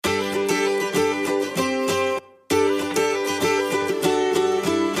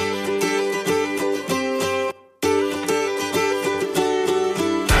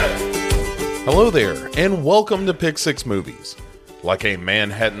Hello there, and welcome to Pick 6 Movies. Like a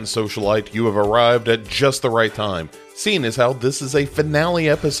Manhattan socialite, you have arrived at just the right time, seeing as how this is a finale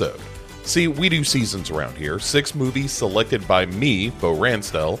episode. See, we do seasons around here, 6 movies selected by me, Bo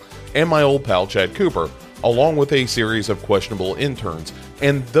Ransdell, and my old pal Chad Cooper, along with a series of questionable interns,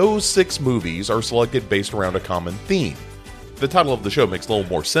 and those 6 movies are selected based around a common theme. The title of the show makes a little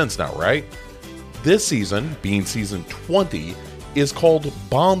more sense now, right? This season, being season 20, is called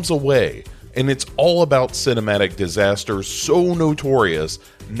Bombs Away, and it's all about cinematic disasters so notorious,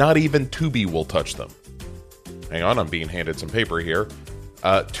 not even Tubi will touch them. Hang on, I'm being handed some paper here.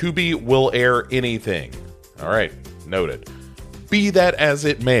 Tubi will air anything. Alright, noted. Be that as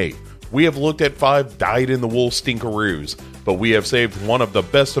it may, we have looked at 5 dyed-in-the-wool stinkeroos, but we have saved one of the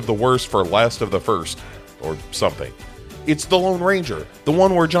best of the worst for last of the first, or something. It's The Lone Ranger, the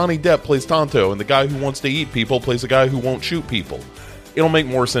one where Johnny Depp plays Tonto and the guy who wants to eat people plays a guy who won't shoot people. It'll make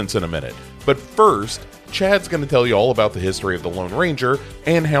more sense in a minute. But first, Chad's going to tell you all about the history of The Lone Ranger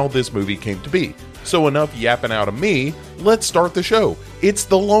and how this movie came to be. So enough yapping out of me, let's start the show. It's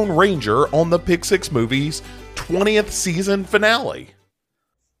The Lone Ranger on the Pick 6 Movies 20th season finale.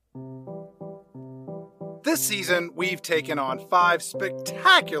 This season, we've taken on 5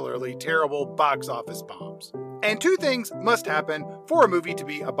 spectacularly terrible box office bombs. And 2 things must happen for a movie to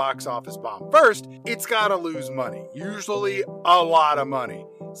be a box office bomb. First, it's gotta lose money, usually a lot of money.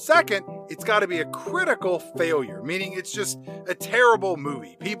 Second, it's gotta be a critical failure, meaning it's just a terrible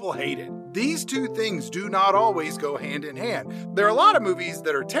movie. People hate it. These 2 things do not always go hand in hand. There are a lot of movies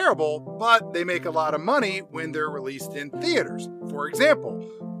that are terrible, but they make a lot of money when they're released in theaters. For example,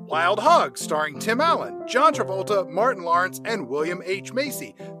 Wild Hog, starring Tim Allen, John Travolta, Martin Lawrence, and William H.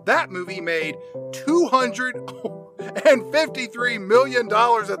 Macy. That movie made $253 million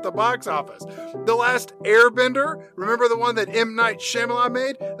at the box office. The Last Airbender, remember the one that M. Night Shyamalan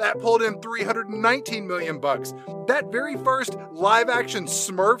made? That pulled in $319 million. That very first live-action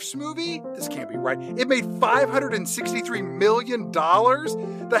Smurfs movie, this can't be right, it made $563 million.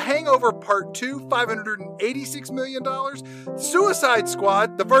 The Hangover Part 2, $586 million. Suicide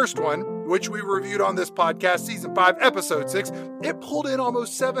Squad, the first one, which we reviewed on this podcast, Season 5, Episode 6, it pulled in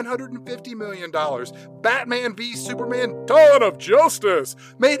almost $750 million. Batman v Superman, Dawn of Justice,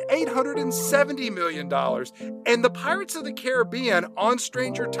 made $870 million. And the Pirates of the Caribbean, On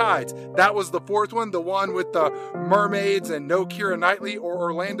Stranger Tides, that was the 4th one, the one with the mermaids and no Keira Knightley or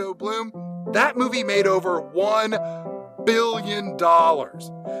Orlando Bloom, that movie made over $1 billion.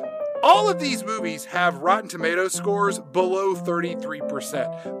 All of these movies have Rotten Tomatoes scores below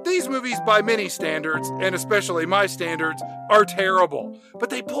 33%. These movies, by many standards, and especially my standards, are terrible. But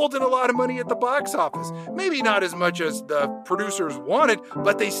they pulled in a lot of money at the box office. Maybe not as much as the producers wanted,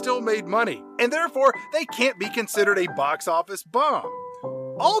 but they still made money. And therefore, they can't be considered a box office bomb.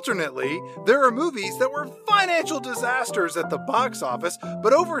 Alternately, there are movies that were financial disasters at the box office,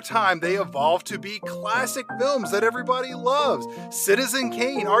 but over time they evolved to be classic films that everybody loves. Citizen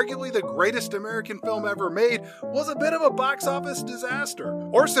Kane, arguably the greatest American film ever made, was a bit of a box office disaster.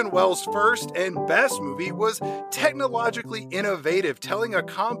 Orson Welles' first and best movie was technologically innovative, telling a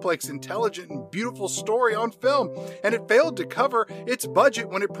complex, intelligent, and beautiful story on film, and it failed to cover its budget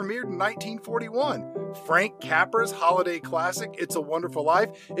when it premiered in 1941. Frank Capra's holiday classic, It's a Wonderful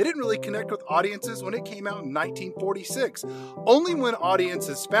Life, it didn't really connect with audiences when it came out in 1946. Only when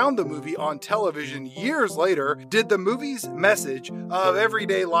audiences found the movie on television years later did the movie's message of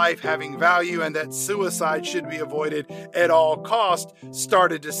everyday life having value and that suicide should be avoided at all costs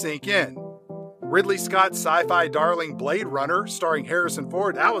started to sink in. Ridley Scott's sci-fi darling Blade Runner, starring Harrison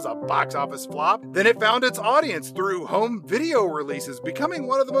Ford, that was a box office flop. Then it found its audience through home video releases, becoming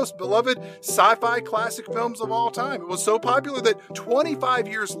one of the most beloved sci-fi classic films of all time. It was so popular that 25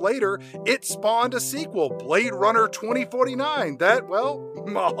 years later, it spawned a sequel, Blade Runner 2049, that, well,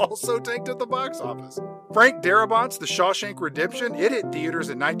 also tanked at the box office. Frank Darabont's The Shawshank Redemption, it hit theaters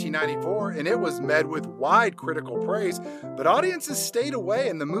in 1994, and it was met with wide critical praise, but audiences stayed away,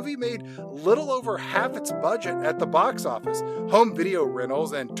 and the movie made little over half its budget at the box office. Home video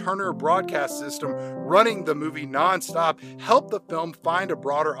rentals and Turner Broadcast System running the movie nonstop helped the film find a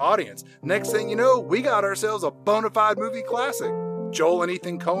broader audience. Next thing you know, we got ourselves a bona fide movie classic. Joel and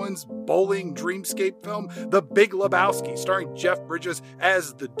Ethan Coen's bowling dreamscape film, The Big Lebowski, starring Jeff Bridges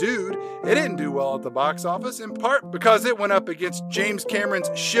as the Dude, it didn't do well at the box office, in part because it went up against James Cameron's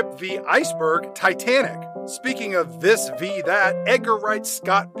Ship v. Iceberg, Titanic. Speaking of this v. that, Edgar Wright's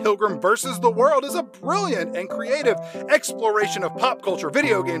Scott Pilgrim vs. the World is a brilliant and creative exploration of pop culture,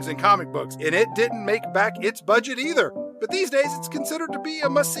 video games, and comic books, and it didn't make back its budget either. But these days, it's considered to be a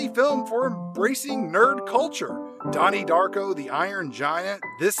must-see film for embracing nerd culture. Donnie Darko, The Iron Giant,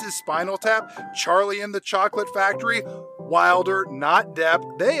 This Is Spinal Tap, Charlie and the Chocolate Factory, Wilder, Not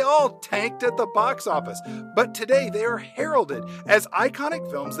Depp, they all tanked at the box office. But today they are heralded as iconic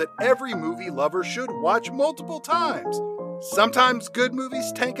films that every movie lover should watch multiple times. Sometimes good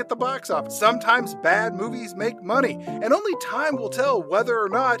movies tank at the box office, sometimes bad movies make money, and only time will tell whether or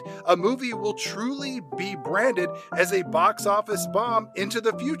not a movie will truly be branded as a box office bomb into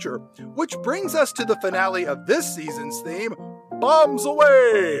the future. Which brings us to the finale of this season's theme, Bombs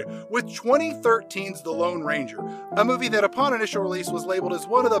Away, with 2013's The Lone Ranger, a movie that upon initial release was labeled as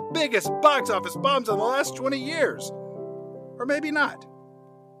one of the biggest box office bombs of the last 20 years. Or maybe not.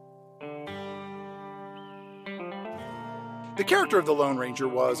 The character of the Lone Ranger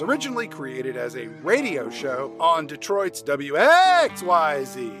was originally created as a radio show on Detroit's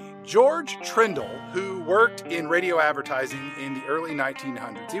WXYZ. George Trindle, who worked in radio advertising in the early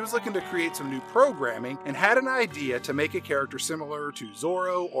 1900s, he was looking to create some new programming and had an idea to make a character similar to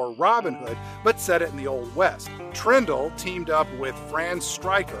Zorro or Robin Hood, but set it in the Old West. Trindle teamed up with Franz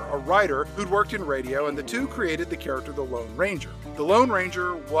Stryker, a writer who'd worked in radio, and the two created the character the Lone Ranger. The Lone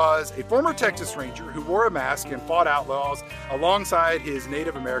Ranger was a former Texas Ranger who wore a mask and fought outlaws alongside his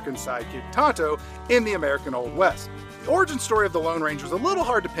Native American sidekick Tonto in the American Old West. The origin story of the Lone Ranger is a little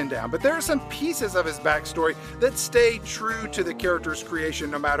hard to pin down, but there are some pieces of his backstory that stay true to the character's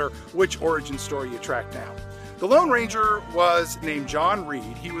creation no matter which origin story you track down. The Lone Ranger was named John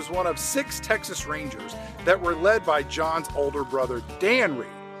Reed. He was one of 6 Texas Rangers that were led by John's older brother, Dan Reed.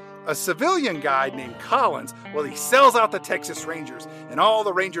 A civilian guy named Collins, well, he sells out the Texas Rangers, and all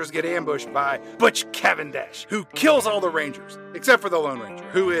the Rangers get ambushed by Butch Cavendish, who kills all the Rangers, except for the Lone Ranger,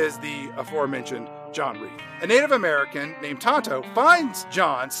 who is the aforementioned John Reed. A Native American named Tonto finds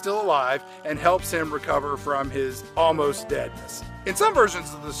John still alive and helps him recover from his almost deadness. In some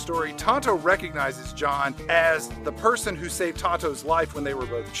versions of the story, Tonto recognizes John as the person who saved Tonto's life when they were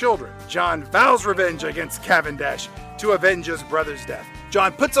both children. John vows revenge against Cavendish to avenge his brother's death.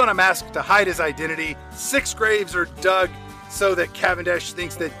 John puts on a mask to hide his identity. 6 graves are dug so that Cavendish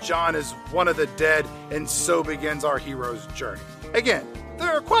thinks that John is one of the dead, and so begins our hero's journey. Again, there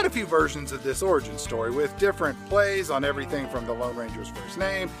are quite a few versions of this origin story with different plays on everything from the Lone Ranger's first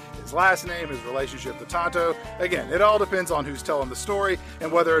name, his last name, his relationship to Tonto. Again, it all depends on who's telling the story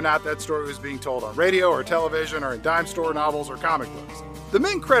and whether or not that story was being told on radio or television or in dime store novels or comic books. The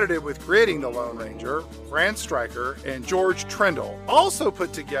men credited with creating the Lone Ranger, Franz Stryker and George Trindle, also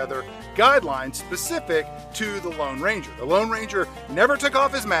put together guidelines specific to the Lone Ranger. The Lone Ranger never took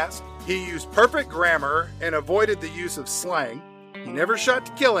off his mask, he used perfect grammar and avoided the use of slang. He never shot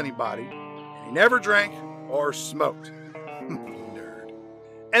to kill anybody, and he never drank or smoked. Nerd.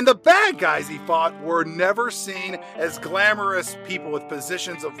 And the bad guys he fought were never seen as glamorous people with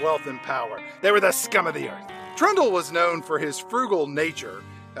positions of wealth and power. They were the scum of the earth. Trindle was known for his frugal nature,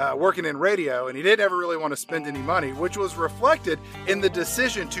 working in radio, and he didn't ever really want to spend any money, which was reflected in the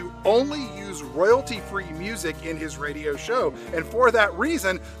decision to only use royalty-free music in his radio show. And for that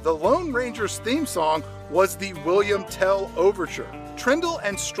reason, the Lone Ranger's theme song was the William Tell Overture. Trindle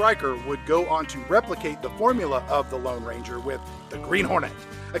and Stryker would go on to replicate the formula of the Lone Ranger with the Green Hornet,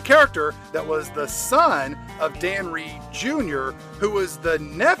 a character that was the son of Dan Reed Jr., who was the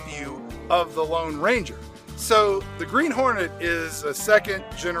nephew of the Lone Ranger. So the Green Hornet is a second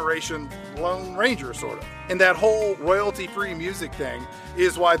generation Lone Ranger, sort of. And that whole royalty-free music thing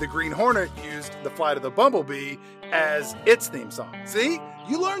is why the Green Hornet used The Flight of the Bumblebee as its theme song. See?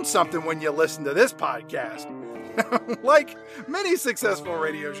 You learn something when you listen to this podcast. Like many successful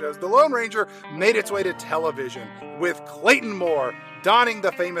radio shows, The Lone Ranger made its way to television with Clayton Moore donning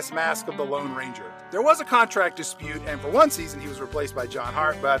the famous mask of the Lone Ranger. There was a contract dispute, and for one season he was replaced by John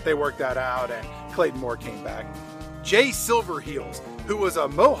Hart, but they worked that out and Clayton Moore came back. Jay Silverheels, who was a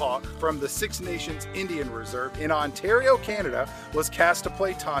Mohawk from the Six Nations Indian Reserve in Ontario, Canada, was cast to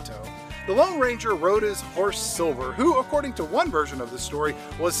play Tonto. The Lone Ranger rode his horse Silver, who, according to one version of the story,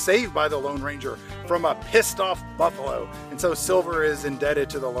 was saved by the Lone Ranger from a pissed-off buffalo, and so Silver is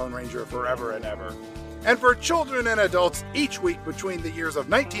indebted to the Lone Ranger forever and ever. And for children and adults, each week between the years of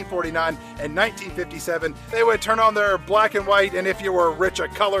 1949 and 1957, they would turn on their black and white, and if you were rich, a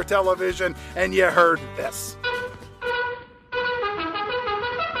color television, and you heard this.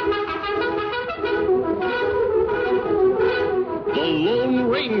 The Lone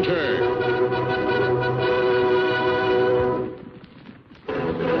Ranger.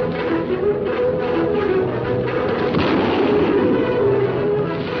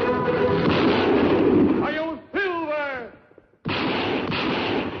 Hi-yo, Silver!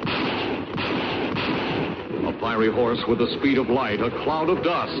 A fiery horse with the speed of light, a cloud of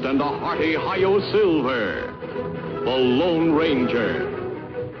dust, and a hearty Hi-yo, Silver. The Lone Ranger.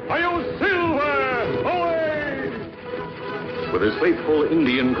 Hi-yo, Silver! Away! With his faithful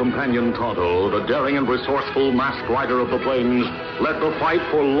Indian companion Tonto, the daring and resourceful masked rider of the plains led the fight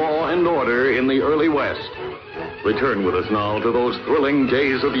for law and order in the early West. Return with us now to those thrilling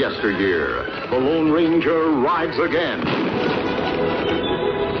days of yesteryear. The Lone Ranger rides again.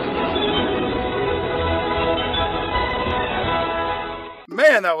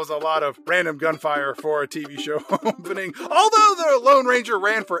 Man, that was a lot of random gunfire for a TV show opening. Although the Lone Ranger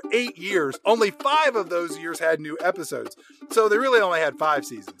ran for 8 years, only 5 of those years had new episodes. So they really only had 5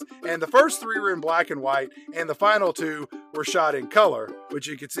 seasons. And the first 3 were in black and white, and the final 2 were shot in color, which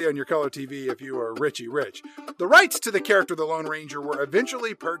you could see on your color TV if you were Richie Rich. The rights to the character of the Lone Ranger were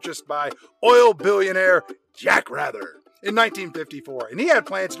eventually purchased by oil billionaire Jack Rather in 1954, and he had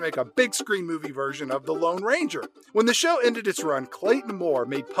plans to make a big screen movie version of The Lone Ranger. When the show ended its run, Clayton Moore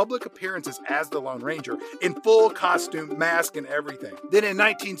made public appearances as the Lone Ranger in full costume, mask, and everything. Then in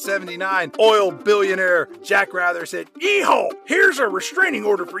 1979, oil billionaire Jack Rather said, "Yeehaw! Here's a restraining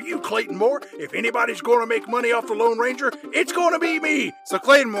order for you, Clayton Moore. If anybody's going to make money off the Lone Ranger, it's going to be me." So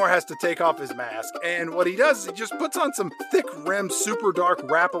Clayton Moore has to take off his mask, and what he does is he just puts on some thick-rimmed, super dark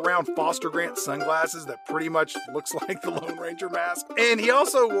wraparound Foster Grant sunglasses that pretty much looks like the Lone Ranger mask. And he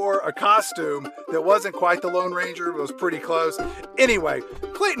also wore a costume that wasn't quite the Lone Ranger, but was pretty close. Anyway,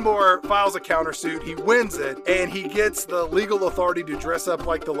 Clayton Moore files a countersuit, he wins it, and he gets the legal authority to dress up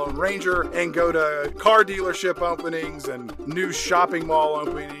like the Lone Ranger and go to car dealership openings and new shopping mall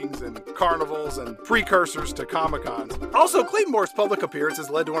openings and carnivals and precursors to Comic-Cons. Also, Clayton Moore's public appearances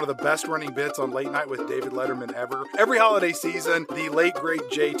led to one of the best running bits on Late Night with David Letterman ever. Every holiday season, the late great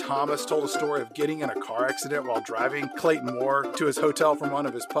Jay Thomas told a story of getting in a car accident while driving Clayton Moore to his hotel from one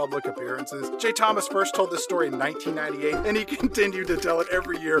of his public appearances. Jay Thomas first told this story in 1998, and he continued to tell it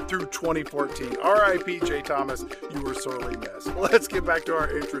every year through 2014. R.I.P. Jay Thomas, you were sorely missed. Let's get back to our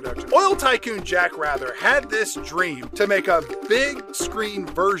introduction. Oil tycoon Jack Rather had this dream to make a big screen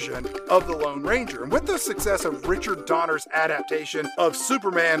version of the Lone Ranger. And with the success of Richard Donner's adaptation of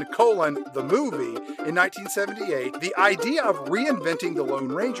Superman: the movie in 1978, the idea of reinventing the Lone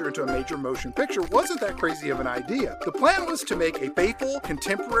Ranger into a major motion picture wasn't that crazy of an idea. The plan was to make a faithful,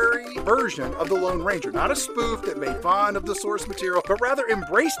 contemporary version of the Lone Ranger, not a spoof that made fun of the source material, but rather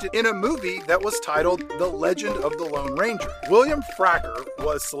embraced it in a movie that was titled The Legend of the Lone Ranger. William Fracker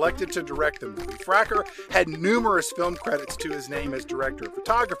was selected to direct the movie. Fracker had numerous film credits to his name as director of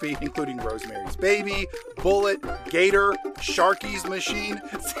photography, including Rosemary's Baby, Bullet, Gator, Sharky's Machine.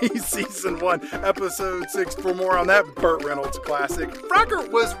 See Season 1, Episode 6 for more on that Burt Reynolds classic.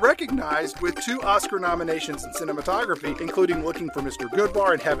 Fracker was recognized with 2 Oscar nominations in cinematography, including Looking for Mr.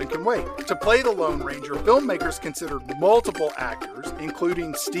 Goodbar and Heaven Can Wait. To play the Lone Ranger, filmmakers considered multiple actors,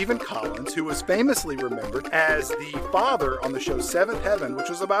 including Stephen Collins, who was famously remembered as the father on the show Seventh Heaven, which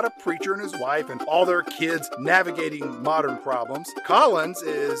was about a preacher and his wife and all their kids navigating modern problems. Collins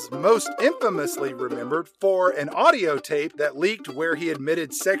is most infamously remembered for an audio tape that leaked where he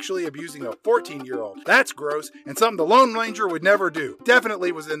admitted sexually abusing a 14-year-old. That's gross, and something the Lone Ranger would never do.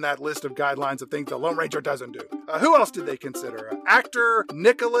 Definitely was in that list of guidelines of things the Lone Ranger doesn't do. Who else did they consider? Actor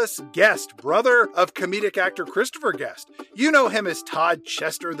Nicholas Guest, brother of comedic actor Christopher Guest. You know him as Todd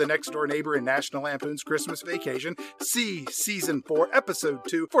Chester, the next-door neighbor in National Lampoon's Christmas Vacation. See Season 4, Episode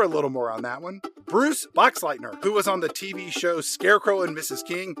 2 for a little more on that one. Bruce Boxleitner, who was on the TV show Scarecrow and Mrs.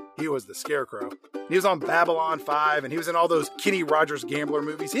 King. He was the Scarecrow. He was on Babylon 5, and he was in all those Kenny Rogers Gambler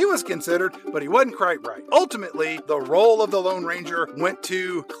movies. He was considered, but he wasn't quite right. Ultimately, the role of the Lone Ranger went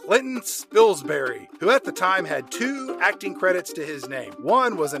to Clinton Spilsbury, who at the time had 2 acting credits to his name.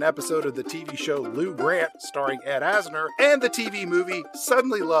 One was an episode of the TV show Lou Grant, starring Ed Asner, and the TV movie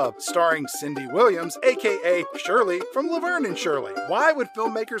Suddenly Love, starring Cindy Williams, aka Shirley from Laverne and Shirley. Why would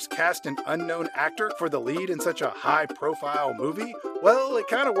filmmakers cast an unknown actor for the lead in such a high-profile movie? Well, it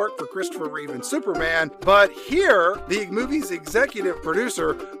kind of worked for Christopher Reeve in Superman, but here, the movie's executive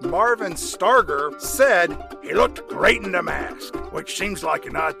producer, Marvin Starger, said, "He looked great in the mask," which seems like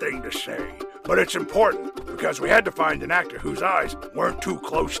an odd thing to say, but it's important because we had to find an actor whose eyes weren't too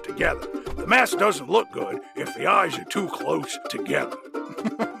close together. The mask doesn't look good if the eyes are too close together.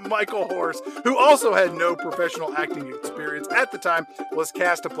 Michael Horse, who also had no professional acting experience at the time, was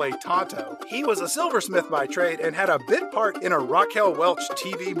cast to play Tonto. He was a silversmith by trade and had a bit part in a Raquel Welch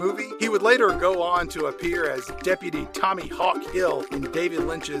TV movie. He would later go on to appear as Deputy Tommy Hawk Hill in David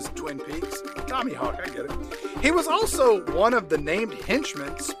Lynch's Twin Peaks. Tommy Hawk, I get it. He was also one of the named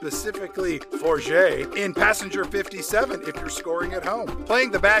henchmen, specifically Forget, in Passenger 57 if you're scoring at home. Playing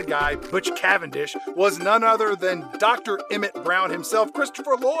the bad guy, Butch Cavendish, was none other than Dr. Emmett Brown himself,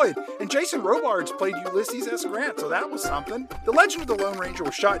 Christopher Lloyd, and Jason Robards played Ulysses S. Grant, so that was something. The Legend of the Lone Ranger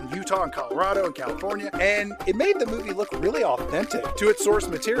was shot in Utah and Colorado and California, and it made the movie look really authentic to its source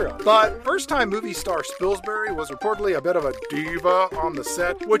material. But first-time movie star Spilsbury was reportedly a bit of a diva on the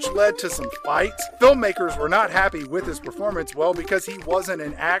set, which led to some fights. Filmmakers were not happy with his performance, well, because he wasn't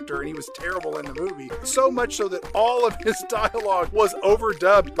an actor and he was terrible in the movie. So much so that all of his dialogue was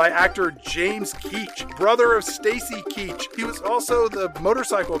overdubbed by actor James Keach, brother of Stacy Keach. He was also the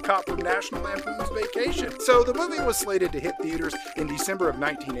motorcycle cop from National Lampoon's Vacation. So the movie was slated to hit theaters in December of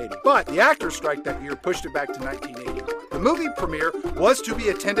 1980, but the actors' strike that year pushed it back to 1981. The movie premiere was to be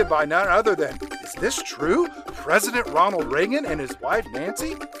attended by none other than, is this true? President Ronald Reagan and his wife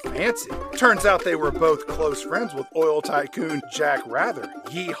Nancy? Fancy. Turns out they were both close friends with oil tycoon Jack Rather.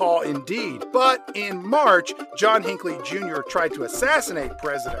 Yeehaw indeed. But in March, John Hinckley Jr. tried to assassinate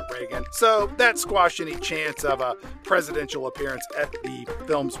President Reagan, so that squashed any chance of a presidential appearance at the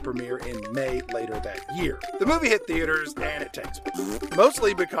film's premiere in May later that year. The movie hit theaters and it takes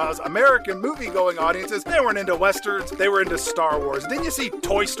mostly because American movie-going audiences, they weren't into westerns, they were into Star Wars. Didn't you see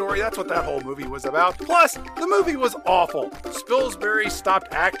Toy Story? That's what that whole movie was about. Plus, the movie was awful. Spilsbury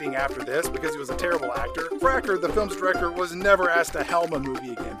stopped acting after this because he was a terrible actor. Fracker, the film's director, was never asked to helm a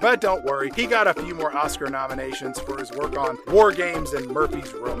movie again. But don't worry, he got a few more Oscar nominations for his work on War Games and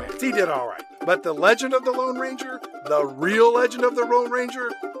Murphy's Romance. He did all right. But the Legend of the Lone Ranger, the real Legend of the Lone Ranger,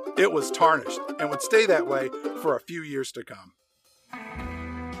 it was tarnished and would stay that way for a few years to come.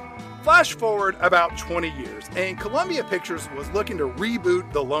 Flash forward about 20 years, and Columbia Pictures was looking to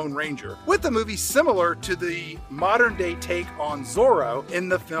reboot The Lone Ranger with a movie similar to the modern-day take on Zorro in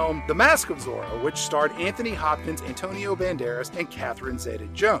the film The Mask of Zorro, which starred Anthony Hopkins, Antonio Banderas, and Catherine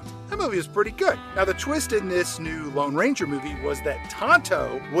Zeta-Jones. That movie was pretty good. Now, the twist in this new Lone Ranger movie was that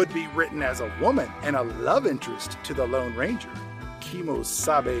Tonto would be written as a woman and a love interest to the Lone Ranger.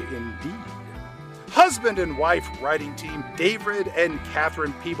 Kimosabe indeed. Husband and wife writing team David and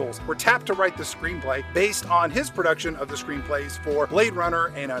Catherine Peebles were tapped to write the screenplay based on his production of the screenplays for Blade Runner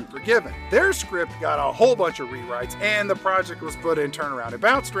and Unforgiven. Their script got a whole bunch of rewrites and the project was put in turnaround. It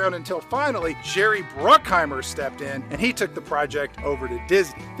bounced around until finally Jerry Bruckheimer stepped in and he took the project over to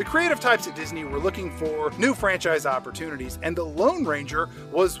Disney. The creative types at Disney were looking for new franchise opportunities and the Lone Ranger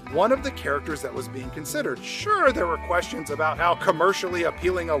was one of the characters that was being considered. Sure, there were questions about how commercially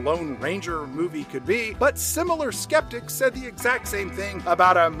appealing a Lone Ranger movie could be, but similar skeptics said the exact same thing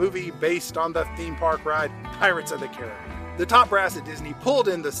about a movie based on the theme park ride Pirates of the Caribbean. The top brass at Disney pulled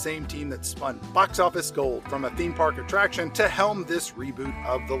in the same team that spun box office gold from a theme park attraction to helm this reboot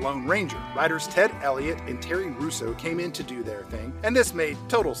of The Lone Ranger. Writers Ted Elliott and Terry Russo came in to do their thing, and this made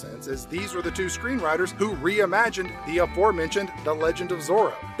total sense as these were the two screenwriters who reimagined the aforementioned The Legend of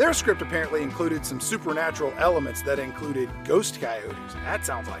Zorro. Their script apparently included some supernatural elements that included ghost coyotes. That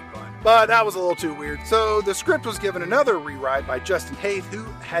sounds like fun. But that was a little too weird, so the script was given another rewrite by Justin Haith, who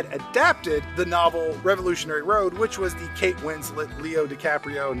had adapted the novel Revolutionary Road, which was the Kate Winslet, Leo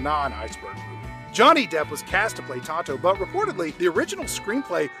DiCaprio non-iceberg movie. Johnny Depp was cast to play Tonto, but reportedly the original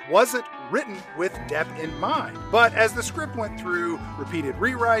screenplay wasn't written with Depp in mind. But as the script went through repeated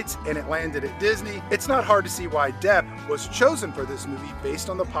rewrites and it landed at Disney, it's not hard to see why Depp was chosen for this movie based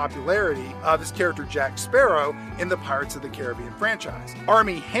on the popularity of his character Jack Sparrow in the Pirates of the Caribbean franchise.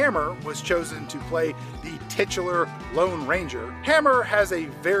 Armie Hammer was chosen to play the titular Lone Ranger. Hammer has a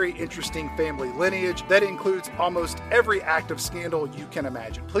very interesting family lineage that includes almost every act of scandal you can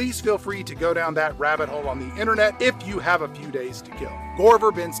imagine. Please feel free to go down that rabbit hole on the internet if you have a few days to kill. Gore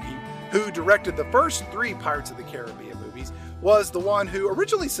Verbinski, who directed the first 3 Pirates of the Caribbean movies, was the one who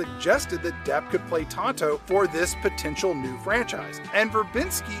originally suggested that Depp could play Tonto for this potential new franchise. And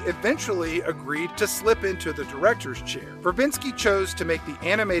Verbinski eventually agreed to slip into the director's chair. Verbinski chose to make the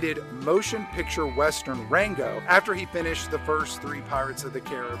animated motion picture western Rango after he finished the first 3 Pirates of the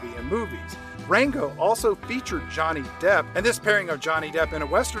Caribbean movies. Rango also featured Johnny Depp, and this pairing of Johnny Depp in a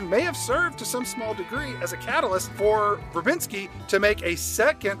western may have served to some small degree as a catalyst for Verbinski to make a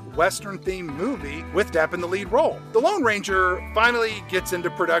second western-themed movie with Depp in the lead role. The Lone Ranger finally gets into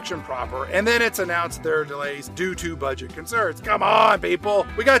production proper, and then it's announced there are delays due to budget concerns. Come on, people!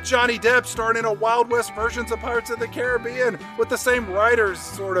 We got Johnny Depp starring in a Wild West versions of Pirates of the Caribbean with the same writers,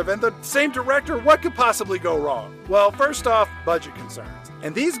 sort of, and the same director. What could possibly go wrong? Well, first off, budget concerns.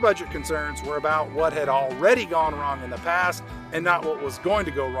 And these budget concerns were about what had already gone wrong in the past and not what was going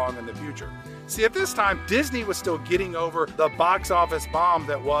to go wrong in the future. See, at this time, Disney was still getting over the box office bomb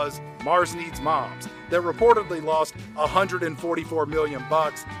that was Mars Needs Moms. that reportedly lost $144 million,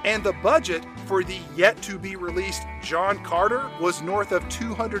 and the budget for the yet-to-be-released John Carter was north of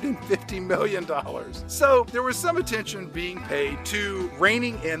 $250 million. So there was some attention being paid to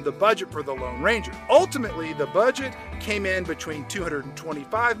reining in the budget for The Lone Ranger. Ultimately, the budget came in between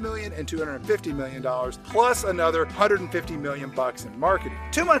 $225 million and $250 million, plus another $150 million in marketing.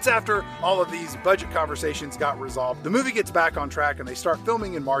 2 months after all of these budget conversations got resolved, the movie gets back on track and they start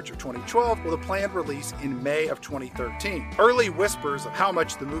filming in March of 2012 with a planned release in May of 2013. Early whispers of how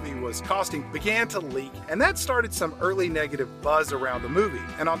much the movie was costing began to leak, and that started some early negative buzz around the movie.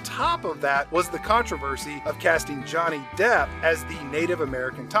 And on top of that was the controversy of casting Johnny Depp as the Native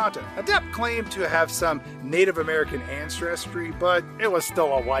American Tonto. Now, Depp claimed to have some Native American ancestry, but it was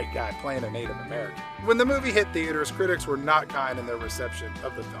still a white guy playing a Native American. When the movie hit theaters, critics were not kind in their reception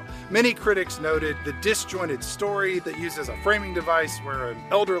of the film. Many critics noted the disjointed story that uses a framing device where an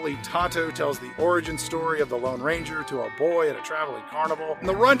elderly Tonto tells the origin story of the Lone Ranger to a boy at a traveling carnival. And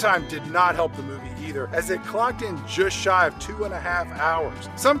the runtime did not help the movie either, as it clocked in just shy of 2.5 hours.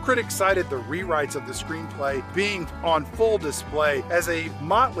 Some critics cited the rewrites of the screenplay being on full display, as a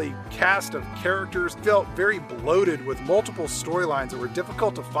motley cast of characters felt very bloated with multiple storylines that were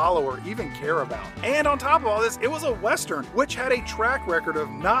difficult to follow or even care about. And on top of all this, it was a Western, which had a track record of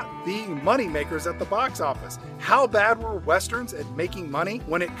not being moneymakers at the box office. How bad were Westerns at making money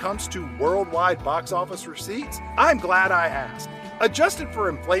when it comes to worldwide box office receipts? I'm glad I asked. Adjusted for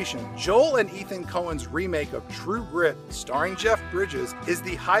inflation, Joel and Ethan Coen's remake of True Grit, starring Jeff Bridges, is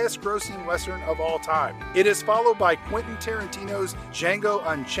the highest-grossing Western of all time. It is followed by Quentin Tarantino's Django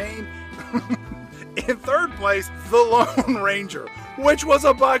Unchained. In third place, The Lone Ranger, which was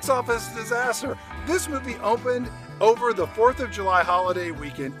a box office disaster. This movie opened over the 4th of July holiday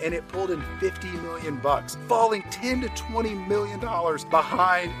weekend, and it pulled in $50 million, falling $10 to $20 million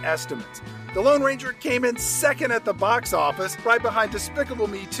behind estimates. The Lone Ranger came in second at the box office, right behind Despicable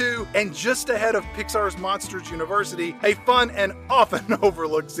Me 2, and just ahead of Pixar's Monsters University, a fun and often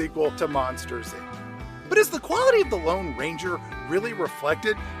overlooked sequel to Monsters, Inc. But is the quality of The Lone Ranger really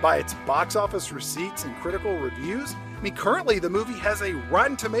reflected by its box office receipts and critical reviews? I mean, currently the movie has a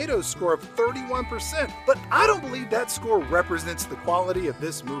Rotten Tomatoes score of 31%, but I don't believe that score represents the quality of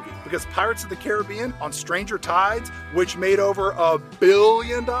this movie, because Pirates of the Caribbean on Stranger Tides, which made over $1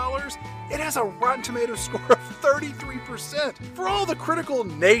 billion, it has a Rotten Tomatoes score of 33%. For all the critical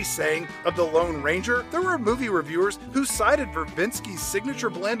naysaying of The Lone Ranger, there were movie reviewers who cited Verbinski's signature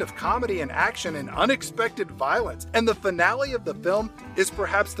blend of comedy and action and unexpected violence, and the finale of the film is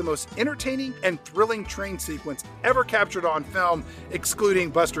perhaps the most entertaining and thrilling train sequence ever captured on film,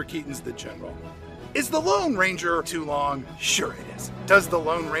 excluding Buster Keaton's The General. Is The Lone Ranger too long? Sure it is. Does The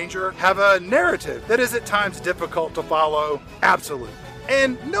Lone Ranger have a narrative that is at times difficult to follow? Absolutely.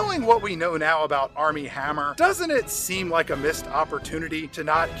 And knowing what we know now about Armie Hammer, doesn't it seem like a missed opportunity to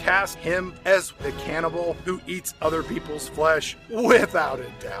not cast him as the cannibal who eats other people's flesh? Without a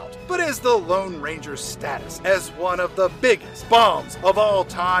doubt. But is the Lone Ranger's status as one of the biggest bombs of all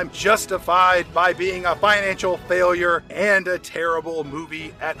time justified by being a financial failure and a terrible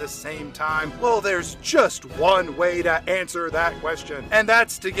movie at the same time? Well, there's just one way to answer that question, and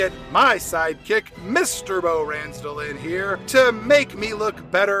that's to get my sidekick, Mr. Bo Ransdell, in here to make me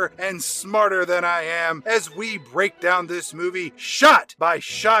look better and smarter than I am as we break down this movie shot by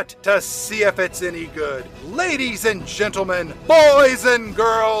shot to see if it's any good. Ladies and gentlemen, boys and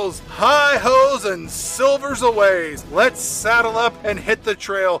girls, hi-hos and silvers aways, let's saddle up and hit the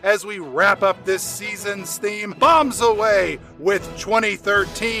trail as we wrap up this season's theme, Bombs Away, with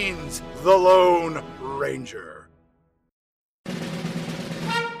 2013's The Lone Ranger.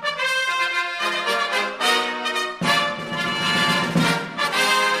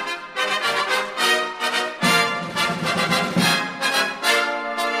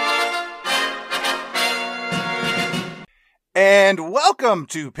 And welcome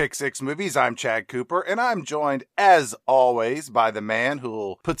to Pick Six Movies. I'm Chad Cooper, and I'm joined, as always, by the man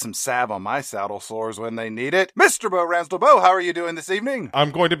who'll put some salve on my saddle sores when they need it, Mr. Bo Ransdell. Bo, how are you doing this evening?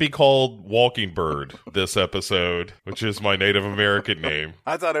 I'm going to be called Walking Bird this episode, which is my Native American name.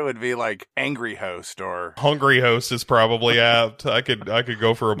 I thought it would be like Angry Host or Hungry Host is probably apt. I could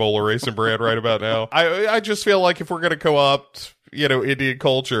go for a bowl of raisin bread right about now. I just feel like if we're going to co-opt, Indian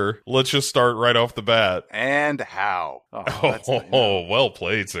culture, let's just start right off the bat. And how? Well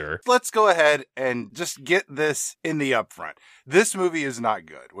played, sir. Let's go ahead and just get this in the upfront. This movie is not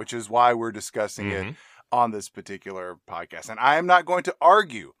good, which is why we're discussing it on this particular podcast. And I am not going to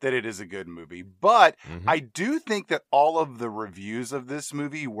argue that it is a good movie, but I do think that all of the reviews of this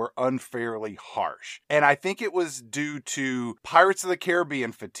movie were unfairly harsh. And I think it was due to Pirates of the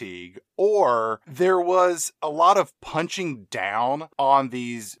Caribbean fatigue, or there was a lot of punching down on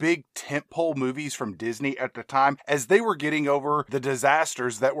these big tentpole movies from Disney at the time as they were getting over the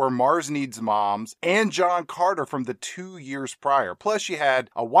disasters that were Mars Needs Moms and John Carter from the 2 years prior. Plus, you had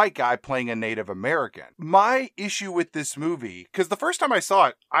a white guy playing a Native American. My issue with this movie, because the first time I saw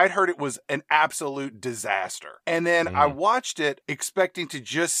it, I'd heard it was an absolute disaster. And then I watched it expecting to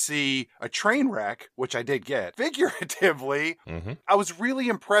just see a train wreck, which I did get. Figuratively, I was really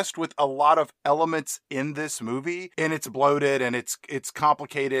impressed with a lot of elements in this movie, and it's bloated and it's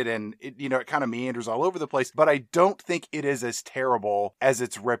complicated and it kind of meanders all over the place, but I don't think it is as terrible as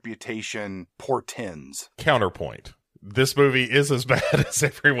its reputation portends. Counterpoint. This movie is as bad as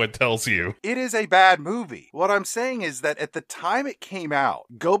everyone tells you. It is a bad movie. What I'm saying is that at the time it came out,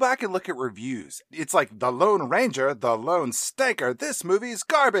 go back and look at reviews. It's like The Lone Ranger, The Lone Stanker. This movie is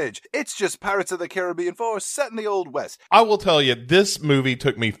garbage. It's just Pirates of the Caribbean 4 set in the Old West. I will tell you, this movie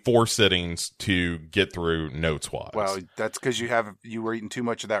took me 4 sittings to get through notes-wise. Well, that's because you were eating too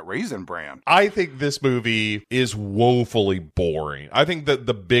much of that Raisin Bran. I think this movie is woefully boring. I think that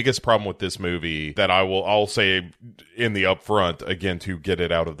the biggest problem with this movie that I'll say in the upfront, again, to get it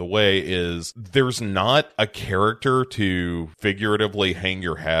out of the way, is there's not a character to figuratively hang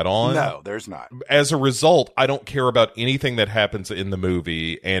your hat on. No, there's not. As a result, I don't care about anything that happens in the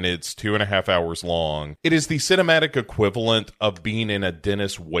movie, and it's 2.5 hours long. It is the cinematic equivalent of being in a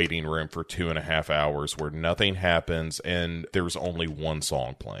dentist waiting room for 2.5 hours where nothing happens and there's only one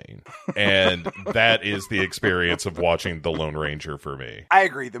song playing. And that is the experience of watching The Lone Ranger for me. I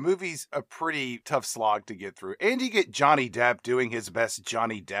agree. The movie's a pretty tough slog to get through. And you get Johnny Depp doing his best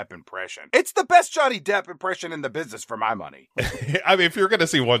Johnny Depp impression. It's the best Johnny Depp impression in the business for my money. I mean, if you're going to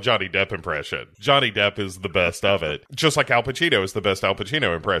see one Johnny Depp impression, Johnny Depp is the best of it. Just like Al Pacino is the best Al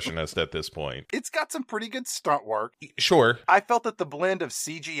Pacino impressionist at this point. It's got some pretty good stunt work. Sure. I felt that the blend of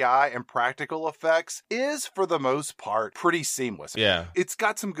CGI and practical effects is, for the most part, pretty seamless. Yeah. It's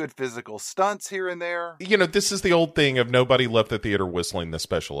got some good physical stunts here and there. This is the old thing of nobody left the theater whistling the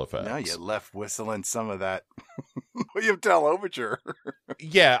special effects. No, you left whistling some of that William Tell overture.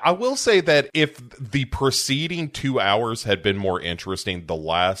 Yeah, I will say that if the preceding 2 hours had been more interesting, the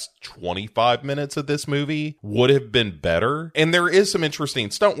last 25 minutes of this movie would have been better. And there is some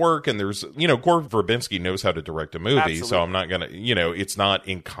interesting stunt work, and there's, Gore Verbinski knows how to direct a movie, Absolutely. So I'm not gonna, it's not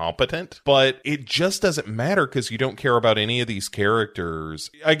incompetent, but it just doesn't matter because you don't care about any of these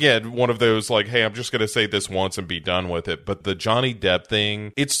characters. Again, one of those like, hey, I'm just gonna say this once and be done with it. But the Johnny Depp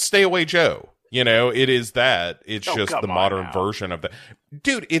thing, it's Stay Away Joe. It is that. It's just the modern version of that.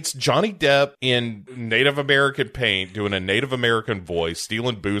 Dude, it's Johnny Depp in Native American paint, doing a Native American voice,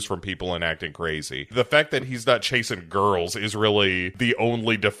 stealing booze from people and acting crazy. The fact that he's not chasing girls is really the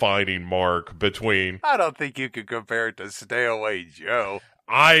only defining mark between... I don't think you could compare it to Stay Away Joe.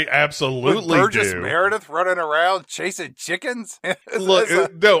 I absolutely With Burgess do. Meredith running around chasing chickens? Look,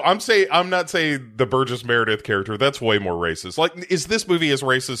 no, I'm not saying the Burgess Meredith character. That's way more racist. Like, is this movie as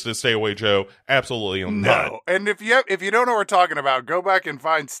racist as Stay Away Joe? Absolutely not. No. And if you don't know what we're talking about, go back and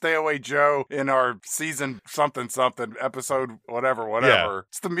find Stay Away Joe in our season something episode whatever. Yeah.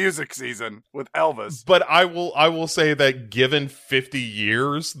 It's the music season with Elvis. But I will say that given 50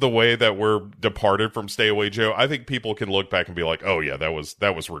 years, the way that we're departed from Stay Away Joe, I think people can look back and be like, oh yeah, that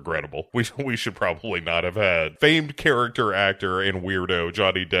was regrettable. We should probably not have had famed character actor and weirdo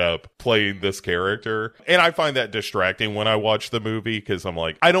Johnny Depp playing this character. And I find that distracting when I watch the movie because I'm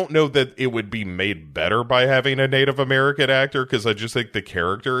like, I don't know that it would be made better by having a Native American actor because I just think the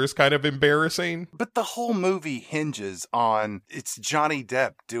character is kind of embarrassing. But the whole movie hinges on it's Johnny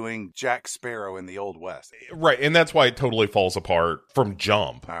Depp doing Jack Sparrow in the Old West. Right. And that's why it totally falls apart from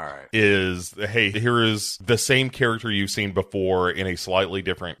jump. All right. Is, hey, here is the same character you've seen before in a slightly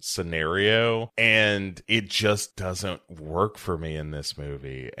different scenario, and it just doesn't work for me in this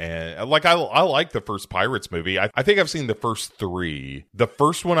movie. And like I like the first Pirates movie. I think I've seen the first 3. The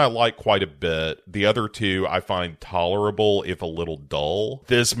first one I like quite a bit. The other 2 I find tolerable, if a little dull.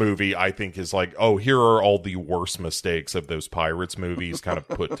 This movie I think is like, oh, here are all the worst mistakes of those Pirates movies kind of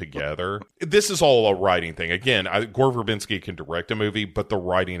put together. This is all a writing thing. Again, Gore Verbinski can direct a movie, but the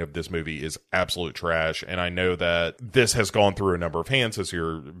writing of this movie is absolute trash. And I know that this has gone through a number of hands, as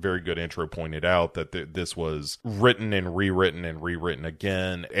your very good intro pointed out, that this was written and rewritten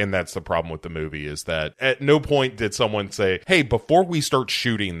again. And that's the problem with the movie, is that at no point did someone say, hey, before we start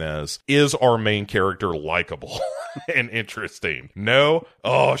shooting this, is our main character likable? and interesting. No?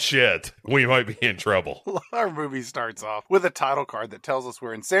 Oh, shit. We might be in trouble. Our movie starts off with a title card that tells us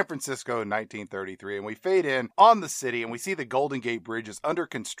we're in San Francisco in 1933, and we fade in on the city, and we see the Golden Gate Bridge is under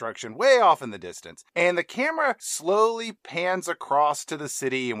construction way off in the distance. And the camera slowly pans across to the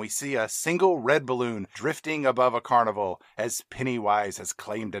city, and we see a single red balloon drifting above a carnival as Pennywise has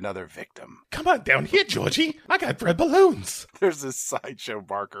claimed another victim. Come on down here, Georgie. I got red balloons. There's this sideshow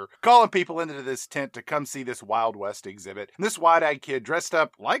barker calling people into this tent to come see this Wild West exhibit. And this wide-eyed kid dressed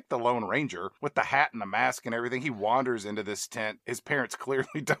up like the Lone Ranger with the hat and the mask and everything, he wanders into this tent. His parents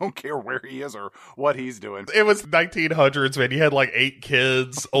clearly don't care where he is or what he's doing. It was 1900s, man. You had like 8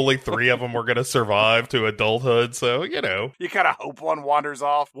 kids. Only 3 of them were going to survive to adulthood. So, you know. You kind of hope one wanders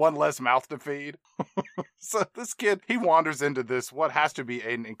off, one less mouth to feed. So this kid, he wanders into this, what has to be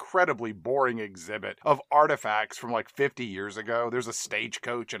an incredibly boring exhibit of artifacts from like 50 years ago. There's a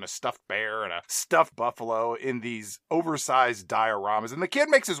stagecoach and a stuffed bear and a stuffed buffalo in these oversized dioramas. And the kid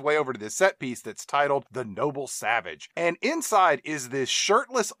makes his way over to this set piece that's titled The Noble Savage. And inside is this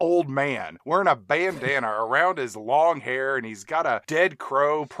shirtless old man wearing a bandana around his long hair, and he's got a dead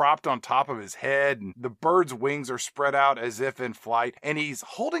crow propped on top of his head, and the bird's wings are spread out as if in flight, and he's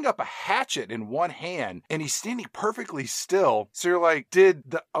holding up a hatchet in one hand, and he's standing perfectly still. So you're like, did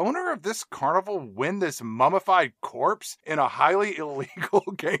the owner of this carnival win this mummified corpse in a highly illegal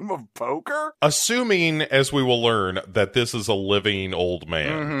game of poker? Assuming, as we will learn, that this is a living old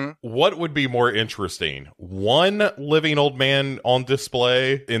man, what would be more interesting? One living old man on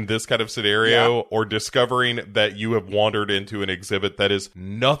display in this kind of scenario, or discovering that you have wandered into an exhibit that is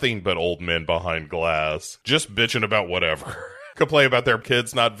nothing but old men behind glass, just bitching about whatever. Complain about their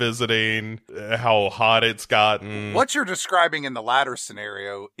kids not visiting, how hot it's gotten. What you're describing in the latter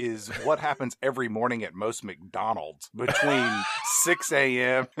scenario is what happens every morning at most McDonald's between 6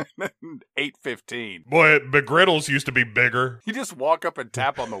 a.m. and 8:15. Boy, McGriddles used to be bigger. You just walk up and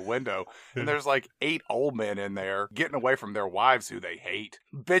tap on the window, and there's like 8 old men in there getting away from their wives who they hate,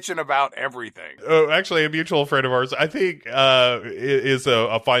 bitching about everything. Oh, actually, a mutual friend of ours, I think, is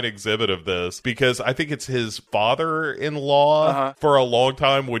a fine exhibit of this, because I think it's his father-in-law for a long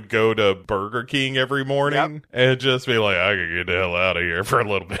time would go to Burger King every morning and just be like, I can get the hell out of here for a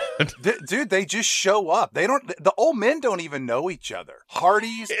little bit. Dude, they just show up. The old men don't even know each other.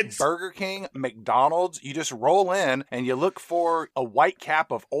 Hardee's, Burger King, McDonald's, you just roll in and you look for a white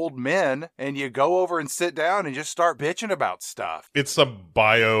cap of old men and you go over and sit down and just start bitching about stuff. It's some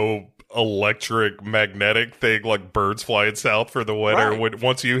electric magnetic thing, like birds flying south for the winter. Right.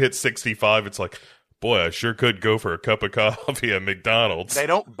 Once you hit 65, it's like, boy, I sure could go for a cup of coffee at McDonald's. They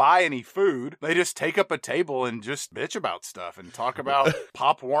don't buy any food. They just take up a table and just bitch about stuff and talk about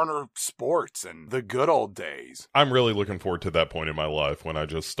Pop Warner sports and the good old days. I'm really looking forward to that point in my life when I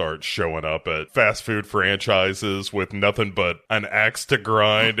just start showing up at fast food franchises with nothing but an axe to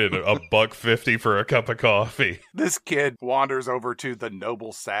grind and $1.50 for a cup of coffee. This kid wanders over to the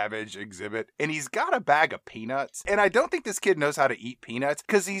Noble Savage exhibit, and he's got a bag of peanuts. And I don't think this kid knows how to eat peanuts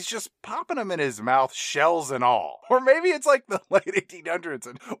because he's just popping them in his mouth, shells and all. Or maybe it's like the late 1800s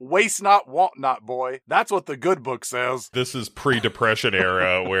and waste not, want not, boy. That's what the good book says. This is pre-depression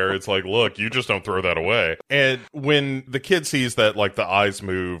era where it's like, look, you just don't throw that away. And when the kid sees that, like, the eyes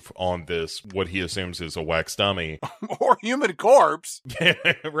move on this, what he assumes is a wax dummy. Or human corpse. Yeah,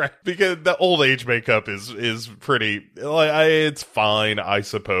 right. Because the old age makeup is pretty, like, it's fine, I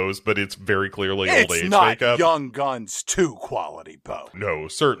suppose, but it's very clearly old age makeup. It's not Young Guns 2 quality, Bo. No,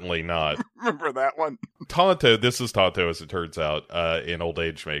 certainly not. Remember that one? Tonto, this is Tonto as it turns out, in old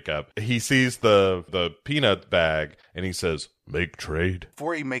age makeup. He sees the peanut bag and he says, make trade.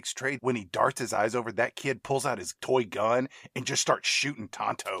 Before he makes trade, when he darts his eyes over, that kid pulls out his toy gun and just starts shooting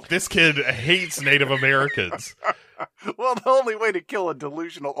Tonto. This kid hates Native Americans. Well, the only way to kill a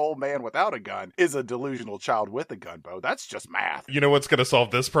delusional old man without a gun is a delusional child with a gun, Bo. That's just math. You know what's going to solve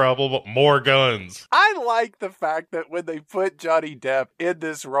this problem? More guns. I like the fact that when they put Johnny Depp in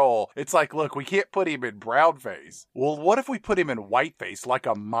this role, it's like, look, we can't put him in brown face. Well, what if we put him in white face like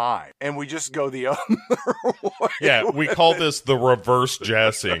a mime and we just go the other way? Yeah, we call this the reverse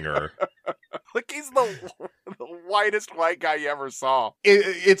jazz singer. Look, he's the whitest white guy you ever saw.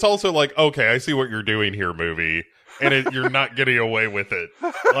 It's also like, okay, I see what you're doing here, movie. And you're not getting away with it.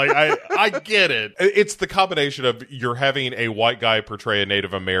 Like, I get it. It's the combination of you're having a white guy portray a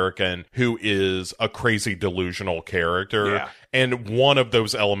Native American who is a crazy delusional character. Yeah. And one of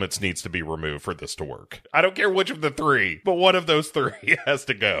those elements needs to be removed for this to work. I don't care which of the three, but one of those three has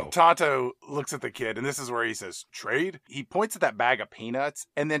to go. Tonto looks at the kid, and this is where he says, trade? He points at that bag of peanuts,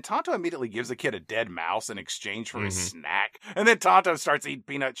 and then Tonto immediately gives the kid a dead mouse in exchange for his snack. And then Tonto starts eating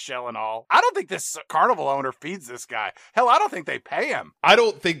peanut shell and all. I don't think this carnival owner feeds this guy. Hell, I don't think they pay him. I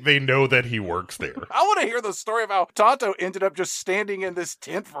don't think they know that he works there. I want to hear the story of how Tonto ended up just standing in this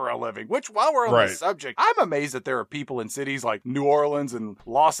tent for a living, which, while we're on this subject, I'm amazed that there are people in cities like New Orleans and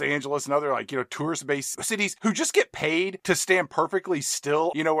Los Angeles and other, like, tourist-based cities who just get paid to stand perfectly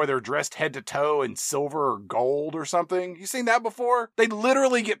still, where they're dressed head to toe in silver or gold or something. You seen that before? They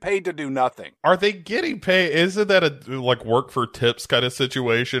literally get paid to do nothing. Are they getting paid? Isn't that a work for tips kind of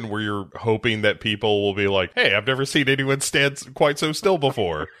situation where you're hoping that people will be like, hey, I've never seen anyone stand quite so still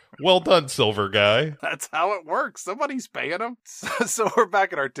before. Well done, silver guy. That's how it works. Somebody's paying him. So we're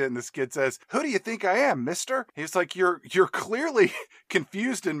back at our tent, and this kid says, who do you think I am, mister? He's like, you're clearly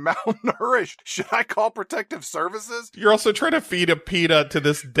confused and malnourished. Should I call protective services? You're also trying to feed a peanut to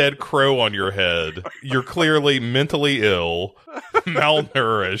this dead crow on your head. You're clearly mentally ill,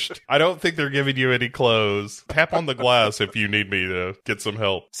 malnourished. I don't think they're giving you any clothes. Tap on the glass if you need me to get some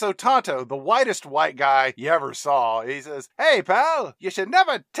help. So Tonto, the whitest white guy you ever saw, he says, hey, pal, you should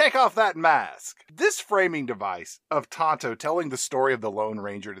never take off that mask. This framing device of Tonto telling the story of the Lone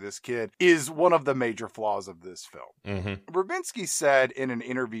Ranger to this kid is one of the major flaws of this film. Verbinski said in an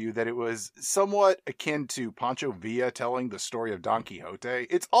interview that it was somewhat akin to Pancho Villa telling the story of Don Quixote.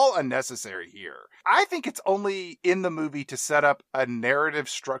 It's all unnecessary here. I think it's only in the movie to set up a narrative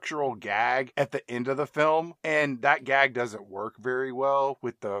structural gag at the end of the film, and that gag doesn't work very well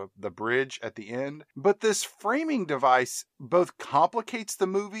with the bridge at the end. But this framing device both complicates the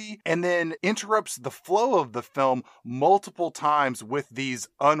movie and then interrupts the flow of the film multiple times with these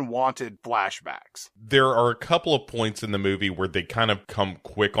unwanted flashbacks. There are a couple of points in the movie where they kind of come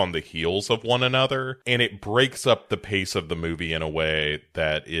quick on the heels of one another, and it breaks up the pace of the movie in a way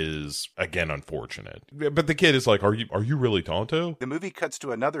that is, again, unfortunate. But the kid is like, are you really Tonto? The movie cuts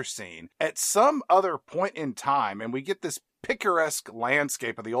to another scene at some other point in time, and we get this picturesque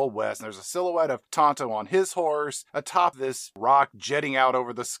landscape of the Old West, and there's a silhouette of Tonto on his horse atop this rock jetting out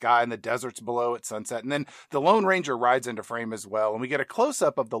over the sky and the deserts below at sunset, and then the Lone Ranger rides into frame as well, and we get a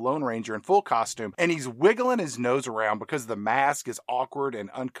close-up of the Lone Ranger in full costume, and he's wiggling his nose around because the mask is awkward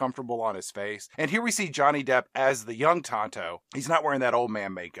and uncomfortable on his face. And here we see Johnny Depp as the young Tonto. He's not wearing that old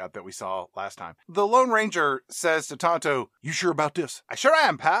man makeup that we saw last time. The Lone Ranger says to Tonto, you sure about this? I sure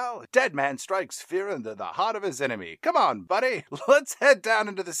am, pal. A dead man strikes fear into the heart of his enemy. Come on, buddy, let's head down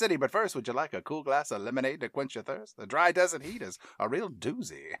into the city. But first, would you like a cool glass of lemonade to quench your thirst? The dry desert heat is a real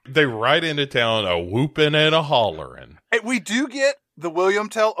doozy. They ride into town a whooping and a hollering. And we do get the William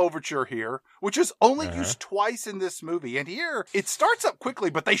Tell Overture here, which is only used twice in this movie. And here, it starts up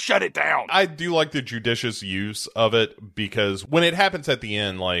quickly, but they shut it down. I do like the judicious use of it, because when it happens at the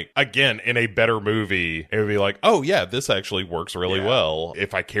end, like, again, in a better movie, it would be like, oh yeah, this actually works really well.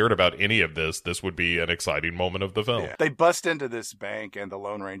 If I cared about any of this, this would be an exciting moment of the film. Yeah. They bust into this bank, and the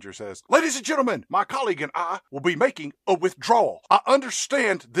Lone Ranger says, ladies and gentlemen, my colleague and I will be making a withdrawal. I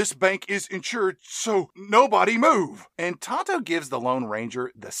understand this bank is insured, so nobody move. And Tonto gives the Lone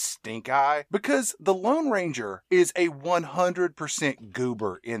Ranger the stink eye, because the Lone Ranger is a 100%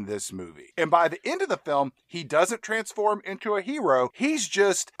 goober in this movie. And by the end of the film, he doesn't transform into a hero. He's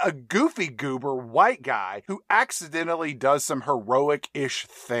just a goofy goober white guy who accidentally does some heroic-ish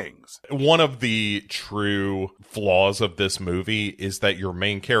things. One of the true flaws of this movie is that your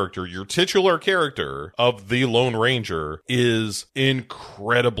main character, your titular character of the Lone Ranger, is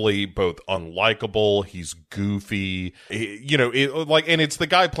incredibly both unlikable, he's goofy, and it's the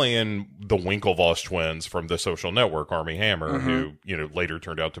guy playing the Winklevoss twins from The Social Network, Armie Hammer, who, later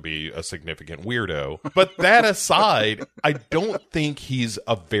turned out to be a significant weirdo. But that aside, I don't think he's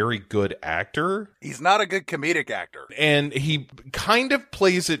a very good actor. He's not a good comedic actor. And he kind of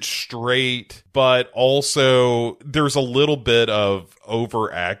plays it straight, but also there's a little bit of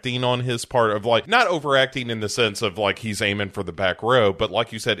overacting on his part, of like, not overacting in the sense of like he's aiming for the back row, but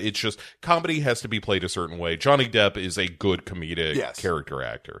like you said, it's just comedy has to be played a certain way. Johnny Depp is a good comedic character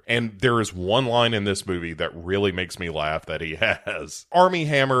actor. And there is one line in this movie that really makes me laugh that he has. Armie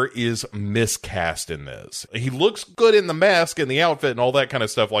Hammer is miscast in this. He looks good in the mask and the outfit and all that kind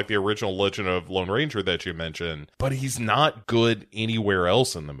of stuff, like the original Legend of Lone Ranger that you mentioned, but he's not good anywhere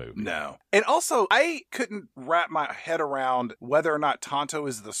else in the movie. No. And also, I couldn't wrap my head around whether or not Tonto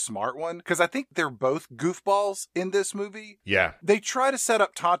is the smart one, because I think they're both goofballs in this movie. Yeah. They try to set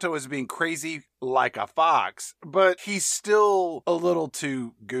up Tonto as being crazy like a fox, but he's still a little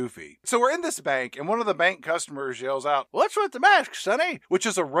too goofy. So we're in this bank, and one of the bank customers yells out, "What's with the mask, Sonny?" Which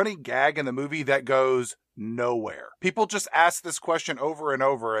is a running gag in the movie that goes nowhere. People just ask this question over and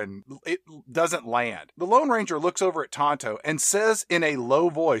over, and it doesn't land. The Lone Ranger looks over at Tonto and says in a low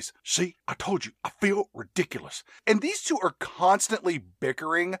voice, "See, I told you, I feel ridiculous." And these two are constantly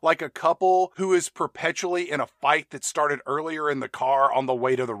bickering like a couple who is perpetually in a fight that started earlier in the car on the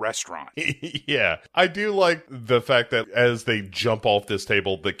way to the restaurant. Yeah. I do like the fact that as they jump off this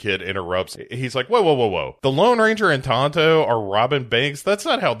table, the kid interrupts. He's like, whoa. The Lone Ranger and Tonto are robbing banks? That's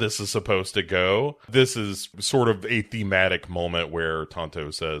not how this is supposed to go. This is sort of a thematic moment where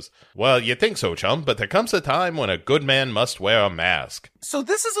Tonto says, "Well, you think so, chum, but there comes a time when a good man must wear a mask." So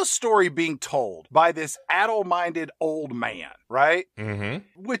this is a story being told by this addle-minded old man, right?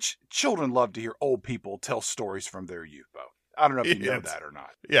 Mm-hmm. Which children love to hear old people tell stories from their youth, Bo. I don't know if you know that or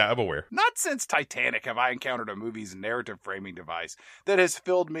not. Yeah, I'm aware. Not since Titanic have I encountered a movie's narrative framing device that has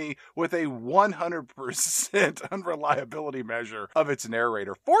filled me with a 100% unreliability measure of its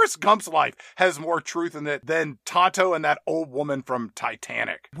narrator. Forrest Gump's life has more truth in it than Tonto and that old woman from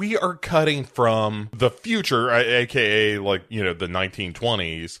Titanic. We are cutting from the future, aka like, the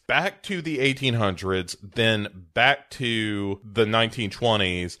 1920s, back to the 1800s, then back to the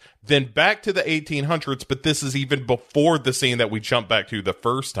 1920s, then back to the 1800s, but this is even before the scene that we jump back to the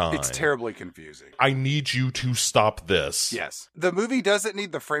first time. It's terribly confusing. I need you to stop this. Yes. The movie doesn't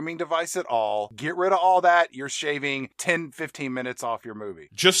need the framing device at all. Get rid of all that. You're shaving 10, 15 minutes off your movie.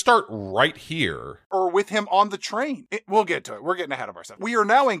 Just start right here. Or with him on the train. We'll get to it. We're getting ahead of ourselves. We are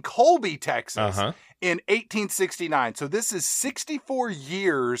now in Colby, Texas. In 1869. So this is 64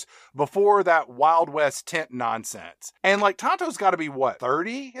 years before that Wild West tent nonsense. And like Tonto's got to be what,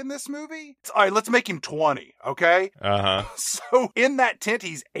 30 in this movie? All right, let's make him 20, okay? So in that tent,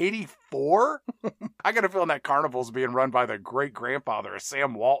 he's 84? I got a feeling that carnival's being run by the great-grandfather of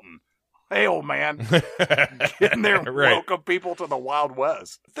Sam Walton. Hey, old man, get in there and welcome people to the Wild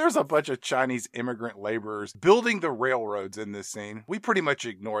West. There's a bunch of Chinese immigrant laborers building the railroads in this scene. We pretty much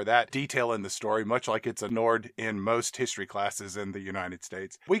ignore that detail in the story, much like it's ignored in most history classes in the United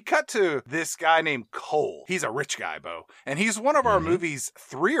States. We cut to this guy named Cole. He's a rich guy, Bo, and he's one of our movie's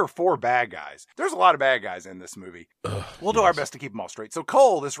 3 or 4 bad guys. There's a lot of bad guys in this movie. We'll do our best to keep them all straight. So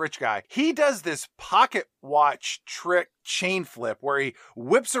Cole, this rich guy, he does this pocket watch trick chain flip where he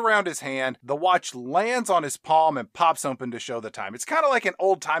whips around his hand, the watch lands on his palm and pops open to show the time. It's kind of like an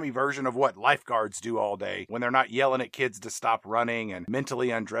old-timey version of what lifeguards do all day when they're not yelling at kids to stop running and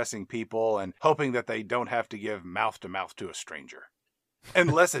mentally undressing people and hoping that they don't have to give mouth-to-mouth to a stranger.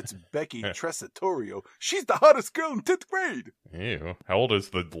 Unless it's Becky Tresatorio. She's the hottest girl in 10th grade. Ew. How old is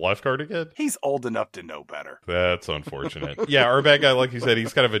the lifeguard again? He's old enough to know better. That's unfortunate. Yeah, our bad guy, like you said,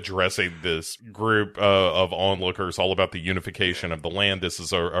 he's kind of addressing this group of onlookers all about the unification of the land. This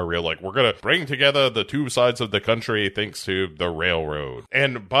is a real, we're going to bring together the 2 sides of the country thanks to the railroad.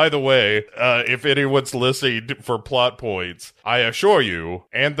 And by the way, if anyone's listening for plot points, I assure you,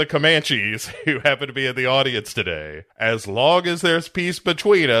 and the Comanches who happen to be in the audience today, as long as there's peace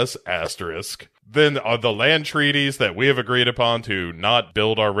between us, asterisk, then the land treaties that we have agreed upon to not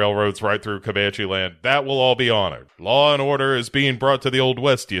build our railroads right through Comanche land, that will all be honored. Law and order is being brought to the Old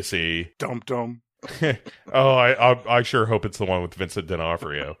West, you see. Dum-dum. Oh, I sure hope it's the one with Vincent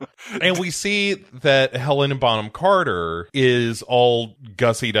D'Onofrio. And we see that Helena Bonham Carter is all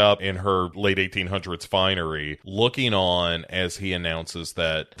gussied up in her late 1800s finery, looking on as he announces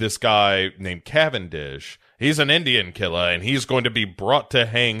that this guy named Cavendish, he's an Indian killer, and he's going to be brought to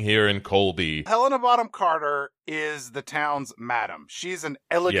hang here in Colby. Helena Bonham Carter is the town's madam. She's an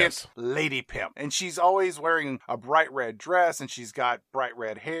elegant lady pimp, and she's always wearing a bright red dress, and she's got bright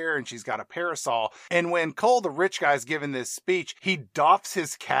red hair, and she's got a parasol. And when Cole, the rich guy, is giving this speech, he doffs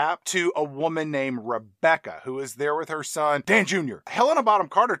his cap to a woman named Rebecca, who is there with her son, Dan Jr. Helena Bonham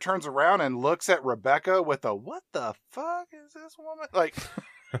Carter turns around and looks at Rebecca with a, what the fuck is this woman?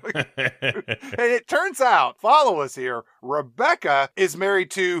 And it turns out, follow us here, Rebecca is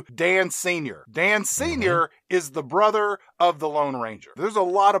married to Dan Sr. Dan Sr. is the brother of the Lone Ranger. There's a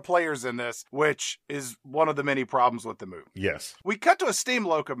lot of players in this, which is one of the many problems with the movie. Yes. We cut to a steam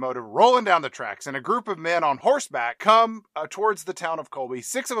locomotive rolling down the tracks, and a group of men on horseback come towards the town of Colby.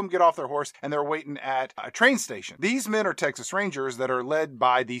 6 of them get off their horse, and they're waiting at a train station. These men are Texas Rangers that are led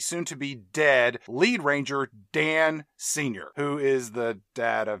by the soon-to-be-dead lead ranger, Dan Sr., who is the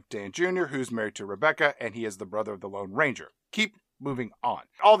dad of Dan Jr., who's married to Rebecca, and he is the brother of the Lone Ranger. Keep moving on.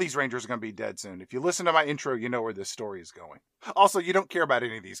 All these Rangers are going to be dead soon. If you listen to my intro, you know where this story is going. Also, you don't care about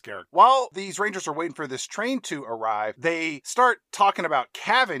any of these characters. While these Rangers are waiting for this train to arrive, they start talking about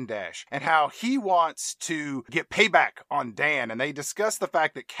Cavendish and how he wants to get payback on Dan. And they discuss the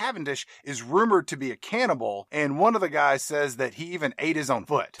fact that Cavendish is rumored to be a cannibal. And one of the guys says that he even ate his own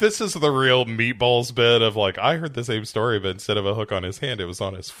foot. This is the real Meatballs bit of like, I heard the same story, but instead of a hook on his hand, it was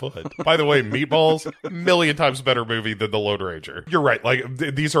on his foot. By the way, Meatballs, million times better movie than The Lone Ranger. You're right. Like,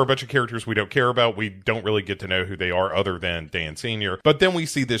 these are a bunch of characters we don't care about. We don't really get to know who they are other than Dan Sr. But then we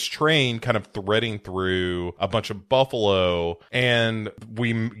see this train kind of threading through a bunch of buffalo, and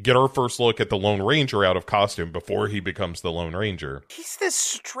we get our first look at the Lone Ranger out of costume before he becomes the Lone Ranger. He's this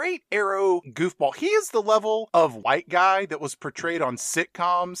straight arrow goofball. He is the level of white guy that was portrayed on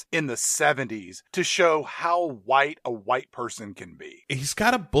sitcoms in the 70s to show how white a white person can be. He's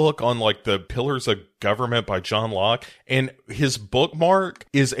got a book on like the Pillars of Government by John Locke, and his bookmark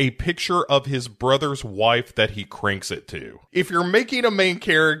is a picture of his brother's wife that he cranks it to. If you're making a main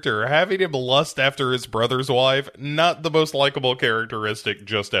character, having him lust after his brother's wife, not the most likable characteristic,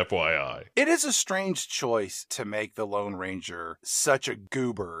 just FYI. It is a strange choice to make the Lone Ranger such a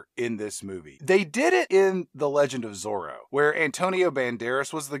goober in this movie. They did it in The Legend of Zorro, where Antonio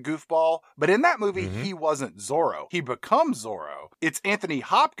Banderas was the goofball, but in that movie, he wasn't Zorro. He becomes Zorro. It's Anthony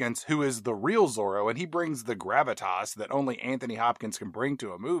Hopkins who is the real Zorro, and he brings the gravitas that only Anthony Hopkins can bring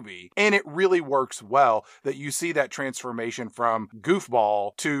to a movie. And it really works well that you see that transformation from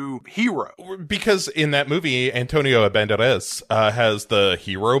goofball to hero. Because in that movie, Antonio Banderas has the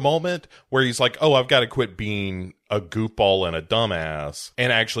hero moment where he's like, oh, I've got to quit being a goofball and a dumbass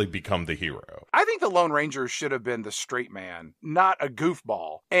and actually become the hero. I think the Lone Ranger should have been the straight man, not a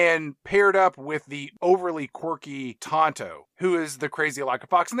goofball, and paired up with the overly quirky Tonto, who is the crazy like a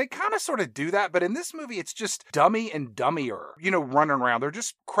fox. And they kind of sort of do that, but in this movie, it's just dummy and dummier, running around. They're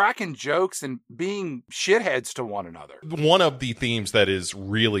just cracking jokes and being shitheads to one another. One of the themes that is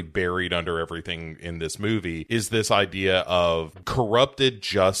really buried under everything in this movie is this idea of corrupted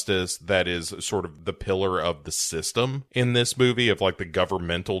justice that is sort of the pillar of the system in this movie, of like the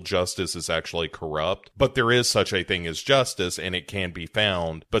governmental justice is actually corrupt, but there is such a thing as justice and it can be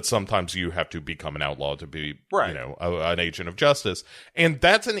found, but sometimes you have to become an outlaw to be, right, an agent of justice. And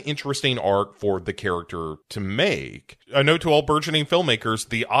that's an interesting arc for the character to make. A note to all burgeoning filmmakers,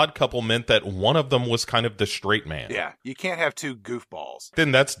 The Odd Couple meant that one of them was kind of the straight man. Yeah, you can't have two goofballs.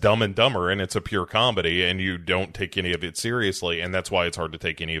 Then that's Dumb and Dumber, and it's a pure comedy, and you don't take any of it seriously, and that's why it's hard to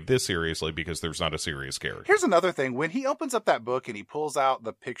take any of this seriously, because there's not a serious character. Here's another thing. When he opens up that book and he pulls out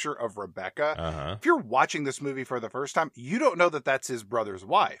the picture of Rebecca, if you're watching this movie for the first time, you don't know that that's his brother's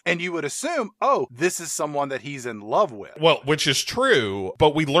wife. And you would assume, oh, this is someone that he's in love with. Well, which is true,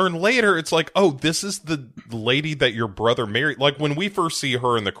 but we learn later, it's like, oh, this is the lady that your brother married. Like, when we first see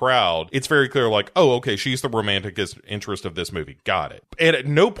her in the crowd, it's very clear, like, oh, okay, she's the romantic interest of this movie. Got it. And at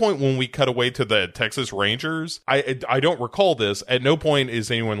no point when we cut away to the Texas Rangers, I don't recall this, at no point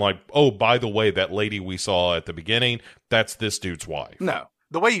is anyone like, oh, by the way, that lady we saw at the beginning, that's this dude's wife. No.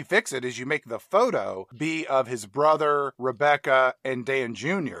 The way you fix it is you make the photo be of his brother, Rebecca, and Dan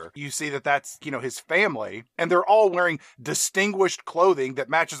Jr. You see that that's, his family, and they're all wearing distinguished clothing that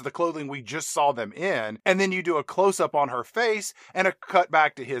matches the clothing we just saw them in. And then you do a close-up on her face and a cut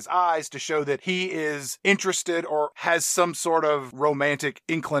back to his eyes to show that he is interested or has some sort of romantic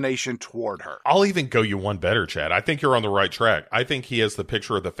inclination toward her. I'll even go you one better, Chad. I think you're on the right track. I think he has the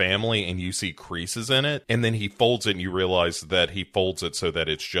picture of the family and you see creases in it, and then he folds it and you realize that he folds it so that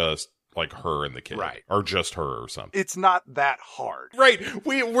it's just like her and the kid, right? Or just her or something. It's not that hard, right?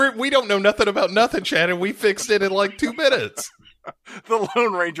 We don't know nothing about nothing, Chad, and we fixed it in like 2 minutes. The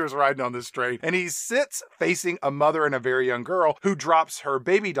Lone Ranger's riding on this train, and he sits facing a mother and a very young girl who drops her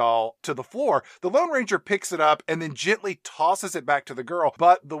baby doll to the floor. The Lone Ranger picks it up and then gently tosses it back to the girl,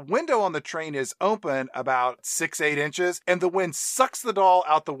 but the window on the train is open about 6-8 inches, and the wind sucks the doll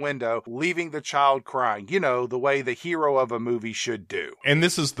out the window, leaving the child crying, the way the hero of a movie should do. And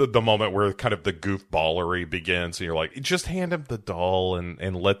this is the moment where kind of the goofballery begins, and you're like, just hand him the doll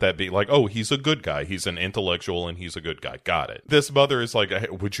and let that be. Like, oh, he's a good guy. He's an intellectual and he's a good guy. Got it. This mother is like, hey,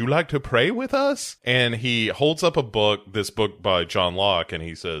 would you like to pray with us? And he holds up this book by John Locke, and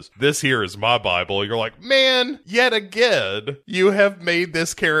he says, this here is my Bible. You're like, man, yet again, you have made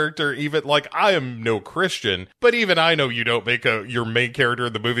this character even, like, I am no Christian, but even I know you don't make your main character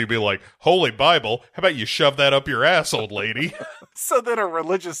in the movie be like, Holy Bible, how about you shove that up your ass, old lady? So then a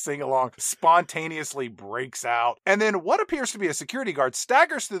religious sing-along spontaneously breaks out, and then what appears to be a security guard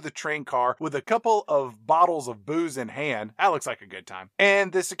staggers through the train car with a couple of bottles of booze in hand. Alex, looks like a good time.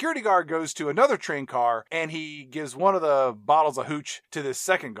 And the security guard goes to another train car and he gives one of the bottles of hooch to this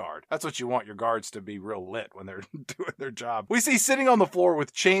second guard. That's what you want your guards to be real lit when they're doing their job. We see sitting on the floor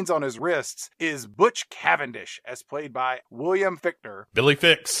with chains on his wrists is Butch Cavendish, as played by William Fichtner. Billy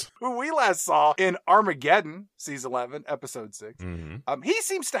Fix. Who we last saw in Armageddon, season 11, episode 6. Mm-hmm. He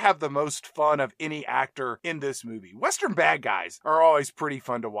seems to have the most fun of any actor in this movie. Western bad guys are always pretty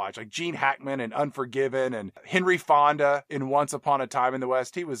fun to watch, like Gene Hackman in Unforgiven and Henry Fonda in Once Upon a Time in the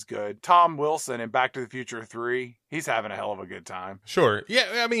West. He was good. Tom Wilson in Back to the Future 3. He's having a hell of a good time. Sure. Yeah,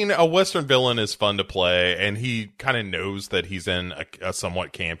 I mean, a Western villain is fun to play, and he kind of knows that he's in a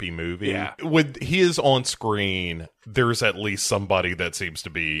somewhat campy movie. Yeah. When he is on screen, there's at least somebody that seems to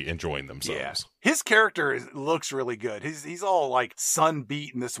be enjoying themselves. Yeah. His character looks really good. He's all like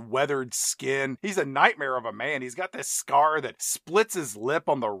sun-beat and this weathered skin. He's a nightmare of a man. He's got this scar that splits his lip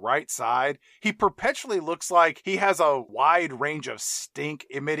on the right side. He perpetually looks like he has a wide range of stink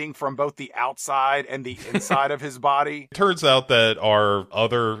emitting from both the outside and the inside of his body. Turns out that our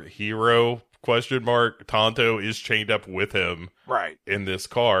other hero, Tonto, is chained up with him. Right. In this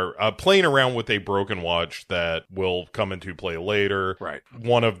car, playing around with a broken watch that will come into play later. Right.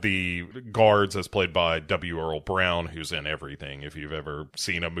 One of the guards is played by W. Earl Brown, who's in everything. If you've ever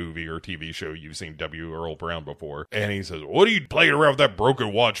seen a movie or TV show, you've seen W. Earl Brown before. And he says, "What are you playing around with that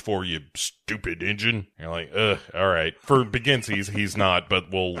broken watch for, you stupid engine?" And you're like, ugh, all right. For Beginsies, he's not,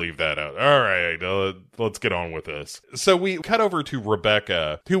 but we'll leave that out. All right, let's get on with this. So we cut over to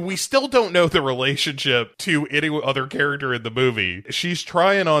Rebecca, who we still don't know the relationship to any other character in the movie. She's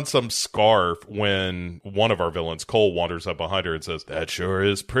trying on some scarf when one of our villains, Cole, wanders up behind her and says, "That sure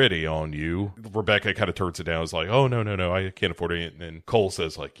is pretty on you." Rebecca kind of turns it down. It's like, "Oh, no, I can't afford it." And Cole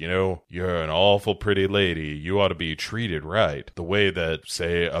says, like, "You're an awful pretty lady. You ought to be treated right. The way that,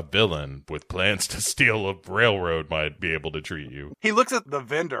 say, a villain with plans to steal a railroad might be able to treat you." He looks at the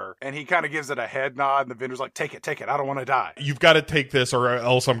vendor and he kind of gives it a head nod. And the vendor's like, take it. I don't want to die. "You've got to take this or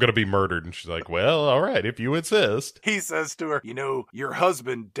else I'm going to be murdered." And she's like, "Well, all right, if you insist." He says to her, "Your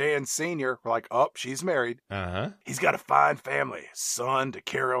husband, Dan Sr." We're like, "Oh, she's married. Uh-huh. He's got a fine family, a son to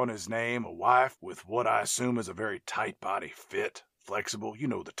carry on his name, a wife with what I assume is a very tight body, fit, flexible. You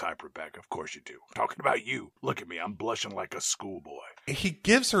know the type, Rebecca. Of course you do. I'm talking about you. Look at me. I'm blushing like a schoolboy." He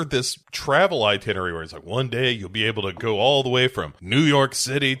gives her this travel itinerary where he's like, "One day you'll be able to go all the way from New York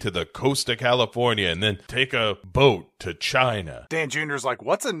City to the coast of California and then take a boat to China." Dan Jr.'s like,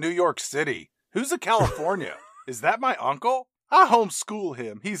 "What's a New York City? Who's a California? Is that my uncle? I homeschool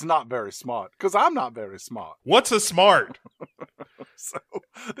him. He's not very smart, because I'm not very smart." What's a smart? So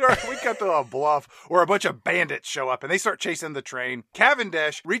we cut to a bluff where a bunch of bandits show up and they start chasing the train.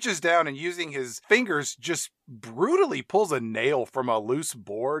 Cavendish reaches down and using his fingers just brutally pulls a nail from a loose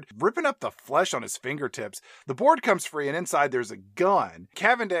board, ripping up the flesh on his fingertips. The board comes free and inside there's a gun.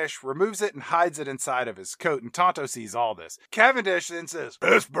 Cavendish removes it and hides it inside of his coat, and Tonto sees all this. Cavendish then says,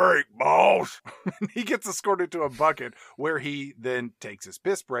 "Piss break, boss." He gets escorted to a bucket where he then takes his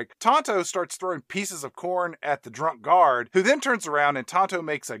piss break. Tonto starts throwing pieces of corn at the drunk guard, who then turns around and Tonto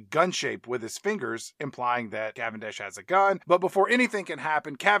makes a gun shape with his fingers, implying that Cavendish has a gun. But before anything can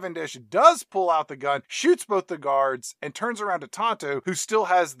happen, Cavendish does pull out the gun, shoots both the guards, and turns around to Tonto, who still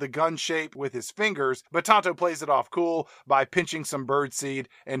has the gun shape with his fingers, but Tonto plays it off cool by pinching some birdseed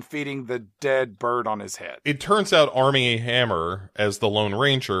and feeding the dead bird on his head. It turns out Armie Hammer, as the Lone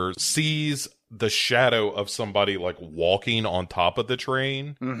Ranger, sees the shadow of somebody like walking on top of the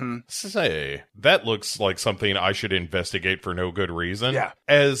train. Mm-hmm. Say, that looks like something I should investigate for no good reason. Yeah.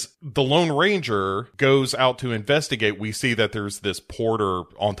 As the Lone Ranger goes out to investigate, we see that there's this porter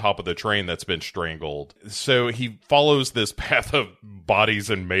on top of the train that's been strangled. So he follows this path of bodies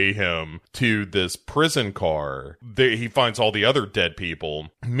and mayhem to this prison car. He finds all the other dead people.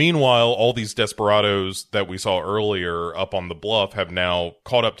 Meanwhile, all these desperados that we saw earlier up on the bluff have now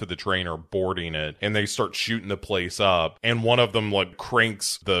caught up to the train or boarding it, and they start shooting the place up, and one of them like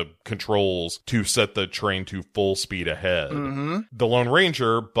cranks the controls to set the train to full speed ahead. Mm-hmm. The Lone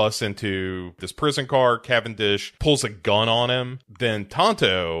Ranger busts into this prison car. Cavendish pulls a gun on him. Then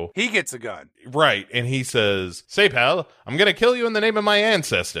Tonto, he gets a gun. Right, and he says, "Say, pal, I'm gonna kill you in the name of my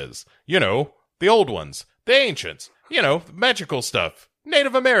ancestors. The old ones, the ancients, magical stuff,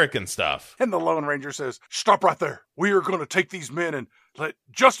 Native American stuff." And the Lone Ranger says, "Stop right there. We are going to take these men and let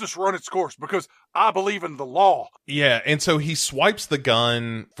justice run its course because I believe in the law. Yeah, and so he swipes the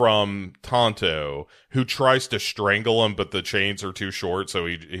gun from Tonto, who tries to strangle him, but the chains are too short, so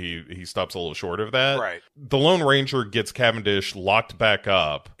he stops a little short of that. Right. The Lone Ranger gets Cavendish locked back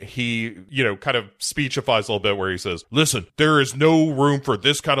up. He, kind of speechifies a little bit where he says, listen, there is no room for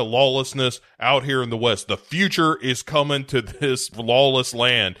this kind of lawlessness out here in the West. The future is coming to this lawless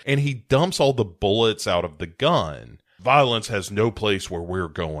land. And he dumps all the bullets out of the gun. Violence has no place where we're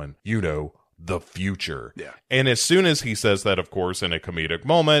going. The future. Yeah. And as soon as he says that, of course, in a comedic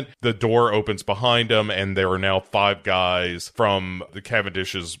moment, the door opens behind him and there are now 5 guys from the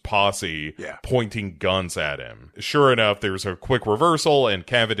Cavendish's posse pointing guns at him. Sure enough, there's a quick reversal and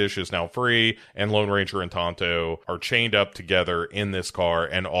Cavendish is now free and Lone Ranger and Tonto are chained up together in this car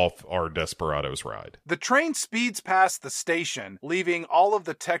and off our Desperados ride. The train speeds past the station, leaving all of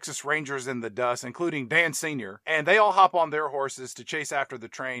the Texas Rangers in the dust, including Dan Sr., and they all hop on their horses to chase after the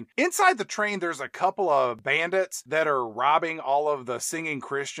train. Inside the train, there's a couple of bandits that are robbing all of the singing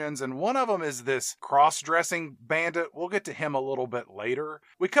Christians, and one of them is this cross-dressing bandit. We'll get to him a little bit later.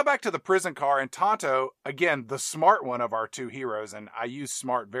 We come back to the prison car, and Tonto, again, the smart one of our 2 heroes, and I use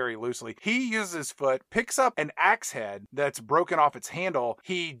smart very loosely, he uses his foot, picks up an axe head that's broken off its handle,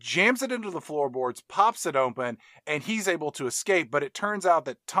 he jams it into the floorboards, pops it open, and he's able to escape, but it turns out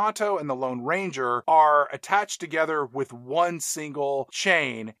that Tonto and the Lone Ranger are attached together with one single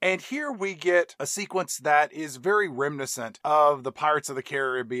chain, and here we get a sequence that is very reminiscent of the Pirates of the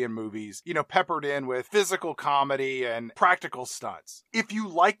Caribbean movies, peppered in with physical comedy and practical stunts. If you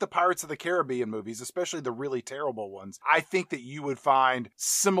like the Pirates of the Caribbean movies, especially the really terrible ones, I think that you would find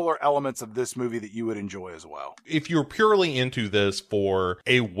similar elements of this movie that you would enjoy as well. If you're purely into this for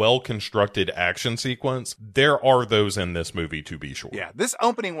a well-constructed action sequence, there are those in this movie, to be sure. Yeah, this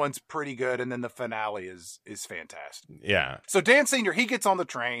opening one's pretty good, and then the finale is fantastic. Yeah. So Dan Sr., he gets on the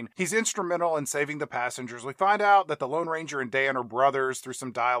train. He's instrumental in saving the passengers. We find out that the Lone Ranger and Dan are brothers through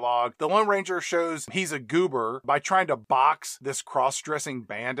some dialogue. The Lone Ranger shows he's a goober by trying to box this cross-dressing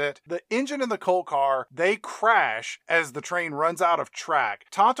bandit. The engine in the coal car, they crash as the train runs out of track.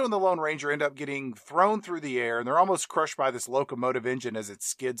 Tonto and the Lone Ranger end up getting thrown through the air, and they're almost crushed by this locomotive engine as it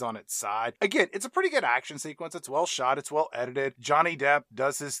skids on its side. Again, it's a pretty good action sequence. It's well shot. It's well edited. Johnny Depp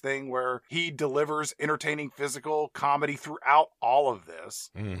does his thing where he delivers entertaining physical comedy throughout all of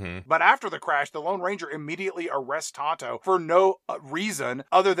this. Mm-hmm. But after the crash, the Lone Ranger immediately arrests Tonto for no reason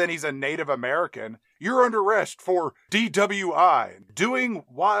other than he's a Native American. You're under arrest for DWI, doing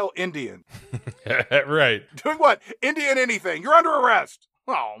while Indian. Right. Doing what? Indian anything. You're under arrest.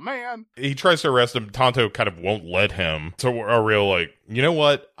 Oh, man. He tries to arrest him. Tonto kind of won't let him. So we're a real you know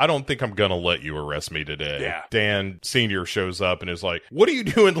what? I don't think I'm going to let you arrest me today. Yeah. Dan Sr. shows up and is like, what are you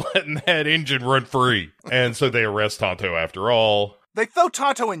doing letting that engine run free? And so they arrest Tonto after all. They throw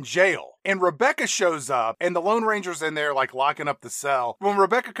Tonto in jail, and Rebecca shows up, and the Lone Ranger's in there, locking up the cell. When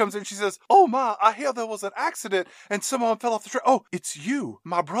Rebecca comes in, she says, oh, my, I hear there was an accident, and someone fell off the train. Oh, it's you,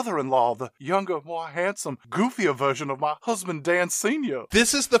 my brother-in-law, the younger, more handsome, goofier version of my husband, Dan Sr.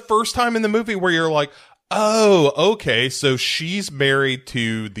 This is the first time in the movie where you're like, oh, okay, so she's married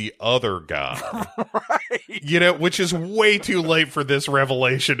to the other guy. Right. Which is way too late for this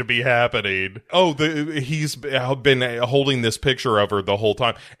revelation to be happening. Oh, he's been holding this picture of her the whole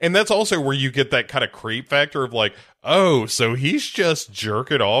time. And that's also where you get that kind of creep factor of oh, so he's just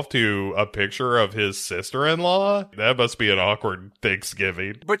jerking off to a picture of his sister-in-law? That must be an awkward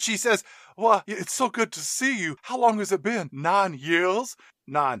Thanksgiving. But she says, well, it's so good to see you. How long has it been? 9 years?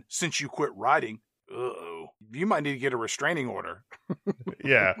 9 since you quit writing. Uh-oh. You might need to get a restraining order.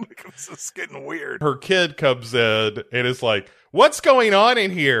 Yeah. It's getting weird. Her kid comes in and is like, what's going on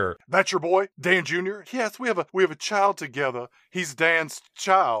in here? That's your boy, Dan Jr.? Yes, we have a child together. He's Dan's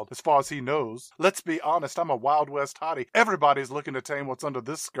child, as far as he knows. Let's be honest, I'm a Wild West hottie. Everybody's looking to tame what's under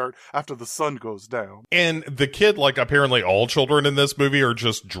this skirt after the sun goes down. And the kid, apparently all children in this movie are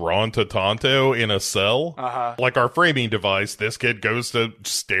just drawn to Tonto in a cell. Uh-huh. Like our framing device, this kid goes to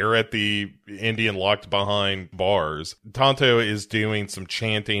stare at the Indian locked behind bars. Tonto is doing some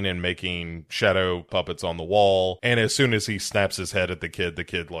chanting and making shadow puppets on the wall. And as soon as he snaps his head at the kid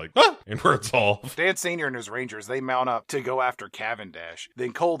and runs off. Dan Sr. and his Rangers, they mount up to go after Cavendish.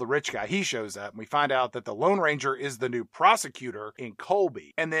 Then Cole, the rich guy, he shows up, and we find out that the Lone Ranger is the new prosecutor in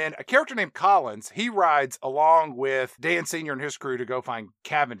Colby. And then a character named Collins, he rides along with Dan Sr. and his crew to go find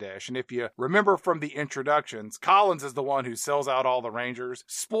Cavendish. And if you remember from the introductions, Collins is the one who sells out all the Rangers.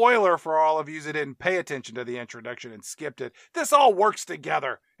 Spoiler for all of you that didn't pay attention to the introduction and skipped it. This all works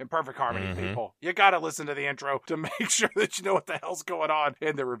together in perfect harmony, people. You gotta listen to the intro to make sure that you know what the hell's going on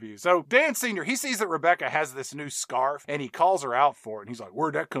in the review. So Dan Sr., he sees that Rebecca has this new scarf, and he calls her out for it. And he's like,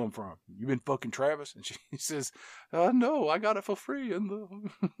 where'd that come from? You been fucking Travis? And she says, no, I got it for free in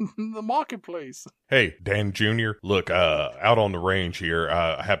the marketplace. Hey, Dan Jr., look, out on the range here,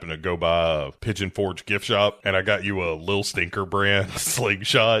 I happen to go by a Pigeon Forge gift shop, and I got you a Lil Stinker brand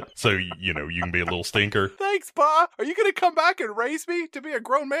slingshot, so, you know, you can be a little stinker. Thanks, Pa. Are you gonna come back and raise me to be a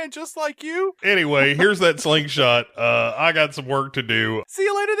grown man just like you? Anyway, here's that slingshot. I got some work to do. See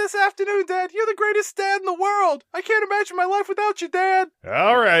you later this afternoon, Dad. You're the greatest dad in the world. I can't imagine my life without you, Dad.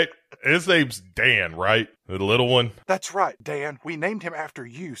 All right. His name's Dan, right? The little one? That's right, Dan. We named him after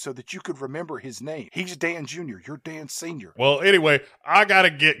you so that you could remember his name. He's Dan Jr., you're Dan Sr. Well, anyway, I gotta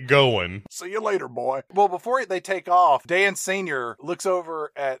get going. See you later, boy. Well, before they take off, Dan Sr. looks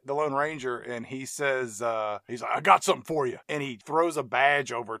over at the Lone Ranger and he says, he's like, I got something for you. And he throws a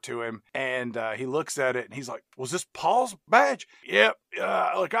badge over to him and he looks at it and he's like, was this Paul's badge? Yep.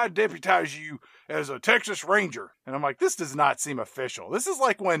 Look, I deputize you as a Texas Ranger. And I'm like, this does not seem official. This is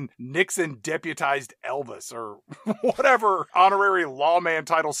like when Nixon deputized Elvis or whatever honorary lawman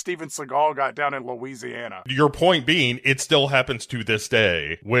title Steven Seagal got down in Louisiana. Your point being, it still happens to this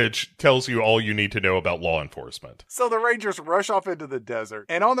day, which tells you all you need to know about law enforcement. So the Rangers rush off into the desert.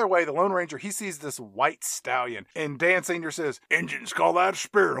 And on their way, the Lone Ranger, he sees this white stallion. And Dan Sr. says, Injuns call that a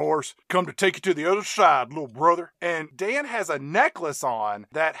spirit horse. Come to take you to the other side, little brother. And Dan has a necklace on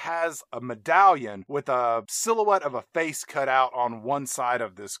that has a medallion with a silhouette of a face cut out on one side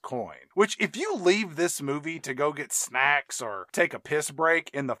of this coin. Which, if you leave this movie to go get snacks or take a piss break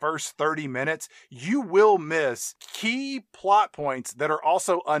in the first 30 minutes, you will miss key plot points that are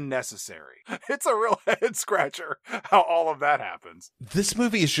also unnecessary. It's a real head scratcher how all of that happens. This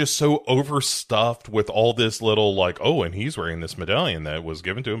movie is just so overstuffed with all this little like, oh, and he's wearing this medallion that was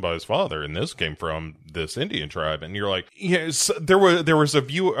given to him by his father, and this came from this Indian tribe, and you're like, yes, there was a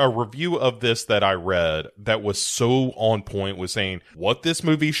review of this that I read that was so on point, was saying what this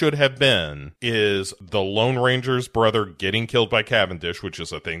movie should have been is the Lone Ranger's brother getting killed by Cavendish, which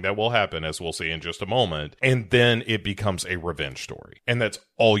is a thing that will happen, as we'll see in just a moment, and then it becomes a revenge story. And that's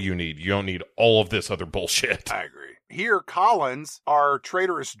all you need. You don't need all of this other bullshit. I agree. Here, Collins, our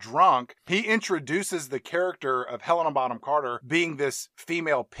traitorous drunk, he introduces the character of Helena Bonham Carter being this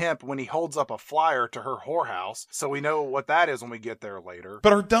female pimp when he holds up a flyer to her whorehouse. So we know what that is when we get there later.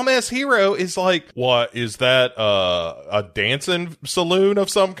 But our dumbass hero is like, what, is that a dancing saloon of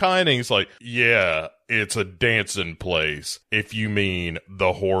some kind? And he's like, yeah, it's a dancing place. If you mean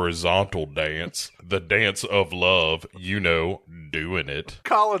the horizontal dance, the dance of love, you know, doing it.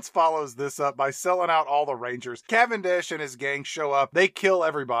 Collins follows this up by selling out all the Rangers. Cavendish and his gang show up. They kill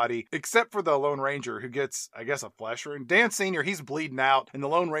everybody except for the Lone Ranger, who gets, I guess, a flesh wound. Dan Sr., he's bleeding out, and the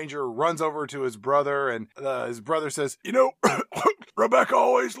Lone Ranger runs over to his brother, and his brother says, you know, Rebecca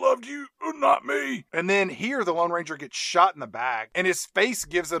always loved you, not me. And then here, the Lone Ranger gets shot in the back, and his face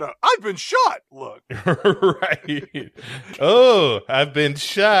gives it a, I've been shot look. Right. Oh, I've been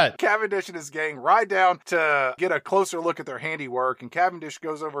shot. Cavendish and his gang ride down to get a closer look at their handiwork, and Cavendish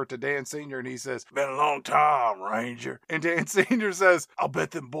goes over to Dan Sr. and he says, been a long time, Ranger. And Dan Sr. says, I'll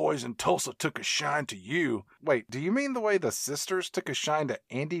bet them boys in Tulsa took a shine to you. Wait, do you mean the way the sisters took a shine to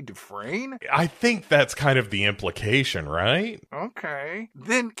Andy Dufresne? I think that's kind of the implication, right? Okay.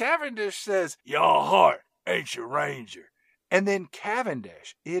 Then Cavendish says, your heart ain't your Ranger. And then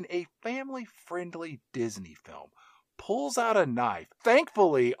Cavendish, in a family-friendly Disney film, pulls out a knife,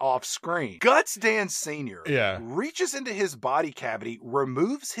 thankfully off screen, guts Dan Sr., reaches into his body cavity,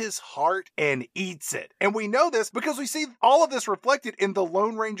 removes his heart, and eats it. And we know this because we see all of this reflected in the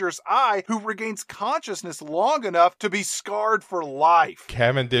Lone Ranger's eye, who regains consciousness long enough to be scarred for life.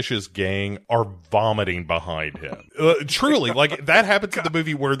 Cavendish's gang are vomiting behind him. Truly, like, that happens in the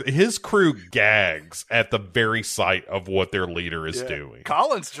movie where his crew gags at the very sight of what their leader is doing.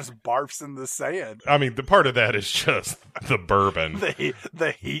 Collins just barfs in the sand. I mean, the part of that is just the bourbon.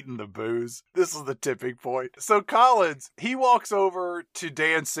 the heat and the booze. This is the tipping point. So Collins, he walks over to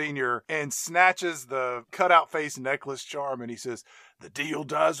Dan Sr. and snatches the cutout face necklace charm, and he says, the deal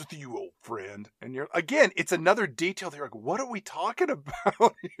dies with you, old friend. And you're, again, it's another detail. They're like, what are we talking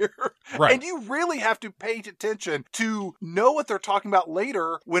about here? Right. And you really have to pay attention to know what they're talking about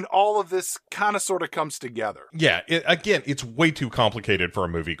later when all of this kind of sort of comes together. Yeah, again, it's way too complicated for a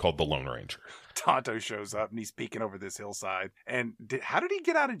movie called The Lone Ranger. Tonto shows up and he's peeking over this hillside. And how did he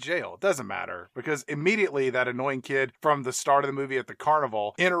get out of jail? It doesn't matter, because immediately that annoying kid from the start of the movie at the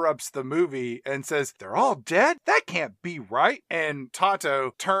carnival interrupts the movie and says, "They're all dead? That can't be right." And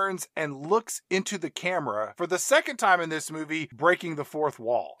Tonto turns and looks into the camera for the second time in this movie, breaking the fourth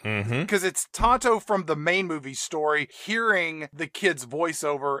wall. Because it's Tonto from the main movie story hearing the kid's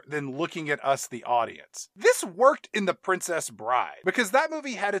voiceover, then looking at us, the audience. This worked in The Princess Bride, because that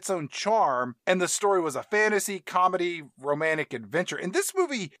movie had its own charm, and the story was a fantasy, comedy, romantic adventure. In this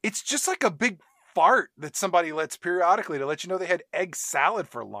movie, it's just like a big fart that somebody lets periodically to let you know they had egg salad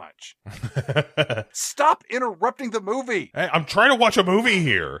for lunch. Stop interrupting the movie. Hey, I'm trying to watch a movie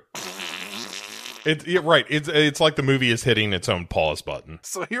here. Right. It's like the movie is hitting its own pause button.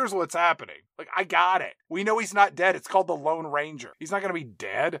 So here's what's happening. Like, I got it. We know he's not dead. It's called the Lone Ranger. He's not going to be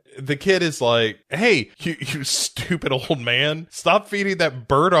dead. The kid is like, "Hey, you stupid old man, stop feeding that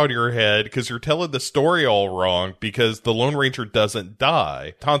bird on your head because you're telling the story all wrong because the Lone Ranger doesn't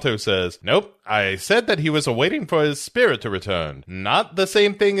die." Tonto says, "Nope, I said that he was waiting for his spirit to return. Not the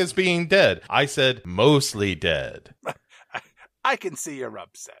same thing as being dead. I said mostly dead." I can see you're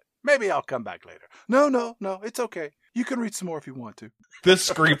upset. Maybe I'll come back later. No, it's okay. You can read some more if you want to. This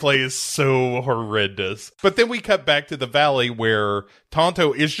screenplay is so horrendous. But then we cut back to the valley where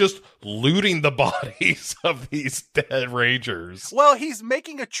Tonto is just looting the bodies of these dead rangers. Well, he's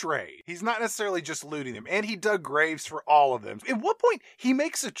making a trade. He's not necessarily just looting them. And he dug graves for all of them. At one point, he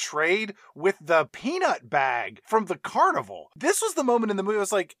makes a trade with the peanut bag from the carnival. This was the moment in the movie I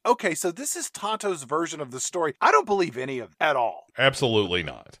was like, okay, so this is Tonto's version of the story. I don't believe any of it at all. Absolutely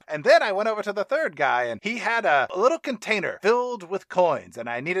not. And then I went over to the third guy, and he had a little container filled with coins, and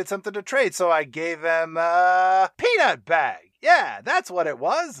I needed something to trade, so I gave him a peanut bag. Yeah, that's what it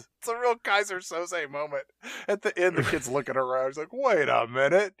was. It's a real Kaiser Soze moment. At the end, the kid's looking around. He's like, "Wait a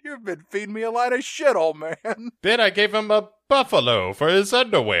minute. You've been feeding me a line of shit, old man." Then I gave him a buffalo for his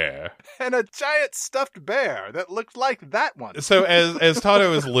underwear. And a giant stuffed bear that looked like that one. So as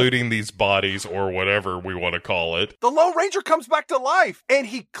Tonto is looting these bodies, or whatever we want to call it, the Lone Ranger comes back to life, and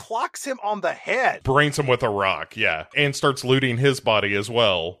he clocks him on the head. Brains him with a rock, yeah. And starts looting his body as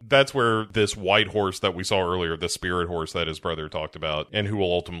well. That's where this white horse that we saw earlier, the spirit horse that his brother talked about, and who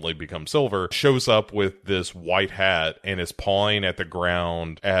will ultimately become Silver, shows up with this white hat and is pawing at the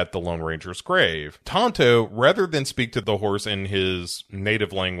ground at the Lone Ranger's grave. Tonto, rather than speak to the horse in his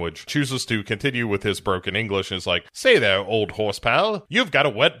native language, chooses to continue with his broken English and is like, "Say there, old horse pal, you've got a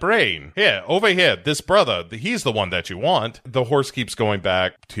wet brain. Here, over here, this brother, he's the one that you want." The horse keeps going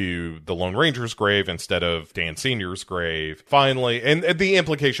back to the Lone Ranger's grave instead of Dan Sr.'s grave. Finally, and the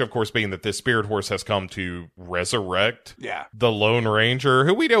implication, of course, being that this spirit horse has come to resurrect the Lone Ranger,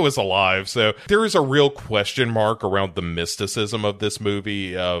 who we know is alive. So there is a real question mark around the mysticism of this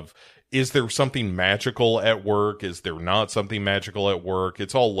movie of, is there something magical at work? Is there not something magical at work?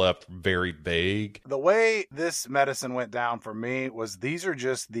 It's all left very vague. The way this medicine went down for me was these are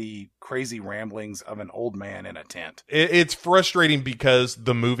just the crazy ramblings of an old man in a tent. It's frustrating because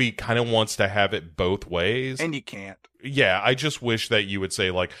the movie kind of wants to have it both ways. And you can't. Yeah, I just wish that you would say,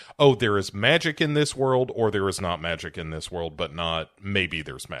 like, oh, there is magic in this world, or there is not magic in this world, but not maybe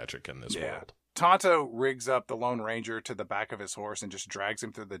there's magic in this world. Tonto rigs up the Lone Ranger to the back of his horse and just drags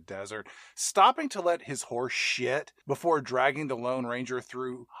him through the desert, stopping to let his horse shit before dragging the Lone Ranger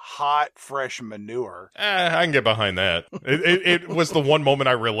through hot, fresh manure. I can get behind that. It was the one moment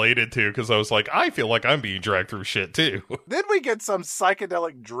I related to, because I was like, I feel like I'm being dragged through shit too. Then we get some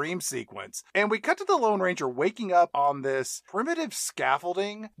psychedelic dream sequence, and we cut to the Lone Ranger waking up on this primitive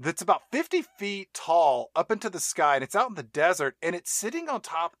scaffolding that's about 50 feet tall up into the sky, and it's out in the desert, and it's sitting on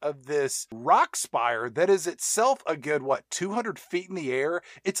top of this rock spire that is itself a good, 200 feet in the air.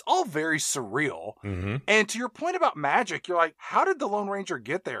 It's all very surreal. Mm-hmm. And to your point about magic, you're like, how did the Lone Ranger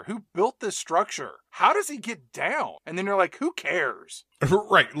get there? Who built this structure? How does he get down? And then you're like, who cares?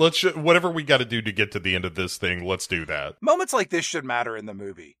 Right. Whatever we got to do to get to the end of this thing, let's do that. Moments like this should matter in the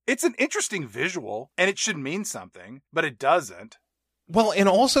movie. It's an interesting visual, and it should mean something, but it doesn't. Well, and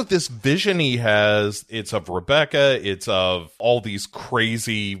also this vision he has, it's of Rebecca, it's of all these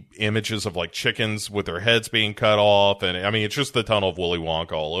crazy images of like chickens with their heads being cut off. And I mean, it's just the tunnel of Willy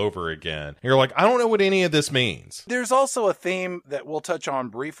Wonka all over again. And you're like, I don't know what any of this means. There's also a theme that we'll touch on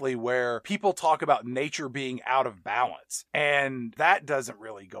briefly where people talk about nature being out of balance. And that doesn't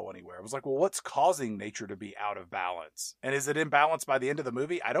really go anywhere. It was like, well, what's causing nature to be out of balance? And is it in balance by the end of the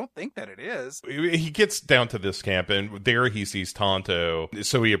movie? I don't think that it is. He gets down to this camp, and there he sees Tonto Tonto.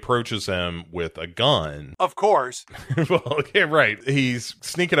 So he approaches him with a gun. Of course. Well, yeah, right. He's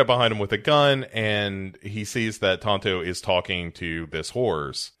sneaking up behind him with a gun, and he sees that Tonto is talking to this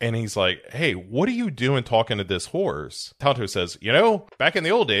horse. And he's like, hey, what are you doing talking to this horse? Tonto says, back in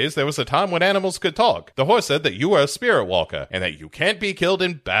the old days, there was a time when animals could talk. The horse said that you were a spirit walker and that you can't be killed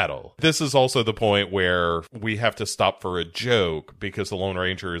in battle. This is also the point where we have to stop for a joke because the Lone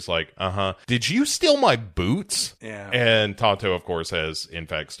Ranger is like, did you steal my boots? Yeah. And Tonto, of course, has in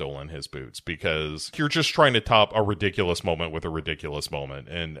fact stolen his boots because you're just trying to top a ridiculous moment with a ridiculous moment.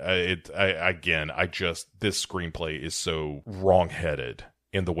 And this screenplay is so wrong-headed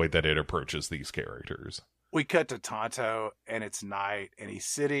in the way that it approaches these characters. We cut to Tonto, and it's night, and he's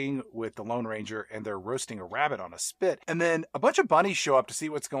sitting with the Lone Ranger, and they're roasting a rabbit on a spit. And then a bunch of bunnies show up to see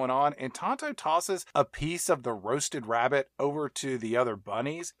what's going on, and Tonto tosses a piece of the roasted rabbit over to the other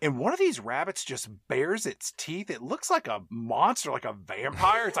bunnies, and one of these rabbits just bares its teeth. It looks like a monster, like a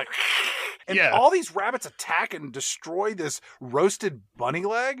vampire. It's like... And all these rabbits attack and destroy this roasted bunny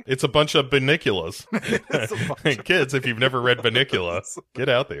leg. It's a bunch of Bunniculas. Kids, if you've never read Bunnicula, get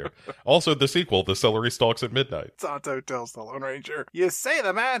out there. Also, the sequel, The Celery Stalks at Midnight. Tonto tells the Lone Ranger, you say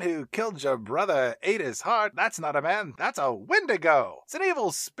the man who killed your brother ate his heart. That's not a man. That's a Wendigo. It's an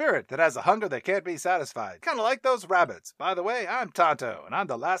evil spirit that has a hunger that can't be satisfied. Kind of like those rabbits. By the way, I'm Tonto, and I'm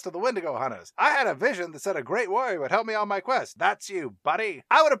the last of the Wendigo hunters. I had a vision that said a great warrior would help me on my quest. That's you, buddy.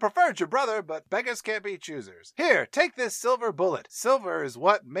 I would have preferred your brother, but beggars can't be choosers. Here, take this silver bullet. Silver is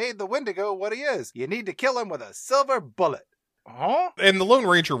what made the Wendigo what he is. You need to kill him with a silver bullet. Huh? And the Lone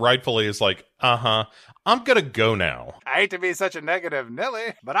Ranger rightfully is like, I'm gonna go now. I hate to be such a negative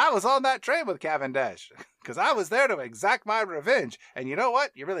Nelly, but I was on that train with Cavendish. Because I was there to exact my revenge. And you know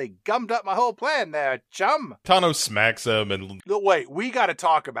what? You really gummed up my whole plan there, chum. Tonto smacks him and... Wait, we gotta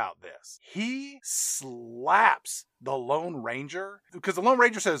talk about this. He slaps the Lone Ranger. Because the Lone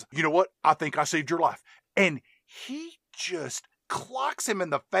Ranger says, you know what? I think I saved your life. And he just clocks him in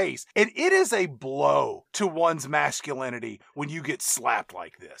the face. And it is a blow to one's masculinity when you get slapped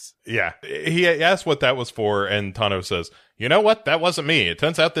like this. Yeah. He asked what that was for, and Tonto says, you know what? That wasn't me. It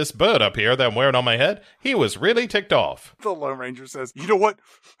turns out this bird up here that I'm wearing on my head, he was really ticked off. The Lone Ranger says, you know what?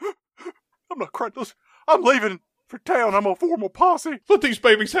 I'm not crying. I'm leaving for town. I'm a formal posse. Let these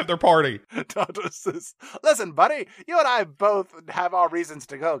babies have their party. Tonto says, listen, buddy, you and I both have our reasons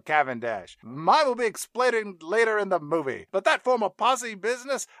to go, Cavendish. Mine will be explained later in the movie. But that formal posse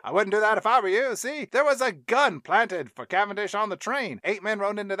business, I wouldn't do that if I were you. See, there was a gun planted for Cavendish on the train. 8 men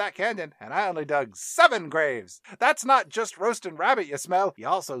rode into that canyon, and I only dug 7 graves. That's not just roasting rabbit you smell. You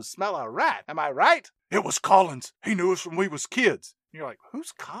also smell a rat. Am I right? It was Collins. He knew us when we was kids. You're like,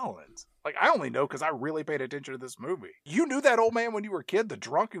 who's Collins? Like, I only know because I really paid attention to this movie. You knew that old man when you were a kid, the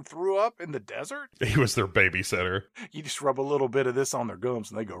drunk who threw up in the desert? He was their babysitter. You just rub a little bit of this on their gums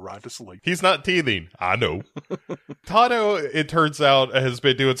and they go right to sleep. He's not teething. I know. Tonto, it turns out, has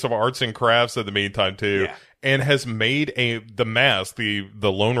been doing some arts and crafts in the meantime, too. Yeah. And has made the mask, the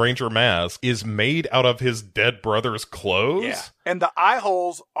Lone Ranger mask, is made out of his dead brother's clothes. Yeah. And the eye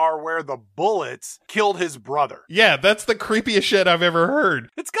holes are where the bullets killed his brother. Yeah, that's the creepiest shit I've ever heard.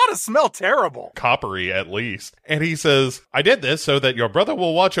 It's gotta smell terrible. Coppery, at least. And he says, I did this so that your brother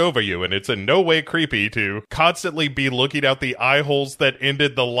will watch over you, and it's in no way creepy to constantly be looking out the eye holes that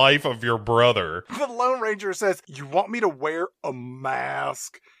ended the life of your brother. The Lone Ranger says, you want me to wear a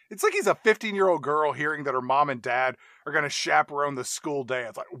mask? It's like he's a 15-year-old girl hearing that her mom and dad are going to chaperone the school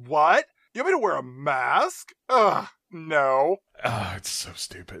dance. Like, what? You want me to wear a mask? Ugh, no. It's so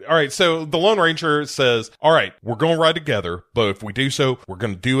stupid. All right, so the Lone Ranger says, all right, we're going to ride together, but if we do so, we're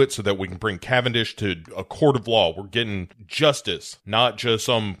going to do it so that we can bring Cavendish to a court of law. We're getting justice, not just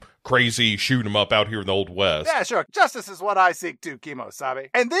some crazy shoot 'em up out here in the Old West. Yeah, sure. Justice is what I seek too, Kimo-sabe.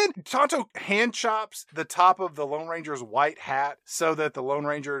 And then Tonto hand chops the top of the Lone Ranger's white hat so that the Lone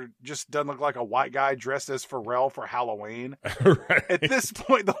Ranger just doesn't look like a white guy dressed as Pharrell for Halloween. Right. At this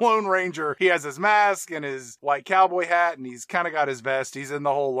point, the Lone Ranger, he has his mask and his white cowboy hat, and he's kind of got his vest. He's in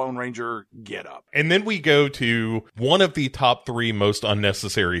the whole Lone Ranger getup. And then we go to one of the top 3 most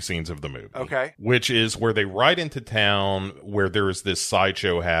unnecessary scenes of the movie. Okay. Which is where they ride into town where there's this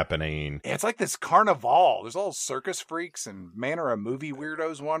sideshow happening. Yeah, it's like this carnival. There's all circus freaks and manner of movie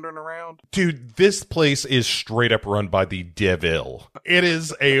weirdos wandering around. Dude, this place is straight up run by the devil. It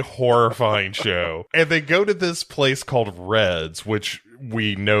is a horrifying show. And they go to this place called Red's, which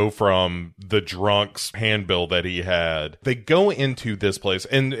we know from the drunk's handbill that he had. They go into this place,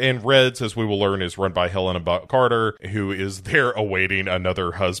 and Red's, as we will learn, is run by Helena Carter, who is there awaiting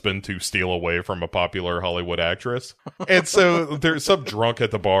another husband to steal away from a popular Hollywood actress. And so there's some drunk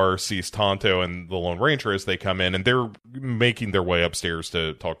at the bar sees Tonto and the Lone Ranger as they come in, and they're making their way upstairs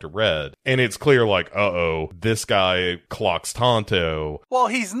to talk to Red. And it's clear, like, uh-oh, this guy clocks Tonto. Well,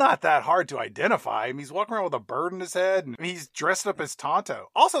 he's not that hard to identify. I mean, he's walking around with a bird in his head, and he's dressed up as Tonto.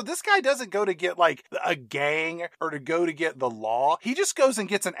 Also, this guy doesn't go to get, like, a gang or to go to get the law. He just goes and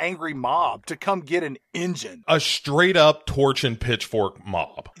gets an angry mob to come get an engine. A straight-up torch and pitchfork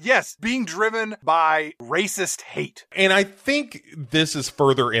mob. Yes, being driven by racist hate. And I think this is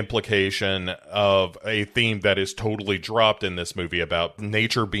further implication of a theme that is totally dropped in this movie about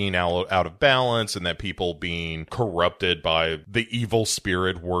nature being out of balance and that people being corrupted by the evil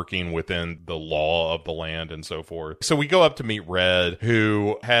spirit working within the law of the land and so forth. So we go up to meet Red,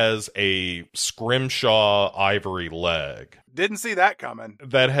 who has a scrimshaw ivory leg. Didn't see that coming.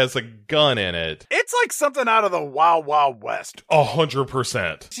 That has a gun in it. It's like something out of the Wild Wild West.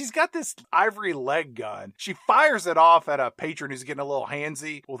 100%. She's got this ivory leg gun. She fires it off at a patron who's getting a little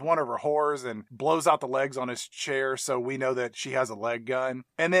handsy with one of her whores and blows out the legs on his chair, so we know that she has a leg gun.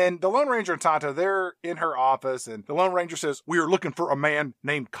 And then the Lone Ranger and Tonto, they're in her office, and the Lone Ranger says, "We are looking for a man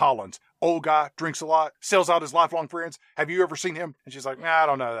named Collins. Old guy, drinks a lot, sells out his lifelong friends. Have you ever seen him?" And she's like, "Nah, I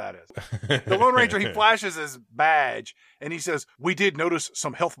don't know who that is." The Lone Ranger, he flashes his badge and he says, "We did notice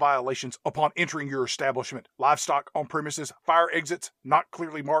some health violations upon entering your establishment. Livestock on premises, fire exits not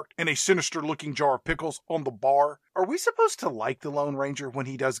clearly marked, and a sinister looking jar of pickles on the bar." Are we supposed to like the Lone Ranger when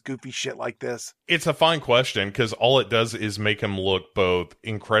he does goofy shit like this? It's a fine question, because all it does is make him look both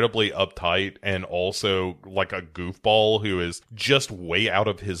incredibly uptight and also like a goofball who is just way out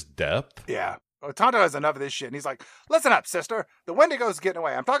of his depth. Yeah. Well, Tonto has enough of this shit, and he's like, "Listen up, sister. The Wendigo's getting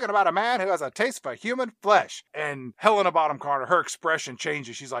away. I'm talking about a man who has a taste for human flesh." And Helena Bottom Carter, her expression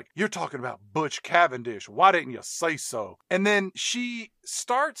changes. She's like, "You're talking about Butch Cavendish. Why didn't you say so?" And then she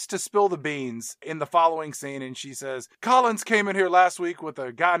starts to spill the beans in the following scene, and she says, "Collins came in here last week with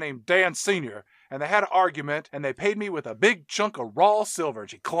a guy named Dan Sr., and they had an argument, and they paid me with a big chunk of raw silver."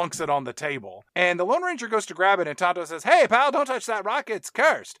 She clunks it on the table. And the Lone Ranger goes to grab it, and Tonto says, "Hey, pal, don't touch that rock. It's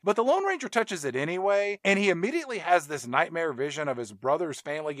cursed." But the Lone Ranger touches it anyway, and he immediately has this nightmare vision of his brother's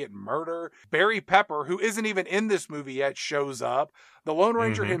family getting murdered. Barry Pepper, who isn't even in this movie yet, shows up. The Lone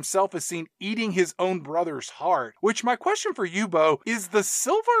Ranger himself is seen eating his own brother's heart. Which, my question for you, Bo, is the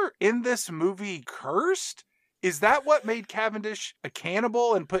silver in this movie cursed? Is that what made Cavendish a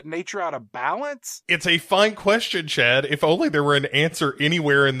cannibal and put nature out of balance? It's a fine question, Chad. If only there were an answer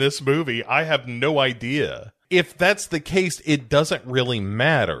anywhere in this movie. I have no idea. If that's the case, it doesn't really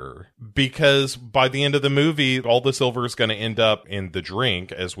matter, because by the end of the movie, all the silver is going to end up in the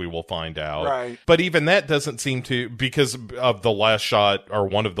drink, as we will find out. Right. But even that doesn't seem to, because of the last shot, or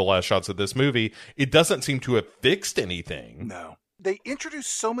one of the last shots of this movie, it doesn't seem to have fixed anything. No. They introduce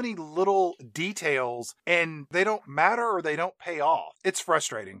so many little details and they don't matter or they don't pay off. It's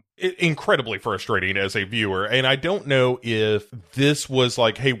frustrating. Incredibly frustrating as a viewer. And I don't know if this was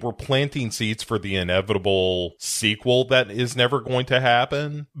like, hey, we're planting seeds for the inevitable sequel that is never going to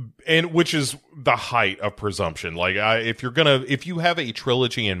happen. And which is the height of presumption. Like, if you have a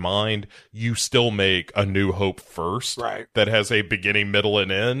trilogy in mind, you still make A New Hope first. Right. That has a beginning, middle,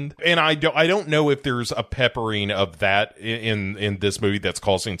 and end. And I don't know if there's a peppering of that in this movie that's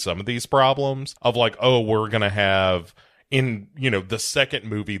causing some of these problems of like, oh, we're going to have in, the second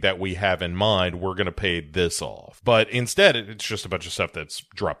movie that we have in mind, we're going to pay this off. But instead, it's just a bunch of stuff that's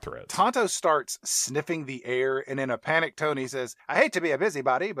drop threads. Tonto starts sniffing the air, and in a panicked tone, he says, "I hate to be a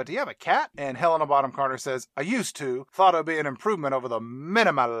busybody, but do you have a cat?" And Helena Bottom Carter says, "I used to. Thought it'd be an improvement over the men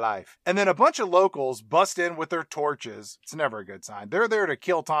of my life." And then a bunch of locals bust in with their torches. It's never a good sign. They're there to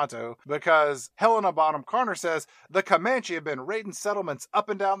kill Tonto because Helena Bottom Carter says the Comanche have been raiding settlements up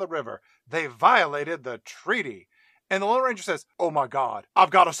and down the river. They violated the treaty. And the Lone Ranger says, "Oh my God, I've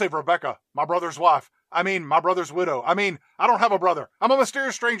got to save Rebecca, my brother's wife. My brother's widow. I don't have a brother. I'm a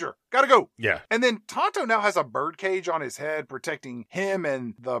mysterious stranger. Gotta go." Yeah. And then Tonto now has a bird cage on his head protecting him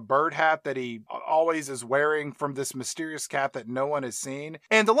and the bird hat that he always is wearing from this mysterious cat that no one has seen.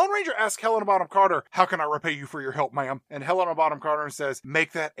 And the Lone Ranger asks Helena Bottom Carter, "How can I repay you for your help, ma'am?" And Helena Bottom Carter says,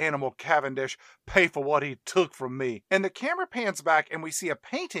 "Make that animal Cavendish pay for what he took from me." And the camera pans back and we see a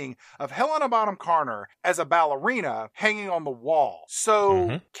painting of Helena Bottom Carter as a ballerina hanging on the wall.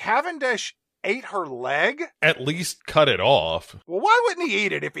 So Cavendish ate her leg? At least cut it off. Well, why wouldn't he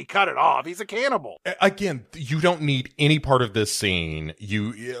eat it if he cut it off? He's a cannibal. Again, you don't need any part of this scene.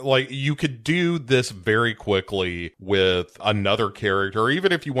 You could do this very quickly with another character, or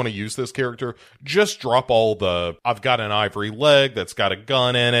even if you want to use this character, just drop all the, I've got an ivory leg that's got a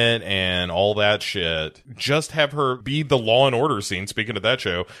gun in it and all that shit. Just have her be the Law and Order scene, speaking of that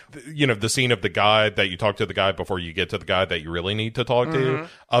show, the scene of the guy that you talk to the guy before you get to the guy that you really need to talk to.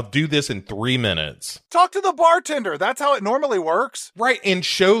 Do this in 3 minutes. Talk to the bartender. That's how it normally works. Right, and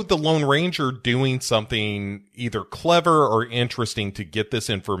show the Lone Ranger doing something either clever or interesting to get this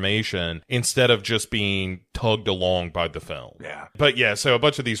information instead of just being tugged along by the film. Yeah. But yeah, so a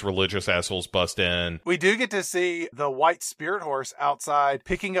bunch of these religious assholes bust in. We do get to see the white spirit horse outside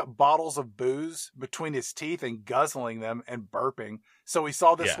picking up bottles of booze between his teeth and guzzling them and burping. So we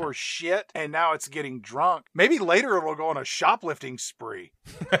saw this horse shit, and now it's getting drunk. Maybe later it'll go on a shoplifting spree.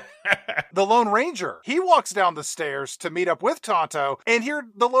 The Lone Ranger, he walks down the stairs to meet up with Tonto, and here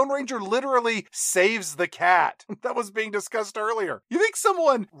the Lone Ranger literally saves the cat that was being discussed earlier. You think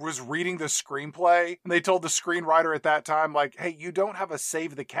someone was reading the screenplay, and they told the screenwriter at that time, like, hey, you don't have a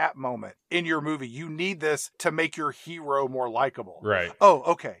save the cat moment in your movie. You need this to make your hero more likable. Right. Oh,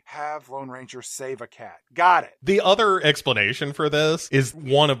 okay. Have Lone Ranger save a cat. Got it. The other explanation for this is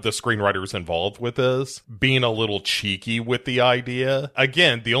one of the screenwriters involved with this being a little cheeky with the idea.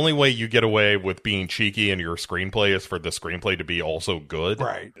 Again, the only way you get away with being cheeky in your screenplay is for the screenplay to be also good.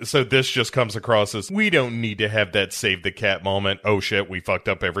 Right. So this just comes across as, we don't need to have that save the cat moment. Oh shit, we fucked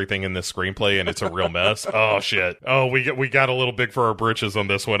up everything in this screenplay and it's a real mess. Oh shit. Oh, we got a little big for our britches on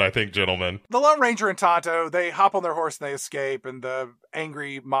this one, I think, gentlemen. The Lone Ranger and Tonto, they hop on their horse and they escape, and the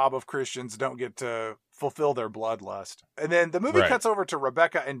angry mob of Christians don't get to fulfill their bloodlust. And then the movie cuts over to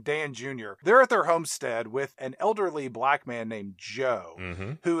Rebecca and Dan Jr. They're at their homestead with an elderly black man named Joe,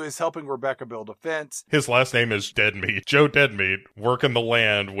 who is helping Rebecca build a fence. His last name is Deadmeat. Joe Deadmeat, working the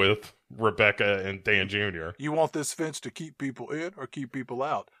land with Rebecca and Dan Jr. You want this fence to keep people in or keep people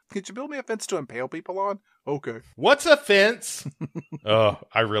out? Could you build me a fence to impale people on? Okay. What's a fence? Oh,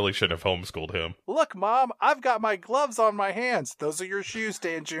 I really should have homeschooled him. Look, Mom, I've got my gloves on my hands. Those are your shoes,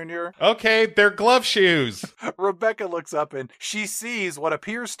 Dan Jr. Okay, they're glove shoes. Rebecca looks up and she sees what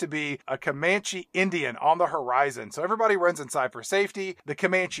appears to be a Comanche Indian on the horizon. So everybody runs inside for safety. The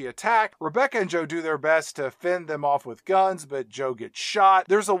Comanche attack. Rebecca and Joe do their best to fend them off with guns, but Joe gets shot.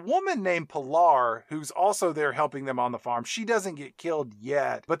 There's a woman named Pilar who's also there helping them on the farm. She doesn't get killed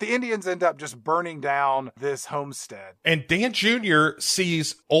yet, but the Indians end up just burning down this homestead. And Dan Jr.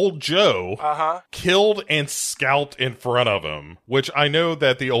 sees old Joe killed and scalped in front of him, which I know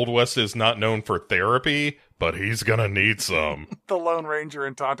that the Old West is not known for therapy, but he's gonna need some. The Lone Ranger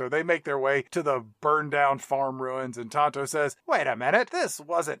and Tonto, they make their way to the burned down farm ruins, and Tonto says, wait a minute, this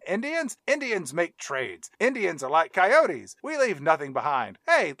wasn't Indians. Indians make trades. Indians are like coyotes. We leave nothing behind.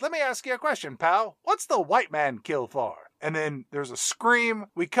 Hey, let me ask you a question, pal. What's the white man kill for? And then there's a scream.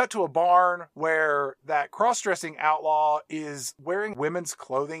 We cut to a barn where that cross-dressing outlaw is wearing women's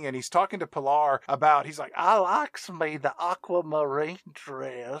clothing, and he's talking to Pilar about, he's like, I likes me the aquamarine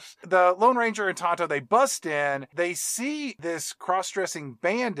dress. The Lone Ranger and Tonto, they bust in. They see this cross-dressing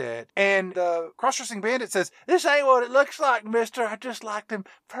bandit, and the cross-dressing bandit says, this ain't what it looks like, mister. I just like them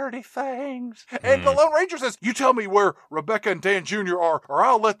pretty things. And the Lone Ranger says, you tell me where Rebecca and Dan Jr. are, or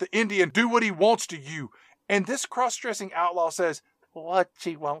I'll let the Indian do what he wants to you. And this cross-dressing outlaw says, what's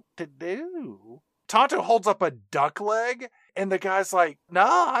he want to do? Tonto holds up a duck leg, and the guy's like, no,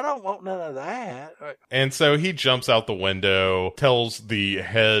 I don't want none of that. And so he jumps out the window, tells the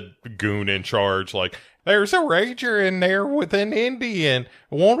head goon in charge, like, there's a ranger in there with an Indian,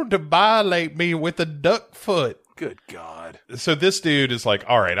 wanted to violate me with a duck foot. Good God. So this dude is like,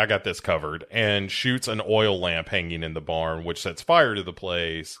 all right, I got this covered, and shoots an oil lamp hanging in the barn, which sets fire to the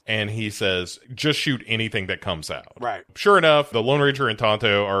place. And he says, just shoot anything that comes out. Right. Sure enough, the Lone Ranger and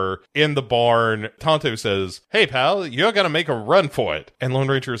Tonto are in the barn. Tonto says, hey, pal, you're going to make a run for it. And Lone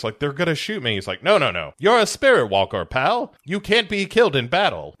Ranger is like, they're going to shoot me. He's like, no. You're a spirit walker, pal. You can't be killed in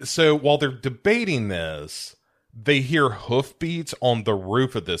battle. So while they're debating this, they hear hoofbeats on the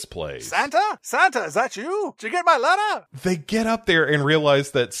roof of this place. Santa, is that you? Did you get my letter? They get up there and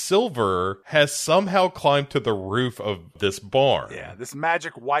realize that Silver has somehow climbed to the roof of this barn. Yeah, this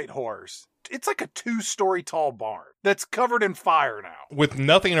magic white horse. it's like a 2-story tall barn that's covered in fire now. With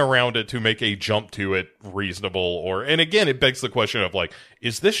nothing around it to make a jump to it reasonable, and again, it begs the question of, like,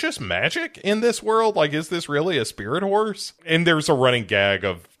 is this just magic in this world? Like, is this really a spirit horse? And there's a running gag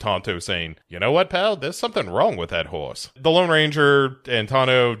of Tonto saying, you know what, pal? There's something wrong with that horse. The Lone Ranger and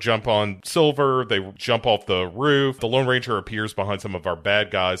Tonto jump on Silver. They jump off the roof. The Lone Ranger appears behind some of our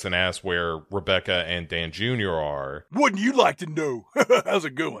bad guys and asks where Rebecca and Dan Jr. are. Wouldn't you like to know? How's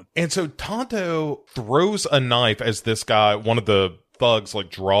it going? And so Tonto throws a knife as this guy, one of the thugs, like,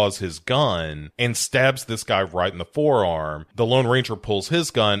 draws his gun and stabs this guy right in the forearm. The Lone Ranger pulls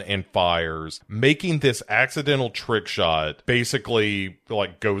his gun and fires, making this accidental trick shot basically,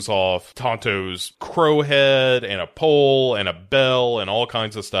 like, goes off Tonto's crow head and a pole and a bell and all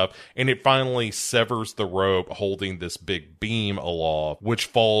kinds of stuff, and it finally severs the rope holding this big beam aloft, which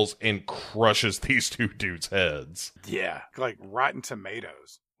falls and crushes these two dudes' heads. Yeah, like Rotten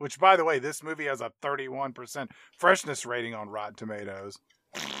Tomatoes. Which, by the way, this movie has a 31% freshness rating on Rotten Tomatoes.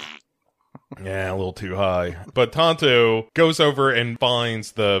 Yeah, a little too high. But Tonto goes over and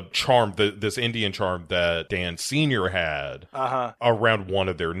finds the charm, this Indian charm that Dan Sr. had around one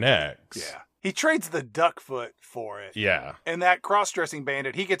of their necks. Yeah. He trades the duck foot for it. Yeah. And that cross-dressing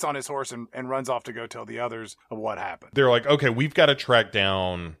bandit, he gets on his horse and runs off to go tell the others of what happened. They're like, okay, we've got to track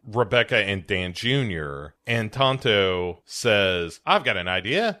down Rebecca and Dan Jr. And Tonto says, I've got an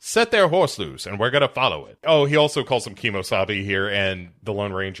idea. Set their horse loose, and we're going to follow it. Oh, he also calls him Kimosabe here, and the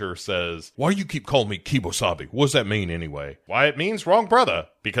Lone Ranger says, why do you keep calling me Kimosabe? What does that mean anyway? Why, it means wrong brother,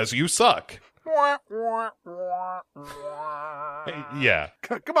 because you suck. Yeah.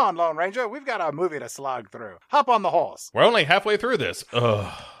 Come on, Lone Ranger. We've got a movie to slog through. Hop on the horse. We're only halfway through this.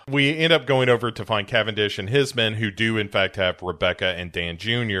 Ugh. We end up going over to find Cavendish and his men, who do in fact have Rebecca and Dan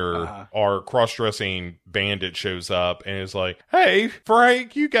Jr. Our cross-dressing bandit shows up and is like, hey,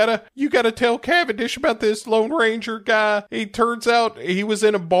 Frank, you gotta tell Cavendish about this Lone Ranger guy. It turns out he was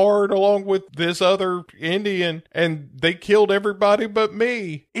in a barn along with this other Indian, and they killed everybody but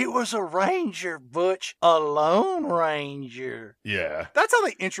me. It was a ranger, Butch. A Lone Ranger. Yeah. That's how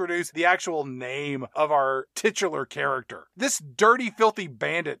they introduce the actual name of our titular character. This dirty, filthy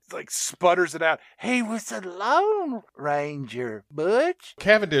bandit, like, sputters it out. He was a Lone Ranger, Butch.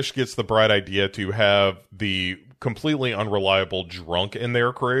 Cavendish gets the bright idea to have the completely unreliable drunk in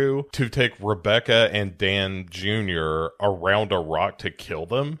their crew to take Rebecca and Dan Jr. around a rock to kill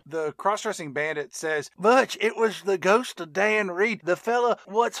them. The cross-dressing bandit says, Butch, it was the ghost of Dan Reed, the fella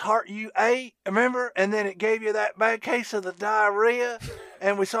what's heart you ate, remember? And then it gave you that bad case of the diarrhea,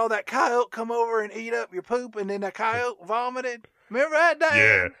 and we saw that coyote come over and eat up your poop, and then the coyote vomited. Remember that,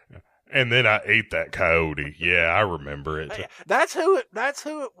 Dan? Yeah. And then I ate that coyote. Yeah, I remember it. Hey, that's who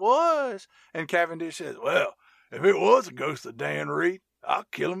it was. And Cavendish says, well, if it was a ghost of Dan Reed, I'll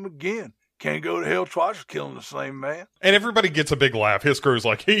kill him again. Can't go to hell twice for killing the same man. And everybody gets a big laugh. His crew's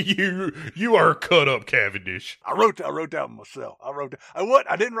like, hey, you are cut up, Cavendish. I wrote that myself.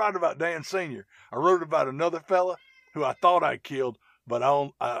 I didn't write about Dan Sr. I wrote about another fella who I thought I killed, but I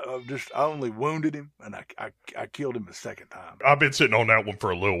only wounded him, and I killed him the second time. I've been sitting on that one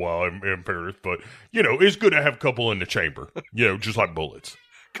for a little while in Paris, but, it's good to have a couple in the chamber, just like bullets.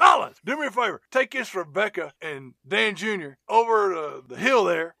 Collins, do me a favor. Take this Rebecca and Dan Jr. over to the hill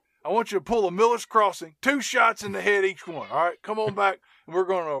there. I want you to pull a Miller's Crossing, 2 shots in the head each one. All right, come on back. We're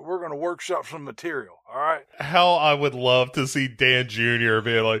gonna workshop some material. All right. How I would love to see Dan Jr.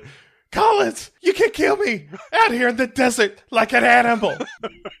 being like, Collins, you can kill me out here in the desert like an animal.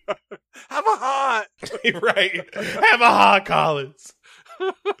 Have a heart. Right. Have a heart, Collins.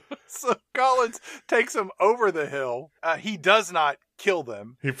 So Collins takes him over the hill. He does not kill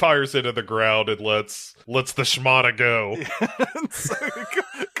them. He fires into the ground and lets the schmata go. So,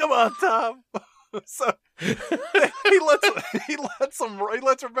 come on, Tom. So he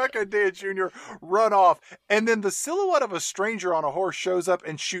lets Rebecca and Dan Jr. run off, and then the silhouette of a stranger on a horse shows up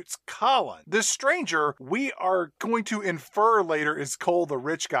and shoots Colin. This stranger, we are going to infer later, is Cole the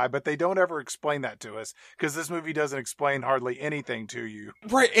rich guy, but they don't ever explain that to us, because this movie doesn't explain hardly anything to you.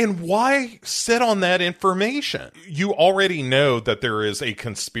 Right, and why sit on that information? You already know that there is a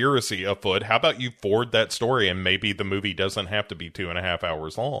conspiracy afoot. How about you forward that story, and maybe the movie doesn't have to be 2.5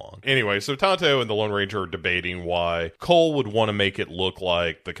 hours long. Anyway, so Tonto and the Lone Ranger are debating why Cole would want to make it look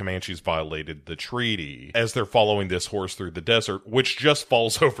like the Comanches violated the treaty as they're following this horse through the desert, which just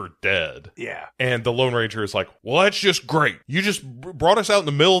falls over dead. Yeah. And the Lone Ranger is like, well, that's just great. You just brought us out in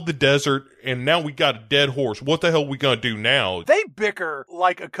the middle of the desert, and now we got a dead horse. What the hell are we going to do now? They bicker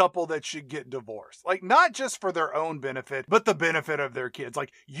like a couple that should get divorced. Like, not just for their own benefit, but the benefit of their kids.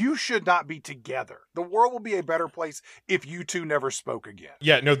 Like, you should not be together. The world will be a better place if you two never spoke again.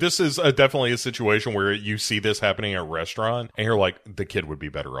 Yeah, no, this is definitely a situation where you see this happening at a restaurant, and you're like, the kid would be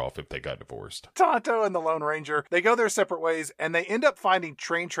better off if they got divorced. Tonto and the Lone Ranger, they go their separate ways, and they end up finding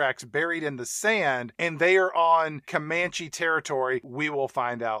train tracks buried in the sand, and they are on Comanche territory. We will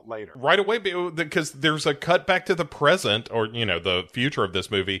find out later. Right away, because there's a cut back to the present, or, the future of this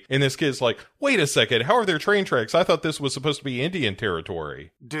movie, and this kid's like, wait a second, how are there train tracks? I thought this was supposed to be Indian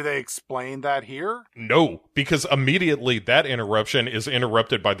territory. Do they explain that here? No, because immediately that interruption is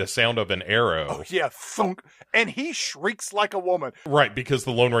interrupted by the sound of an arrow. Oh, yeah, thunk. And he shrieks like a woman. Right, because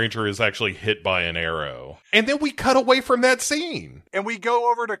the Lone Ranger is actually hit by an arrow. And then we cut away from that scene. And we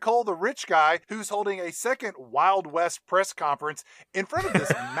go over to Cole, the rich guy, who's holding a second Wild West press conference in front of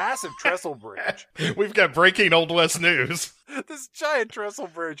this massive trestle bridge. We've got breaking Old West news. This giant trestle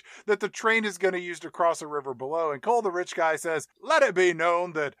bridge that the train is going to use to cross a river below. And Cole, the rich guy, says, let it be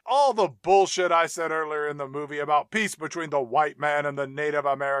known that all the bullshit I said earlier in the movie about peace between the white man and the Native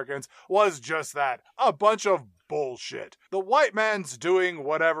Americans was just that. A bunch of bullshit. The white man's doing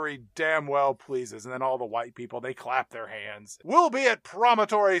whatever he damn well pleases. And then all the white people, they clap their hands. We'll be at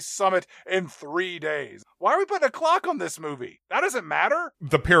Promontory Summit in 3 days. Why are we putting a clock on this movie? That doesn't matter.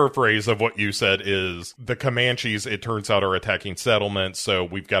 The paraphrase of what you said is the Comanches, it turns out, are attacking settlements, so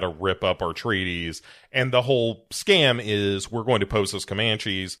we've got to rip up our treaties. And the whole scam is we're going to post as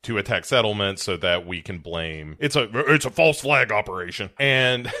Comanches to attack settlements so that we can blame. It's a false flag operation.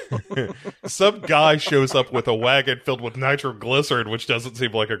 And some guy shows up with a wagon filled with nitroglycerin, which doesn't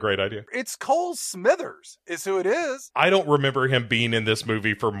seem like a great idea. It's Cole Smithers is who it is. I don't remember him being in this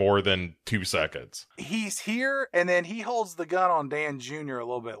movie for more than 2 seconds. He's here, and then he holds the gun on Dan Jr. a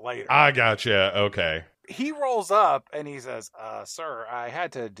little bit later. I gotcha. Okay. He rolls up and he says, sir, I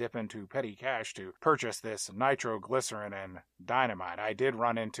had to dip into petty cash to purchase this nitroglycerin and dynamite. I did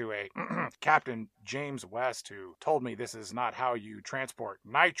run into a Captain James West who told me this is not how you transport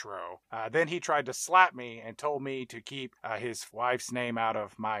nitro. Then he tried to slap me and told me to keep his wife's name out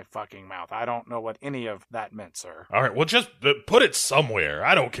of my fucking mouth. I don't know what any of that meant, sir. All right, well, just put it somewhere.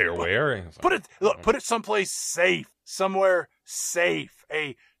 I don't care where. Put it someplace safe. Somewhere safe.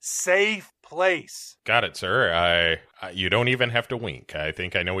 A safe place. Got it, sir. You don't even have to wink. I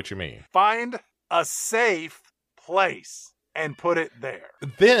think I know what you mean. Find a safe place and put it there.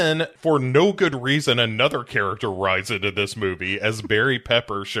 Then, for no good reason, another character rides into this movie as Barry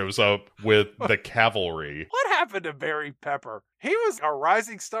Pepper shows up with the cavalry. What happened to Barry Pepper? He was a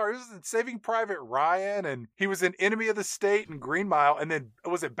rising star. He was in Saving Private Ryan, and he was in Enemy of the State and Green Mile, and then,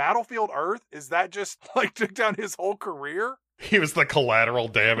 was it Battlefield Earth? Is that just, took down his whole career? He was the collateral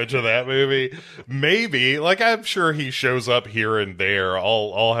damage of that movie. Maybe. I'm sure he shows up here and there.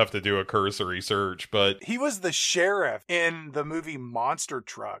 I'll have to do a cursory search, but... He was the sheriff in the movie Monster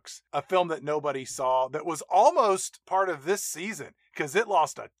Trucks, a film that nobody saw that was almost part of this season, because it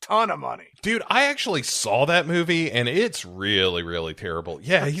lost a ton of money. Dude, I actually saw that movie, and it's really, really terrible.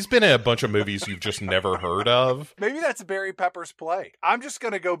 Yeah, he's been in a bunch of movies you've just never heard of. Maybe that's Barry Pepper's play. I'm just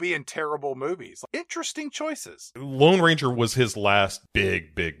going to go be in terrible movies. Interesting choices. Lone Ranger was his last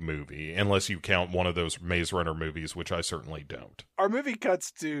big movie, unless you count one of those Maze Runner movies, which I certainly don't. Our movie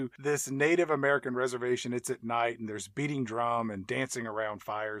cuts to this Native American reservation. It's at night, and there's beating drum and dancing around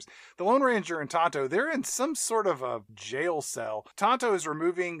fires. The Lone Ranger and Tonto, they're in some sort of a jail cell. Tonto is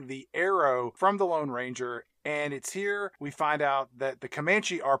removing the arrow from the Lone Ranger, and it's here we find out that the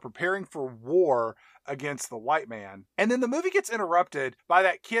Comanche are preparing for war against the white man. And then the movie gets interrupted by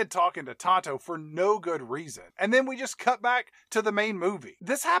that kid talking to Tonto for no good reason. And then we just cut back to the main movie.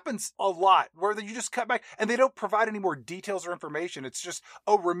 This happens a lot, where you just cut back and they don't provide any more details or information. It's just,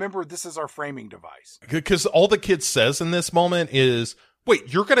 oh, remember, this is our framing device. Because all the kid says in this moment is,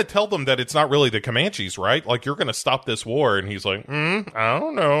 wait, you're going to tell them that it's not really the Comanches, right? You're going to stop this war. And he's like, I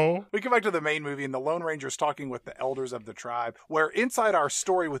don't know. We come back to the main movie, and the Lone Ranger's talking with the elders of the tribe, where inside our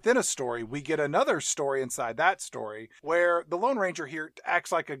story within a story, we get another story inside that story, where the Lone Ranger here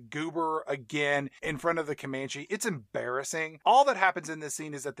acts like a goober again in front of the Comanche. It's embarrassing. All that happens in this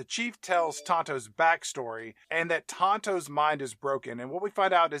scene is that the chief tells Tonto's backstory, and that Tonto's mind is broken. And what we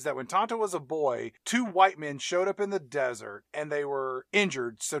find out is that when Tonto was a boy, 2 white men showed up in the desert, and they were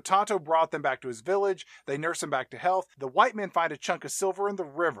injured. So Tonto brought them back to his village. They nurse him back to health. The white men find a chunk of silver in the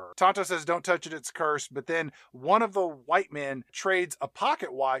river. Tonto says, don't touch it, it's cursed. But then one of the white men trades a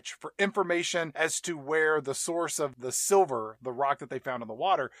pocket watch for information as to where the source of the silver, the rock that they found in the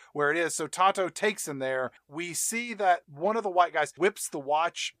water, where it is. So Tonto takes him there. We see that one of the white guys whips the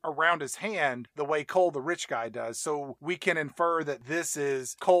watch around his hand the way Cole the rich guy does. So we can infer that this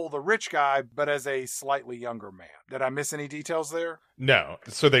is Cole the rich guy, but as a slightly younger man. Did I miss any details there? No.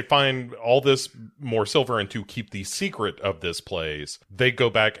 So they find all this more silver, and to keep the secret of this place, they go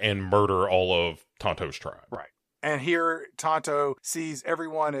back and murder all of Tonto's tribe. Right. And here Tonto sees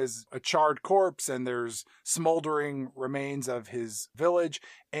everyone as a charred corpse and there's smoldering remains of his village.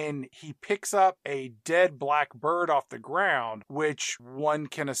 And he picks up a dead black bird off the ground, which one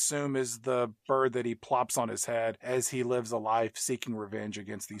can assume is the bird that he plops on his head as he lives a life seeking revenge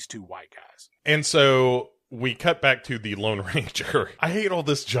against these two white guys. And so we cut back to the Lone Ranger. I hate all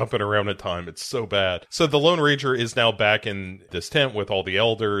this jumping around in time. It's so bad. So the Lone Ranger is now back in this tent with all the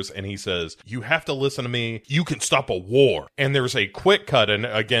elders, and he says, you have to listen to me. You can stop a war. And there's a quick cut, and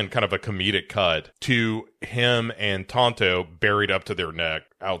again, kind of a comedic cut, to him and Tonto buried up to their neck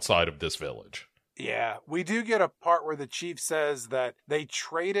outside of this village. Yeah, we do get a part where the chief says that they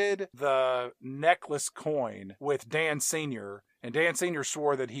traded the necklace coin with Dan Sr., and Dan Sr.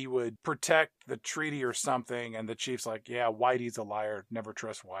 swore that he would protect the treaty or something, and the chief's like, yeah, Whitey's a liar, never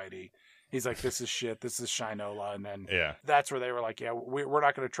trust Whitey. He's like, this is shit, this is Shinola, and then that's where they were like, yeah, we're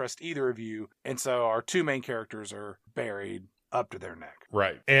not going to trust either of you, and so our two main characters are buried up to their neck.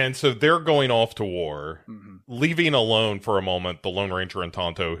 Right. And so they're going off to war, leaving alone for a moment the Lone Ranger and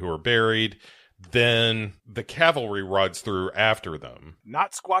Tonto, who are buried. Then the cavalry rides through after them.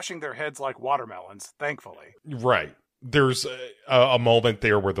 Not squashing their heads like watermelons, thankfully. Right. There's a moment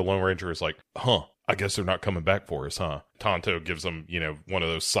there where the Lone Ranger is like, I guess they're not coming back for us, huh? Tonto gives him, one of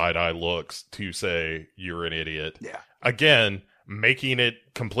those side-eye looks to say, you're an idiot. Yeah. Again, making it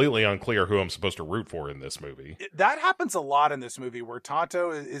completely unclear who I'm supposed to root for in this movie. That happens a lot in this movie where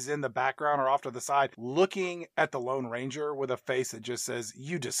Tonto is in the background or off to the side looking at the Lone Ranger with a face that just says,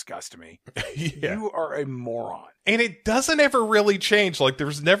 you disgust me. Yeah. You are a moron. And it doesn't ever really change. Like,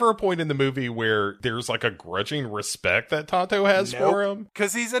 there's never a point in the movie where there's like a grudging respect that Tonto has for him.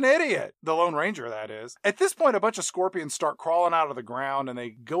 Because he's an idiot. The Lone Ranger, that is. At this point, a bunch of scorpions start crawling out of the ground and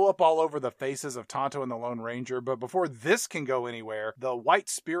they go up all over the faces of Tonto and the Lone Ranger. But before this can go anywhere, the white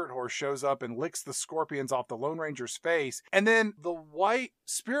spirit horse shows up and licks the scorpions off the Lone Ranger's face. And then the white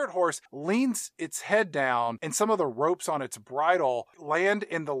spirit horse leans its head down and some of the ropes on its bridle land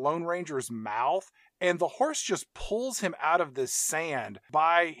in the Lone Ranger's mouth. And the horse just pulls him out of this sand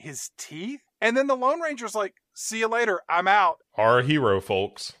by his teeth. And then the Lone Ranger's like, see you later, I'm out. Our hero,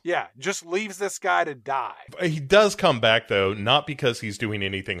 folks. Yeah, just leaves this guy to die. He does come back, though, not because he's doing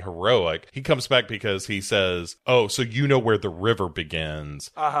anything heroic. He comes back because he says, oh, so you know where the river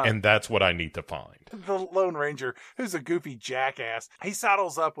begins, and that's what I need to find. The Lone Ranger, who's a goofy jackass, he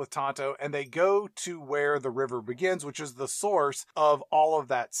saddles up with Tonto, and they go to where the river begins, which is the source of all of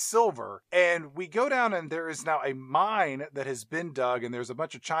that silver. And we go down, and there is now a mine that has been dug, and there's a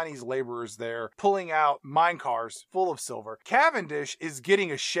bunch of Chinese laborers there pulling out mine cars full of silver. Cavendish is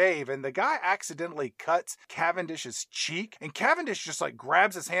getting a shave, and the guy accidentally cuts Cavendish's cheek, and Cavendish just like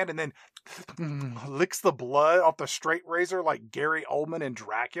grabs his hand and then licks the blood off the straight razor like Gary Oldman in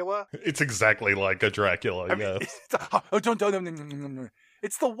Dracula. It's exactly like a Dracula, yes.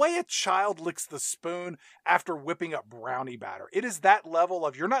 It's the way a child licks the spoon after whipping up brownie batter. It is that level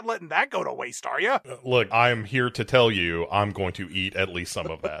of, you're not letting that go to waste, are you? Look, I'm here to tell you I'm going to eat at least some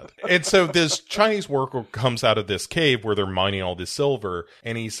of that. And so this Chinese worker comes out of this cave where they're mining all this silver,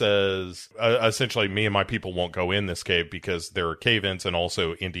 and he says, essentially, me and my people won't go in this cave because there are cave-ins and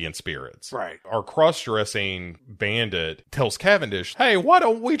also Indian spirits. Right. Our cross-dressing bandit tells Cavendish, hey, why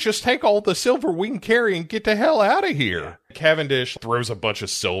don't we just take all the silver we can carry and get the hell out of here? Yeah. Cavendish throws a bunch of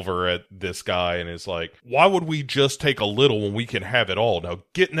silver at this guy and is like, why would we just take a little when we can have it all? Now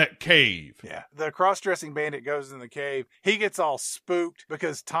get in that cave. Yeah. The cross-dressing bandit goes in the cave. He gets all spooked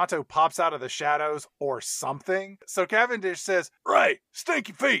because Tonto pops out of the shadows or something. So Cavendish says, right,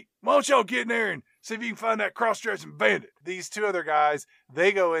 stinky feet. Why don't y'all get in there and see if you can find that cross-dressing bandit. These two other guys,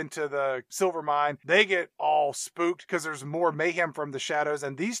 they go into the silver mine. They get all spooked because there's more mayhem from the shadows,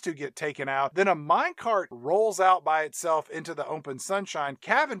 and these two get taken out. Then a minecart rolls out by itself into the open sunshine.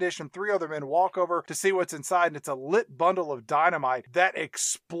 Cavendish and three other men walk over to see what's inside, and it's a lit bundle of dynamite that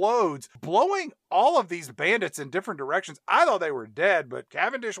explodes, blowing all of these bandits in different directions. I thought they were dead, but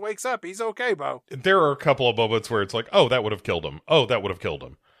Cavendish wakes up. He's okay, Bo. There are a couple of moments where it's like, oh, that would have killed him. Oh, that would have killed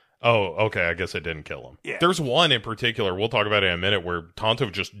him. Oh, okay. I guess it didn't kill him. Yeah. There's one in particular, we'll talk about it in a minute, where Tonto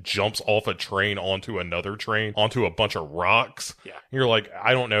just jumps off a train onto another train, onto a bunch of rocks. Yeah. You're like,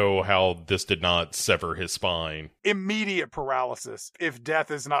 I don't know how this did not sever his spine. Immediate paralysis if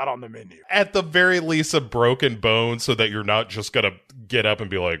death is not on the menu. At the very least, a broken bone so that you're not just going to get up and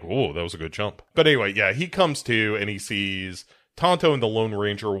be like, whoa, that was a good jump. But anyway, yeah, he comes to and he sees Tonto and the Lone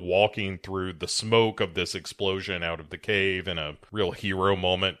Ranger walking through the smoke of this explosion out of the cave in a real hero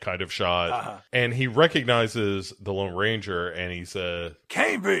moment kind of shot. And he recognizes the Lone Ranger and he says,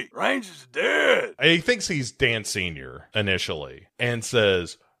 Can't be. Ranger's dead. and he thinks he's Dan Sr. initially and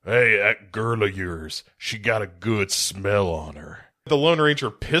says, hey, that girl of yours, she got a good smell on her. The Lone Ranger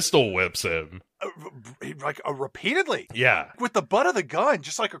pistol whips him. Repeatedly. Yeah. With the butt of the gun,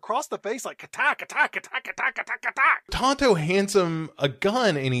 just like across the face, like attack, attack, attack, attack, attack, attack. Tonto hands him a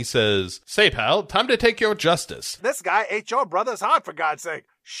gun and he says, say, pal, time to take your justice. This guy ate your brother's heart, for God's sake.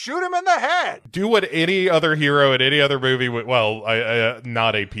 Shoot him in the head. Do what any other hero in any other movie would, well,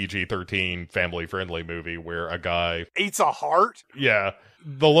 not a PG-13 family-friendly movie where a guy Eats a heart. Yeah.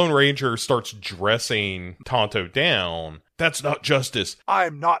 The Lone Ranger starts dressing Tonto down. That's not justice.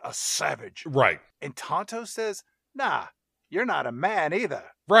 I'm not a savage. Right. And Tonto says, nah, you're not a man either.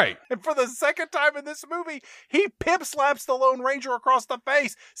 Right. And for the second time in this movie, he pimp slaps the Lone Ranger across the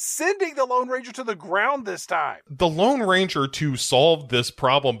face, sending the Lone Ranger to the ground this time. The Lone Ranger, to solve this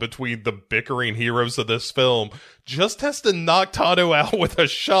problem between the bickering heroes of this film, just has to knock Tonto out with a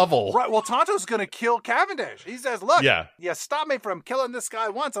shovel. Right, well, Tonto's going to kill Cavendish. He says, look, Yeah. you stopped me from killing this guy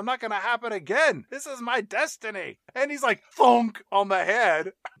once. I'm not going to happen again. This is my destiny. And he's like, thunk on the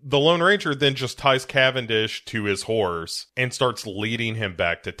head. The Lone Ranger then just ties Cavendish to his horse and starts leading him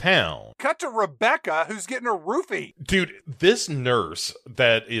back to town. Cut to Rebecca, who's getting a roofie. Dude, this nurse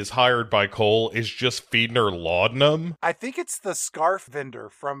that is hired by Cole is just feeding her laudanum. I think it's the scarf vendor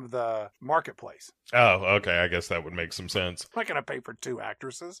from the marketplace. Oh, okay. I guess that would make some sense. I'm not going to pay for two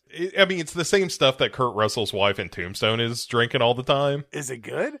actresses. I mean, it's the same stuff that Kurt Russell's wife in Tombstone is drinking all the time. Is it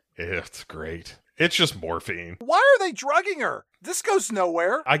good? It's great. It's just morphine. Why are they drugging her? This goes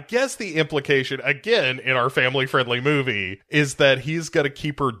nowhere. I guess the implication, again, in our family-friendly movie, is that he's got to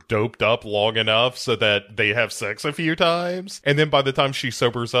keep her doped up long enough so that they have sex a few times. And then by the time she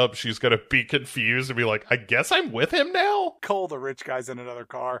sobers up, she's going to be confused and be like, I guess I'm with him now? Cole, the rich guy's in another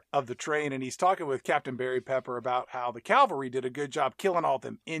car of the train, and he's talking with Captain Barry Pepper about how the cavalry did a good job killing all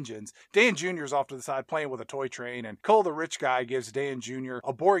them engines. Dan Jr.'s off to the side playing with a toy train, and Cole, the rich guy, gives Dan Jr.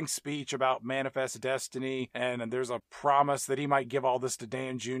 a boring speech about manifest destiny, and there's a promise that he might give all this to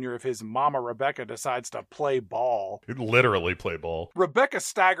Dan Jr. if his mama Rebecca decides to play ball. Literally play ball. Rebecca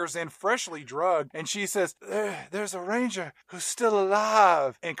staggers in, freshly drugged, and she says, there's a ranger who's still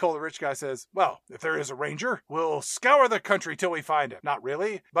alive. And Cole, the rich guy, says, well, if there is a ranger, we'll scour the country till we find him. Not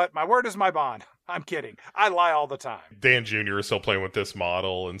really, but my word is my bond. I'm kidding. I lie all the time. Dan Jr. is still playing with this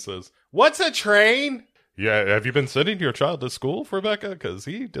model and says, what's a train? Yeah, have you been sending your child to school, Rebecca? Because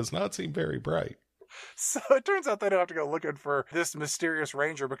he does not seem very bright. So it turns out they don't have to go looking for this mysterious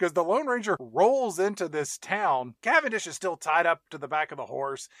ranger because the Lone Ranger rolls into this town. Cavendish is still tied up to the back of the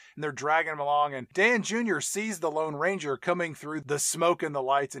horse and they're dragging him along. And Dan Jr. sees the Lone Ranger coming through the smoke and the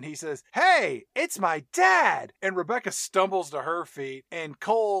lights and he says, hey, it's my dad. And Rebecca stumbles to her feet and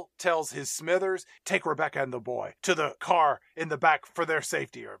Cole tells his Smithers, take Rebecca and the boy to the car in the back for their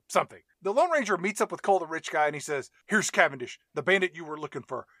safety or something. The Lone Ranger meets up with Cole, the rich guy, and he says, here's Cavendish, the bandit you were looking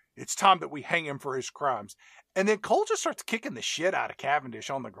for. It's time that we hang him for his crimes. And then Cole just starts kicking the shit out of Cavendish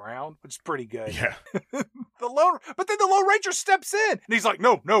on the ground, which is pretty good. Yeah. But then the Lone Ranger steps in and he's like,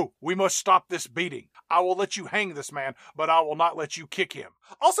 no, we must stop this beating. I will let you hang this man, but I will not let you kick him.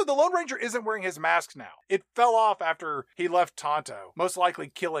 Also, the Lone Ranger isn't wearing his mask now. It fell off after he left Tonto, most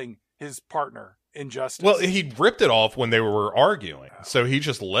likely killing his partner. Injustice. Well, he ripped it off when they were arguing. So he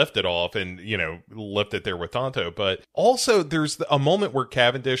just left it off and, left it there with Tonto. But also there's a moment where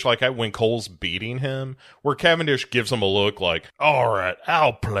Cavendish, like when Cole's beating him, where Cavendish gives him a look like, all right,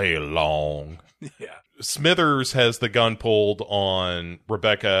 I'll play along. Yeah. Smithers has the gun pulled on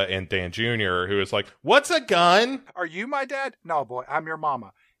Rebecca and Dan Jr., who is like, what's a gun? Are you my dad? No, boy, I'm your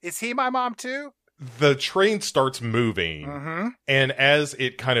mama. Is he my mom too? The train starts moving, and as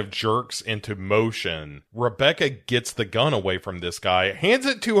it kind of jerks into motion, Rebecca gets the gun away from this guy, hands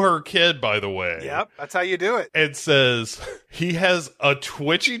it to her kid, by the way. Yep, that's how you do it. And says, he has a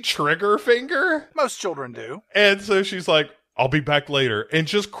twitchy trigger finger? Most children do. And so she's like, I'll be back later, and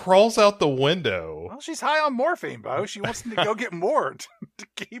just crawls out the window. Well, she's high on morphine, Bo. She wants to go get more to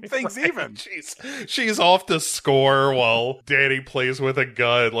keep things even. She's off to score while Danny plays with a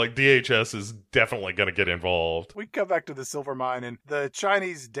gun. Like, DHS is definitely going to get involved. We come back to the silver mine, and the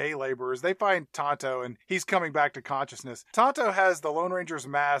Chinese day laborers, they find Tonto, and he's coming back to consciousness. Tonto has the Lone Ranger's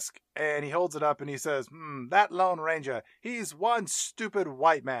mask, and he holds it up, and he says, that Lone Ranger, he's one stupid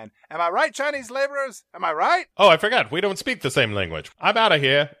white man. Am I right, Chinese laborers? Am I right? Oh, I forgot. We don't speak the same language. I'm out of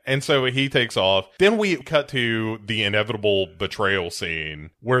here. And so he takes off. Then we cut to the inevitable betrayal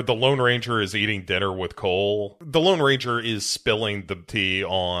scene where the Lone Ranger is eating dinner with Cole. The Lone Ranger is spilling the tea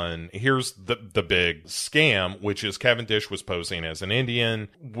on, here's the big scam, which is Cavendish was posing as an Indian.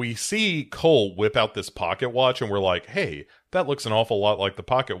 We see Cole whip out this pocket watch, and we're like, hey, that looks an awful lot like the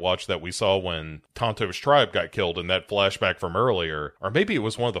pocket watch that we saw when Tonto's tribe got killed in that flashback from earlier. Or maybe it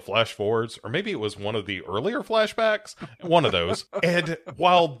was one of the flash forwards, or maybe it was one of the earlier flashbacks. One of those. And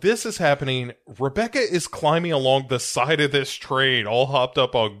while this is happening, Rebecca is climbing along the side of this train, all hopped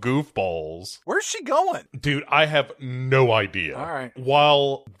up on goofballs. Where's she going? Dude, I have no idea. All right.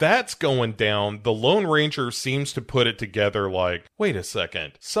 While that's going down, the Lone Ranger seems to put it together like, wait a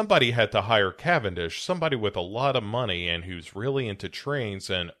second, somebody had to hire Cavendish, somebody with a lot of money and who's really into trains,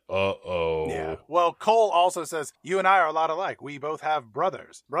 and Yeah. Well, Cole also says, you and I are a lot alike. We both have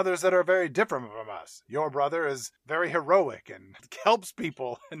brothers that are very different from us. Your brother is very heroic and helps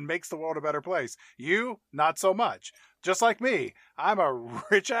people and makes the world a better place. You, not so much. Just like me, I'm a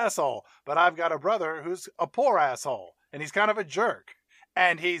rich asshole, but I've got a brother who's a poor asshole, and he's kind of a jerk.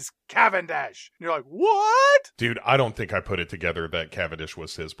 And he's Cavendish. And you're like, what? Dude, I don't think I put it together that Cavendish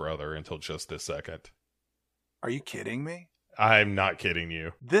was his brother until just this second. Are you kidding me? I'm not kidding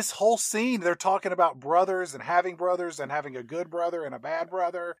you. This whole scene, they're talking about brothers and having a good brother and a bad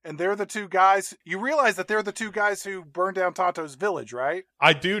brother. And they're the two guys. You realize that they're the two guys who burned down Tonto's village, right?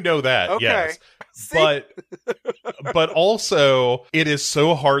 I do know that, okay. Yes. But also, it is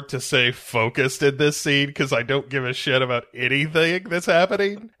so hard to stay focused in this scene because I don't give a shit about anything that's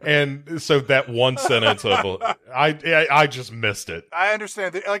happening. And so that one sentence of, I just missed it. I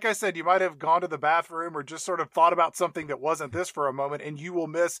understand. Like I said, you might have gone to the bathroom or just sort of thought about something that wasn't this for a moment, and you will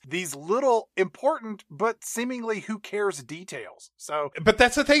miss these little important but seemingly who cares details. But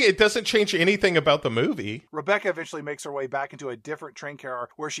that's the thing, it doesn't change anything about the movie. Rebecca eventually makes her way back into a different train car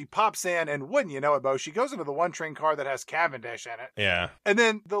where she pops in, and wouldn't you know it, Bo, she goes into the one train car that has Cavendish in it. Yeah. And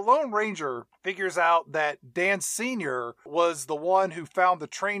then the Lone Ranger figures out that Dan Sr. was the one who found the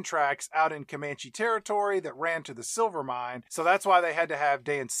train tracks out in Comanche territory that ran to the silver mine. So that's why they had to have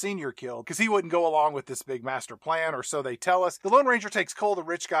Dan Sr. killed, because he wouldn't go along with this big master plan, or so they tell us. The Lone Ranger takes Cole, the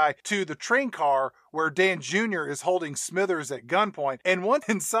rich guy, to the train car where Dan Jr. is holding Smithers at gunpoint. And once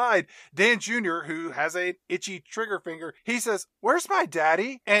inside, Dan Jr., who has a itchy trigger finger, he says, "Where's my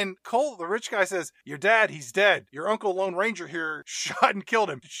daddy?" And Cole, the rich guy, says, "Your dad, he's dead. Your Uncle Lone Ranger here shot and killed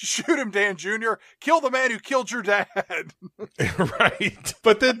him." "Shoot him, Dan Jr. Kill the man who killed your dad." Right.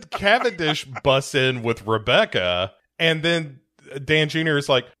 But then Cavendish busts in with Rebecca, and then Dan Jr. is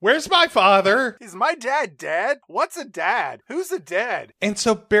like, "Where's my father?" "Is my dad dead? What's a dad? Who's a dad?" And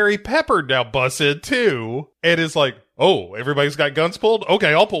so Barry Pepper now busts in too, and is like, "Oh, everybody's got guns pulled?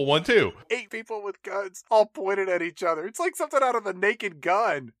 Okay, I'll pull one too." 8 people with guns all pointed at each other. It's like something out of The Naked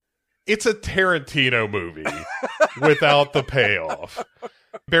Gun. It's a Tarantino movie without the payoff.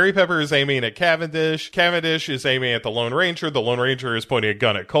 Barry Pepper is aiming at Cavendish. Cavendish is aiming at the Lone Ranger. The Lone Ranger is pointing a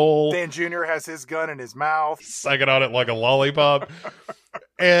gun at Cole. Dan Jr. has his gun in his mouth, sucking on it like a lollipop.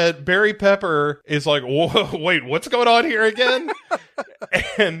 And Barry Pepper is like, "Whoa, wait, what's going on here again?"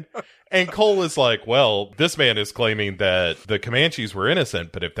 And Cole is like, "Well, this man is claiming that the Comanches were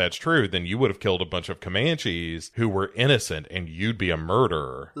innocent, but if that's true, then you would have killed a bunch of Comanches who were innocent, and you'd be a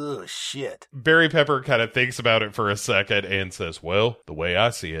murderer." Ugh, shit. Barry Pepper kind of thinks about it for a second and says, "Well, the way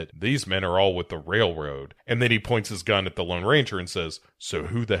I see it, these men are all with the railroad." And then he points his gun at the Lone Ranger and says, "So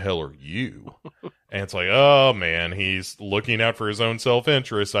who the hell are you?" And it's like, oh man, he's looking out for his own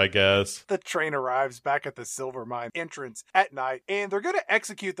self-interest, I guess. The train arrives back at the silver mine entrance at night, and they're going to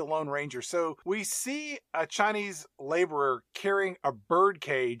execute the Lone Ranger. So we see a Chinese laborer carrying a bird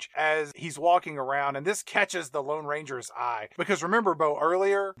cage as he's walking around, and this catches the Lone Ranger's eye. Because remember, Bo,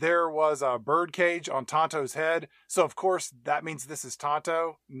 earlier, there was a bird cage on Tonto's head. So of course, that means this is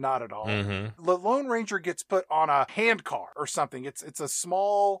Tonto. Not at all. Mm-hmm. The Lone Ranger gets put on a hand car or something. It's a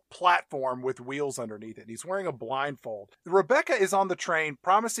small platform with wheels underneath it. And he's wearing a blindfold. Rebecca is on the train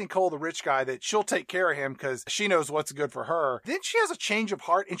promising Cole, the rich guy, that she'll take care of him because she knows what's good for her. Then she has a change of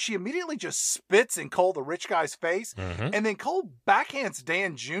heart and she immediately just spits in Cole, the rich guy's face. And then Cole backhands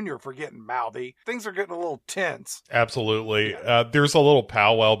Dan Jr. for getting mouthy. Things are getting a little tense. Absolutely. There's a little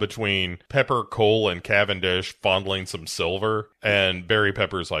powwow between Pepper, Cole, and Cavendish fondling some silver. And Barry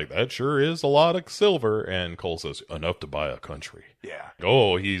Pepper's like, that sure is a lot of silver. And Cole says, enough to buy a country. Yeah.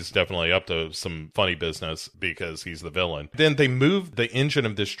 Oh, he's definitely up to some funny business because he's the villain. Then they move the engine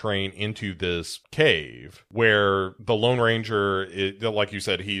of this train into this cave where the Lone Ranger, like you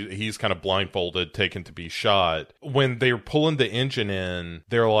said, he's kind of blindfolded, taken to be shot. When they're pulling the engine in,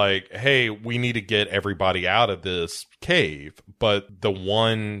 they're like, hey, we need to get everybody out of this cave. But the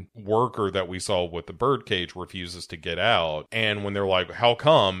one worker that we saw with the bird cage refuses to get out. And when they're like, how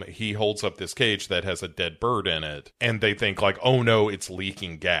come? He holds up this cage that has a dead bird in it. And they think like, oh no, it's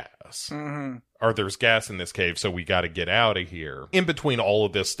leaking gas. Or there's gas in this cave, so we got to get out of here. In between all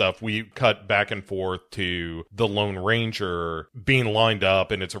of this stuff, we cut back and forth to the Lone Ranger being lined up,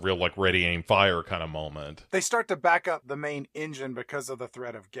 and it's a real, like, ready, aim, fire kind of moment. They start to back up the main engine because of the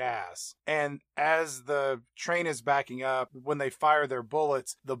threat of gas. And as the train is backing up, when they fire their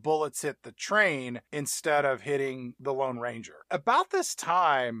bullets, the bullets hit the train instead of hitting the Lone Ranger. About this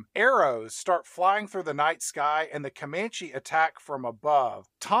time, arrows start flying through the night sky, and the Comanche attack from above.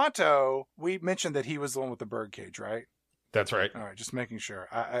 Tonto, we mentioned that he was the one with the bird cage, right? That's right. All right, just making sure.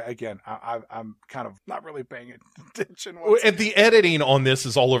 I'm kind of not really paying attention. And the editing on this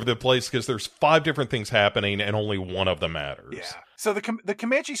is all over the place because there's 5 different things happening and only one of them matters. Yeah. So the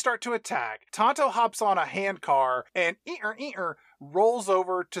Comanche start to attack. Tonto hops on a handcar and rolls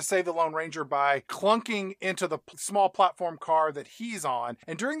over to save the Lone Ranger by clunking into the small platform car that he's on.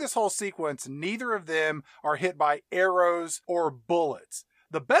 And during this whole sequence, neither of them are hit by arrows or bullets.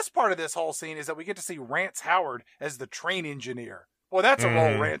 The best part of this whole scene is that we get to see Rance Howard as the train engineer. Well, that's a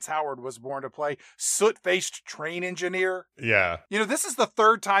role Rance Howard was born to play. Soot-faced train engineer. Yeah. You know, this is the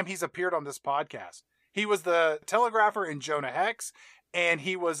 3rd time he's appeared on this podcast. He was the telegrapher in Jonah Hex, and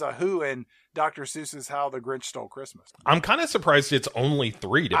he was a Who in Dr. Seuss's How the Grinch Stole Christmas. I'm kind of surprised it's only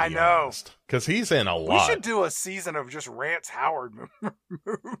 3, to be honest. Because he's in a lot. We should do a season of just Rance Howard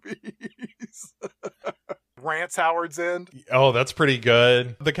movies. Rance Howard's End. Oh, that's pretty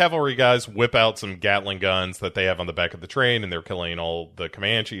good. The cavalry guys whip out some Gatling guns that they have on the back of the train, and they're killing all the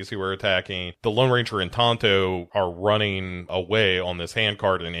Comanches who are attacking. The Lone Ranger and Tonto are running away on this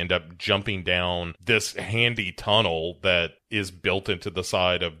handcart and end up jumping down this handy tunnel that is built into the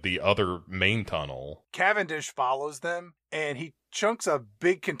side of the other main tunnel. Cavendish follows them, and he chunks a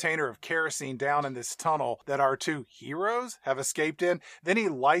big container of kerosene down in this tunnel that our 2 heroes have escaped in. Then he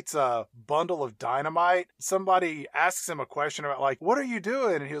lights a bundle of dynamite. Somebody asks him a question about, like, what are you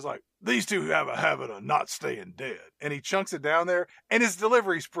doing? And he was like, these 2 have a habit of not staying dead. And he chunks it down there, and his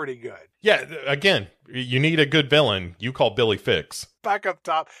delivery's pretty good. Yeah, again, you need a good villain. You call Billy Fix. Back up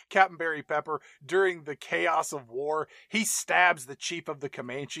top, Captain Barry Pepper, during the chaos of war, he stabs the chief of the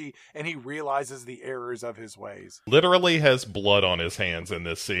Comanche, and he realizes the errors of his ways. Literally has blood on his hands in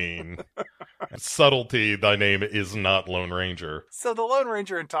this scene. Subtlety, thy name is not Lone Ranger. So the Lone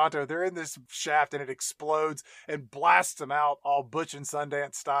Ranger and Tonto, they're in this shaft, and it explodes and blasts them out, all Butch and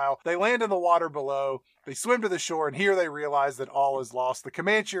Sundance style. They land in the water below. They swim to the shore, and here they realize that all is lost. The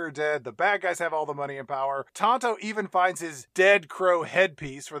Comanche are dead. The bad guys have all the money and power. Tonto even finds his dead crow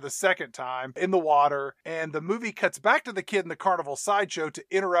headpiece for the 2nd time in the water, and the movie cuts back to the kid in the carnival sideshow to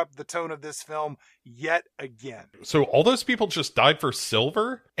interrupt the tone of this film yet again. So all those people just died for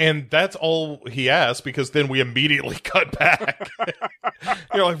silver? And that's all he asked, because then we immediately cut back.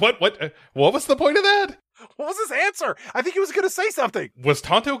 You're like, what was the point of that? What was his answer? I think he was going to say something. Was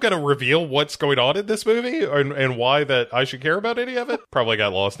Tonto going to reveal what's going on in this movie and why that I should care about any of it? Probably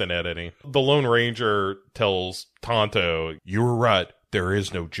got lost in editing. The Lone Ranger tells Tonto, you were right. There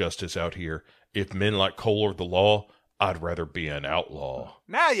is no justice out here. If men like Cole are the law, I'd rather be an outlaw.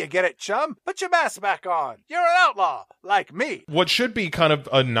 Now you get it, chum. Put your mask back on. You're an outlaw, like me. What should be kind of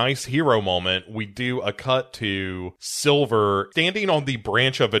a nice hero moment, we do a cut to Silver standing on the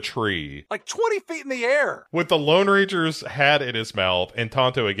branch of a tree. Like 20 feet in the air. With the Lone Ranger's hat in his mouth, and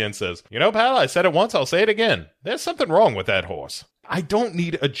Tonto again says, you know, pal, I said it once, I'll say it again. There's something wrong with that horse. I don't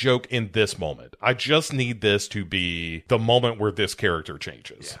need a joke in this moment. I just need this to be the moment where this character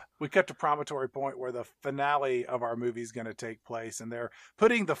changes. Yeah. We cut to Promontory Point where the finale of our movie is going to take place, and they're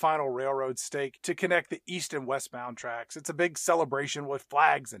putting the final railroad stake to connect the east and westbound tracks. It's a big celebration with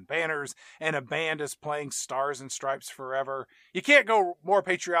flags and banners, and a band is playing Stars and Stripes Forever. You can't go more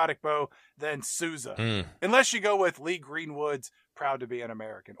patriotic, Bo, than Sousa. Unless you go with Lee Greenwood's Proud to be an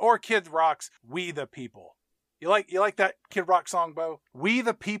American, or Kid Rock's We the People. You like that Kid Rock song, Bo? We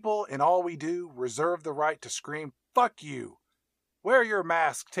the people, in all we do, reserve the right to scream, fuck you. Wear your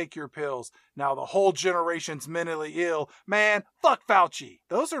mask, take your pills. Now the whole generation's mentally ill. Man, fuck Fauci.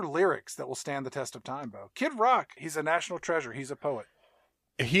 Those are lyrics that will stand the test of time, Bo. Kid Rock, he's a national treasure. He's a poet.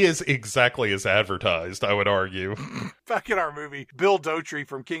 He is exactly as advertised, I would argue. Back in our movie, Bill Dauterive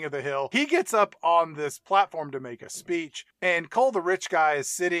from King of the Hill, he gets up on this platform to make a speech, and Cole the rich guy is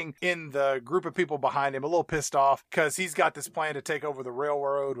sitting in the group of people behind him, a little pissed off because he's got this plan to take over the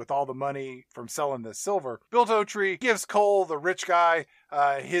railroad with all the money from selling the silver. Bill Dauterive gives Cole the rich guy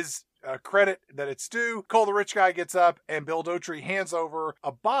his credit that it's due. Cole the rich guy gets up, and Bill Dauterive hands over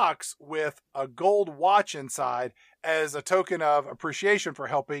a box with a gold watch inside as a token of appreciation for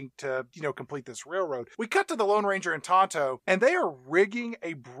helping to, complete this railroad. We cut to the Lone Ranger and Tonto, and they are rigging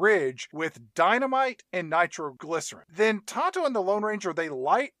a bridge with dynamite and nitroglycerin. Then Tonto and the Lone Ranger, they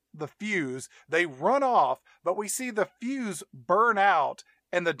light the fuse, they run off, but we see the fuse burn out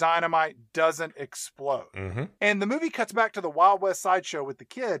and the dynamite doesn't explode. And the movie cuts back to the Wild West sideshow with the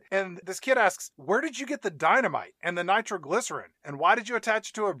kid, and this kid asks, where did you get the dynamite and the nitroglycerin? And why did you attach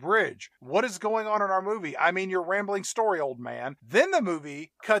it to a bridge? What is going on in our movie? I mean, your rambling story, old man. Then the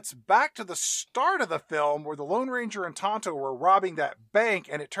movie cuts back to the start of the film where the Lone Ranger and Tonto were robbing that bank,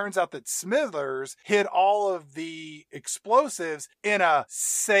 and it turns out that Smithers hid all of the explosives in a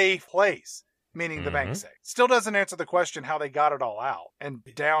safe place. Meaning the bank safe. Still doesn't answer the question how they got it all out and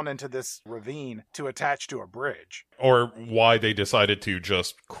down into this ravine to attach to a bridge. Or why they decided to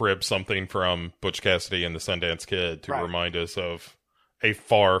just crib something from Butch Cassidy and the Sundance Kid to remind us of a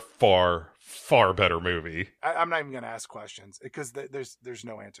far, far, far better movie. I'm not even going to ask questions because there's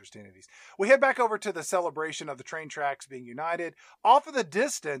no answers to any of these. We head back over to the celebration of the train tracks being united. Off in the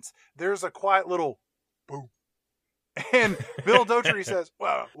distance, there's a quiet little boom. And Bill Dauterive says,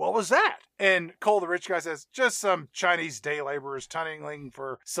 well, what was that? And Cole, the rich guy, says, just some Chinese day laborers tunneling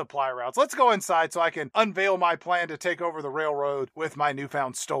for supply routes. Let's go inside so I can unveil my plan to take over the railroad with my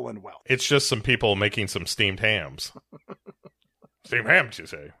newfound stolen wealth. It's just some people making some steamed hams. Steamed hams, you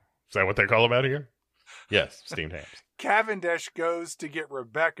say? Is that what they call them out here? Yes, steamed hams. Cavendish goes to get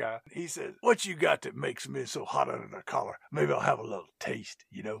Rebecca. He says, what you got that makes me so hot under the collar? Maybe I'll have a little taste,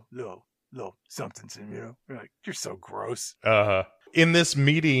 little something, You're like, you're so gross. In this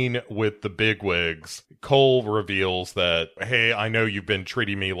meeting with the bigwigs, Cole reveals that, hey, I know you've been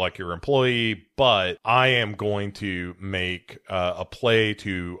treating me like your employee, but I am going to make a play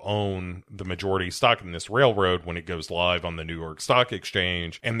to own the majority stock in this railroad when it goes live on the New York Stock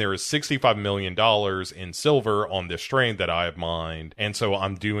Exchange. And there is $65 million in silver on this train that I have mined. And so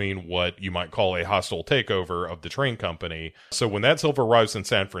I'm doing what you might call a hostile takeover of the train company. So when that silver arrives in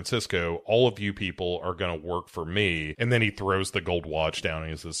San Francisco, all of you people are going to work for me. And then he throws the gold watch down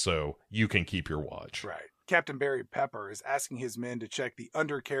and he says, so you can keep your watch. Right. Captain Barry Pepper is asking his men to check the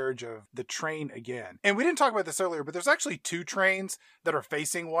undercarriage of the train again. And we didn't talk about this earlier, but there's actually two trains that are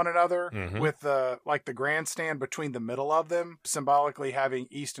facing one another with the grandstand between the middle of them, symbolically having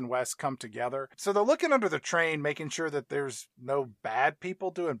east and west come together. So they're looking under the train, making sure that there's no bad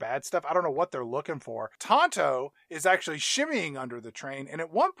people doing bad stuff. I don't know what they're looking for. Tonto is actually shimmying under the train. And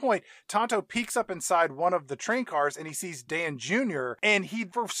at one point, Tonto peeks up inside one of the train cars and he sees Dan Jr. And he,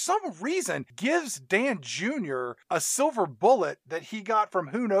 for some reason, gives Dan Jr. a silver bullet that he got from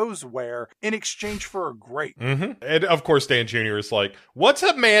who knows where in exchange for a grape. And of course, Dan Jr. is like, what's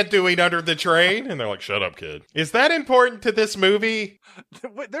a man doing under the train? And they're like, shut up, kid. Is that important to this movie?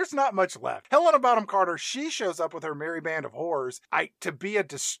 There's not much left. Helena Bonham Carter, she shows up with her merry band of whores to be a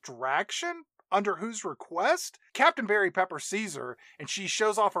distraction? Under whose request? Captain Barry Pepper sees her, and she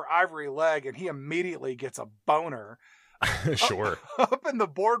shows off her ivory leg, and he immediately gets a boner. Sure. Up in the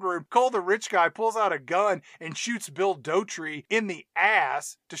boardroom, Cole the rich guy pulls out a gun and shoots Bill Dauterive in the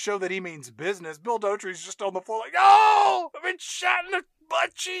ass to show that he means business. Bill Dauterive's just on the floor like, no! I've been shot in the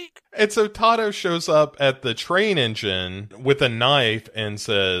butt cheek! And so Tonto shows up at the train engine with a knife and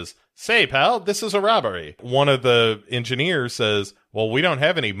says, say, pal, this is a robbery. One of the engineers says, well, we don't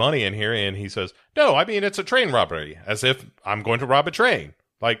have any money in here. And he says, no, I mean, it's a train robbery. As if I'm going to rob a train.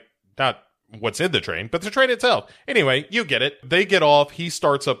 Like, not what's in the train, but the train itself. Anyway, you get it. They get off. He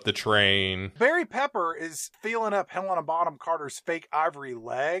starts up the train. Barry Pepper is feeling up Helena Bonham Carter's fake ivory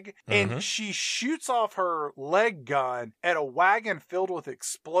leg, and she shoots off her leg gun at a wagon filled with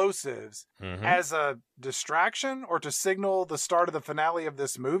explosives as a distraction or to signal the start of the finale of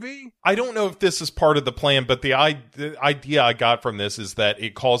this movie. I don't know if this is part of the plan, but the idea I got from this is that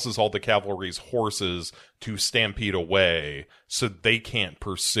it causes all the cavalry's horses to stampede away so they can't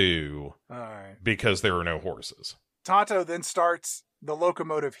pursue because there are no horses. Tonto then starts the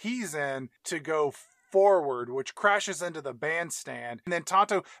locomotive he's in to go forward, which crashes into the bandstand. And then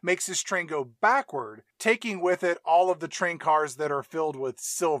Tonto makes his train go backward, taking with it all of the train cars that are filled with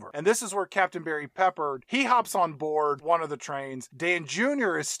silver. And this is where Captain Barry Pepper, he hops on board one of the trains. Dan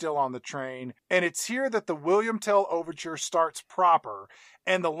Jr. is still on the train. And it's here that the William Tell Overture starts proper.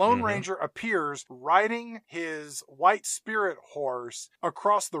 And the Lone Ranger appears riding his white spirit horse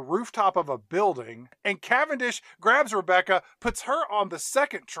across the rooftop of a building. And Cavendish grabs Rebecca, puts her on the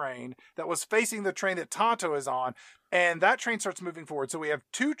second train that was facing the train that Tonto is on. And that train starts moving forward. So we have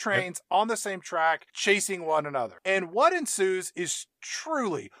two trains on the same track chasing one another. And what ensues is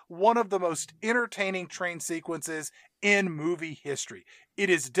truly one of the most entertaining train sequences in movie history. It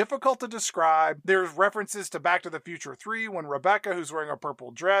is difficult to describe. There's references to Back to the Future 3 when Rebecca, who's wearing a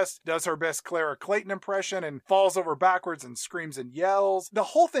purple dress, does her best Clara Clayton impression and falls over backwards and screams and yells. The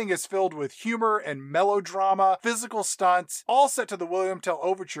whole thing is filled with humor and melodrama, physical stunts, all set to the William Tell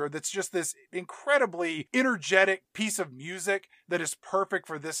Overture that's just this incredibly energetic piece of music that is perfect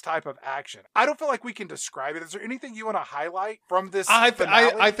for this type of action. I don't feel like we can describe it. Is there anything you want to highlight from this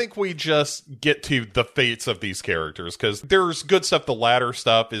finale? I think we just get to the fates of these characters because there's good stuff. The latter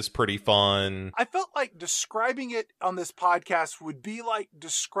stuff is pretty fun. I felt like describing it on this podcast would be like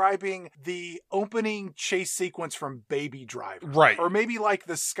describing the opening chase sequence from Baby Driver. Right. Or maybe like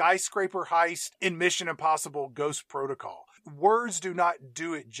the skyscraper heist in Mission Impossible Ghost Protocol. Words do not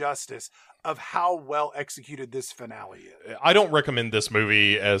do it justice of how well executed this finale is. I don't recommend this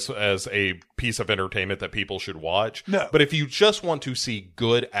movie as a piece of entertainment that people should watch. No. But if you just want to see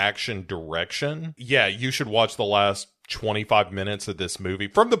good action direction, yeah, you should watch the last 25 minutes of this movie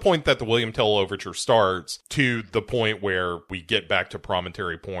from the point that the William Tell Overture starts to the point where we get back to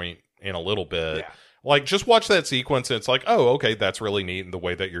Promontory Point in a little bit. Yeah. Like, just watch that sequence and it's like, oh, okay, that's really neat. And the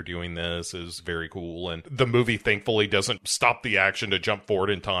way that you're doing this is very cool. And the movie, thankfully, doesn't stop the action to jump forward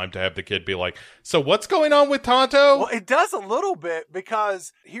in time to have the kid be like, so what's going on with Tonto? Well, it does a little bit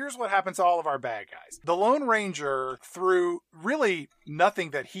because here's what happens to all of our bad guys. The Lone Ranger, through really nothing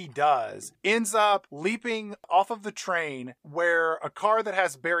that he does, ends up leaping off of the train where a car that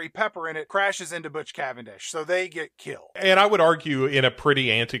has Barry Pepper in it crashes into Butch Cavendish. So they get killed. And I would argue in a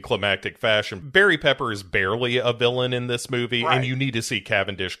pretty anticlimactic fashion, Barry Pepper is barely a villain in this movie, right. And you need to see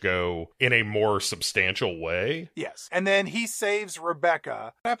Cavendish go in a more substantial way. Yes. And then he saves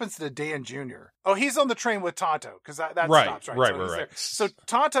Rebecca. What happens to Dan Jr.? Oh, he's on the train with Tonto, because that right, stops, right? Right. So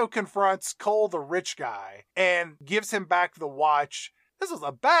Tonto confronts Cole, the rich guy, and gives him back the watch. This was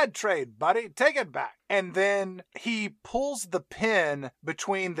a bad trade, buddy. Take it back. And then he pulls the pin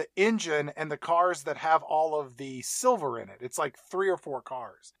between the engine and the cars that have all of the silver in it. It's like 3 or 4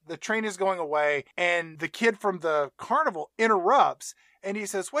 cars. The train is going away, and the kid from the carnival interrupts, and he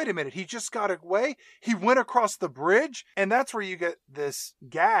says, wait a minute, he just got away? He went across the bridge? And that's where you get this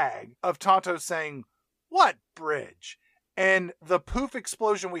gag of Tonto saying, what bridge? And the poof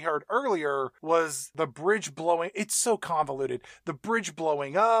explosion we heard earlier was the bridge blowing. It's so convoluted. The bridge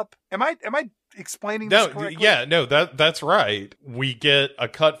blowing up. Am I explaining this correctly? Yeah, no, that's right. We get a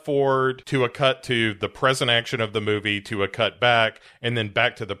cut forward to a cut to the present action of the movie to a cut back and then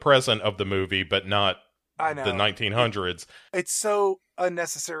back to the present of the movie, but not I know. The 1900s. It's so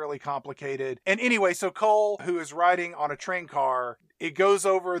unnecessarily complicated. And anyway, so Cole, who is riding on a train car, it goes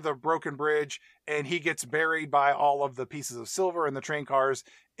over the broken bridge and he gets buried by all of the pieces of silver and the train cars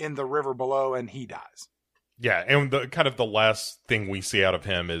in the river below, and he dies. Yeah, and the last thing we see out of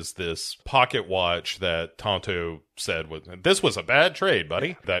him is this pocket watch that Tonto said this was a bad trade,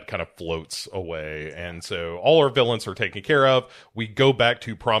 buddy. That kind of floats away. And so all our villains are taken care of. We go back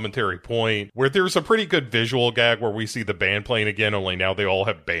to Promontory Point, where there's a pretty good visual gag where we see the band playing again, only now they all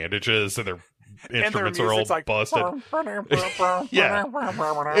have bandages and their instruments are all like, busted. Yeah,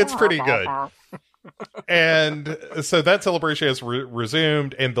 it's pretty good. And so that celebration has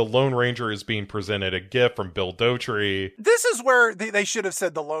resumed, and the Lone Ranger is being presented a gift from Bill Dauterive. This is where they should have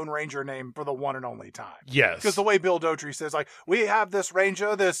said the Lone Ranger name for the one and only time. Yes. Because the way Bill Dauterive says, like, we have this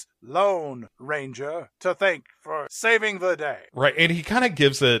ranger, this Lone Ranger, to thank for saving the day. Right, and he kind of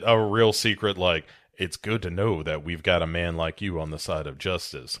gives it a real secret, like, it's good to know that we've got a man like you on the side of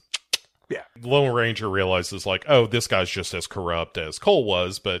justice. Yeah. Lone Ranger realizes, like, oh, this guy's just as corrupt as Cole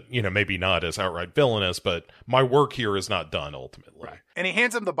was, but, maybe not as outright villainous, but my work here is not done, ultimately. Right. And he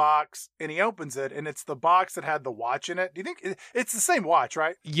hands him the box, and he opens it, and it's the box that had the watch in it. Do you think it's the same watch,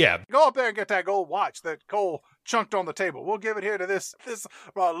 right? Yeah. Go up there and get that gold watch that Cole chunked on the table. We'll give it here to this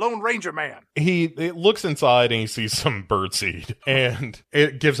Lone Ranger man. He looks inside and he sees some birdseed, and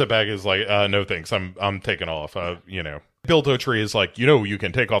it gives it back. He's like, no thanks, I'm taking off. Bill Dauterive is like, you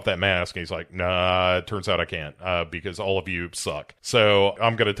can take off that mask. And he's like, nah, it turns out I can't, because all of you suck. So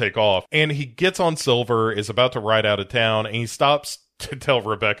I'm going to take off. And he gets on Silver, is about to ride out of town, and he stops to tell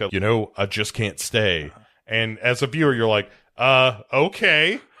Rebecca, I just can't stay. And as a viewer, you're like,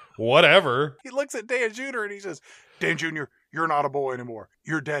 okay, whatever. He looks at Dan Jr. and he says, Dan Jr., you're not a boy anymore.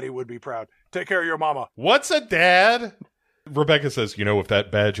 Your daddy would be proud. Take care of your mama. What's a dad? Rebecca says, if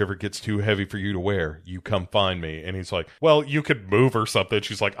that badge ever gets too heavy for you to wear, you come find me. And he's like, well, you could move or something.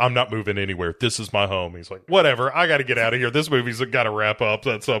 She's like, I'm not moving anywhere. This is my home. He's like, whatever. I got to get out of here. This movie's got to wrap up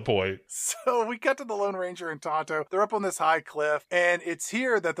at some point. So we cut to the Lone Ranger and Tonto. They're up on this high cliff. And it's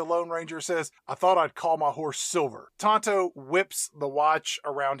here that the Lone Ranger says, I thought I'd call my horse Silver. Tonto whips the watch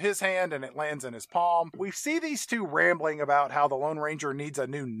around his hand and it lands in his palm. We see these two rambling about how the Lone Ranger needs a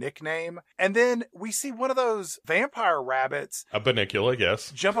new nickname. And then we see one of those vampire rabbits, a Bunnicula,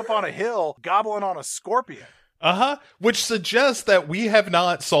 yes, jump up on a hill, gobbling on a scorpion. Which suggests that we have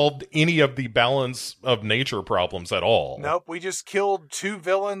not solved any of the balance of nature problems at all. Nope, we just killed two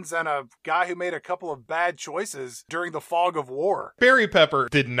villains and a guy who made a couple of bad choices during the fog of war. Barry Pepper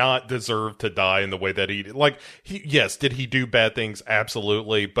did not deserve to die in the way that he did. Like, yes, did he do bad things?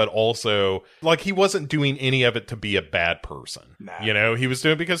 Absolutely. But also, like, he wasn't doing any of it to be a bad person. Nah. He was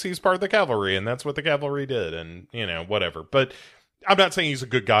doing it because he's part of the cavalry, and that's what the cavalry did, and, whatever. But I'm not saying he's a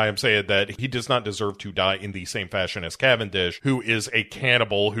good guy. I'm saying that he does not deserve to die in the same fashion as Cavendish, who is a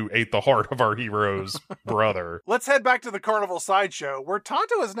cannibal who ate the heart of our hero's brother. Let's head back to the carnival sideshow, where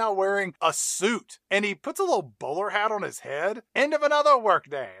Tonto is now wearing a suit, and he puts a little bowler hat on his head. End of another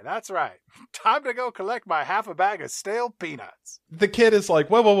workday. That's right. Time to go collect my half a bag of stale peanuts. The kid is like,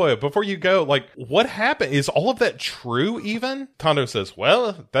 whoa, before you go, like, what happened? Is all of that true even? Tonto says,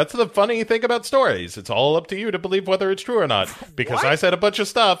 well, that's the funny thing about stories. It's all up to you to believe whether it's true or not. Because I said a bunch of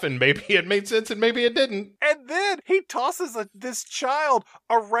stuff, and maybe it made sense, and maybe it didn't. And then he tosses this child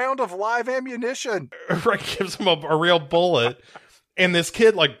a round of live ammunition. Right, gives him a real bullet. And this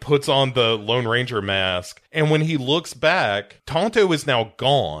kid, like, puts on the Lone Ranger mask. And when he looks back, Tonto is now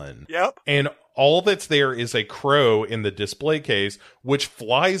gone. Yep. And all that's there is a crow in the display case, which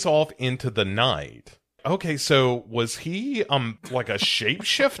flies off into the night. Okay, so was he, like a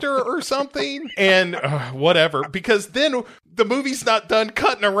shapeshifter or something? And whatever, because then the movie's not done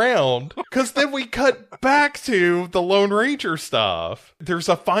cutting around, because then we cut back to the Lone Ranger stuff. There's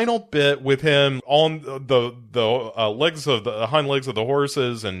a final bit with him on the legs of the hind legs of the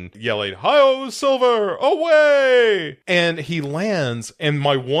horses and yelling, "Hi-yo, Silver, away!" And he lands, and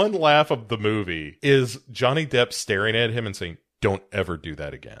my one laugh of the movie is Johnny Depp staring at him and saying, "Don't ever do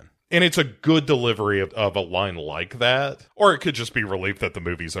that again." And it's a good delivery of a line like that. Or it could just be relief that the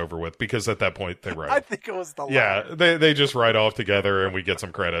movie's over with, because at that point they write. I think it was the line. Yeah, they just ride off together and we get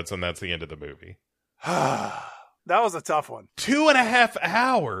some credits, and that's the end of the movie. That was a tough one. 2.5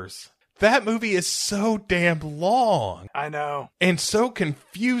 hours. That movie is so damn long. I know. And so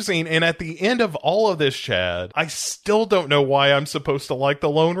confusing. And at the end of all of this, Chad, I still don't know why I'm supposed to like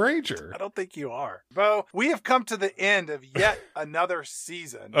the Lone Ranger. I don't think you are. Bo, we have come to the end of yet another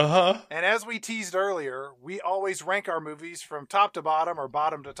season. Uh-huh. And as we teased earlier, we always rank our movies from top to bottom or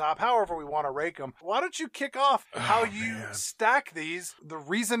bottom to top, however we want to rank them. Why don't you kick off how you stack these, the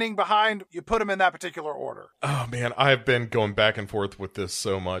reasoning behind you put them in that particular order? Oh, man, I've been going back and forth with this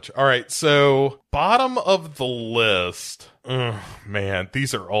so much. All right. So, bottom of the list. Man,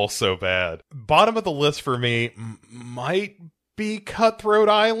 these are all so bad. Bottom of the list for me might be Cutthroat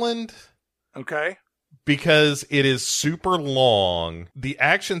Island. Okay. Because it is super long. The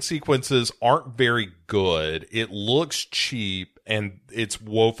action sequences aren't very good. It looks cheap, and it's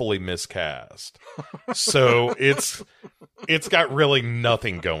woefully miscast. So it's got really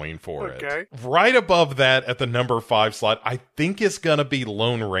nothing going for it. Okay. Right above that at the number 5 slot, I think it's going to be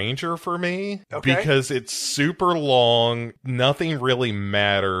Lone Ranger for me. Okay. Because it's super long, nothing really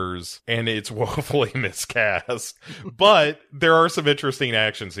matters, and it's woefully miscast. But there are some interesting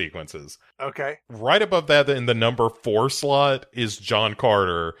action sequences. Okay. Right above that in the number 4 slot is John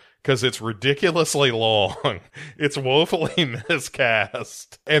Carter, because it's ridiculously long. It's woefully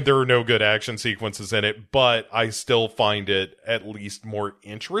miscast, and there are no good action sequences in it, but I still find it at least more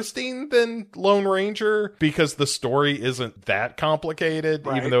interesting than Lone Ranger because the story isn't that complicated,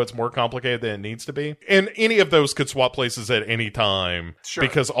 Right. even though it's more complicated than it needs to be. And any of those could swap places at any time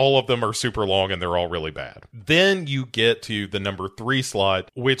because all of them are super long and they're all really bad. Then you get to the number 3 slot,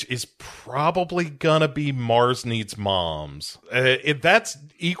 which is probably gonna be Mars Needs Moms. That's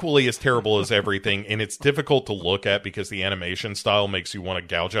equally as terrible as everything, and it's difficult to look at because the animation style makes you want to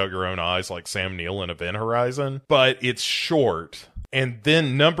gouge out your own eyes like Sam Neill in Event Horizon. But it's short. And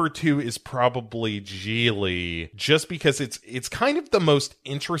then number 2 is probably Geely, just because it's kind of the most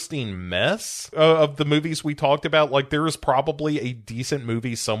interesting mess of the movies we talked about. Like, there is probably a decent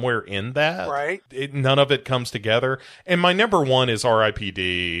movie somewhere in that. Right. None of it comes together. And my number 1 is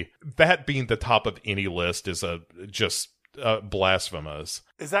R.I.P.D. That being the top of any list is just blasphemous.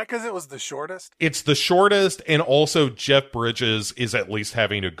 Is that because it was the shortest? It's the shortest, and also Jeff Bridges is at least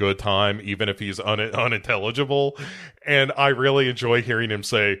having a good time, even if he's unintelligible. And I really enjoy hearing him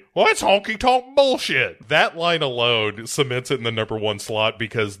say, well, it's honky tonk bullshit. That line alone cements it in the number 1 slot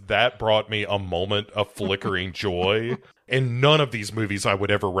because that brought me a moment of flickering joy. And none of these movies I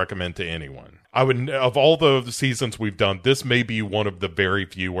would ever recommend to anyone. Of all the seasons we've done, this may be one of the very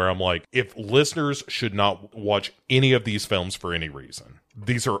few where I'm like, if listeners should not watch any of these films for any reason.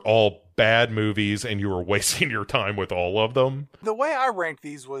 These are all bad movies and you are wasting your time with all of them. The way I ranked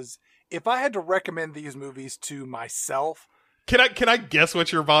these was, if I had to recommend these movies to myself. Can I guess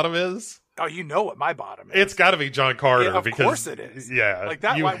what your bottom is? Oh, you know what my bottom is. It's got to be John Carter. Yeah, of because, course it is. Yeah. Like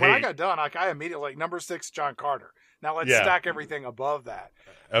that, when I got done, I immediately, number 6, John Carter. Now let's stack everything above that.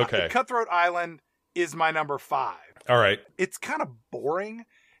 Okay. Cutthroat Island is my number 5. All right. It's kind of boring.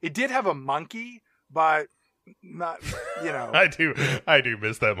 It did have a monkey, but not, I do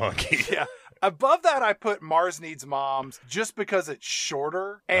miss that monkey. Yeah. Above that, I put Mars Needs Moms just because it's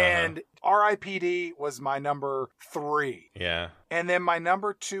shorter. And R.I.P.D. was my number 3. Yeah. And then my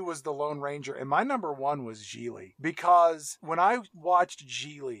number 2 was The Lone Ranger. And my number 1 was Geely. Because when I watched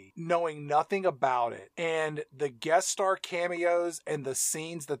Geely, knowing nothing about it, and the guest star cameos and the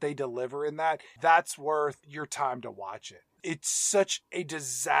scenes that they deliver in that's worth your time to watch it. It's such a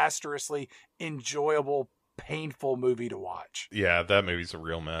disastrously enjoyable, painful movie to watch. Yeah, that movie's a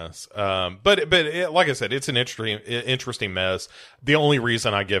real mess. But like I said, it's an interesting mess. The only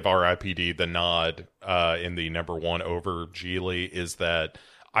reason I give R.I.P.D. the nod in the number 1 over Geely is that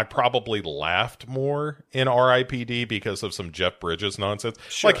I probably laughed more in R.I.P.D. because of some Jeff Bridges nonsense.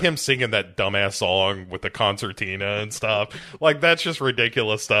 Sure. Like him singing that dumbass song with the concertina and stuff. Like, that's just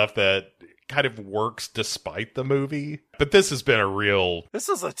ridiculous stuff that kind of works despite the movie. But this has been This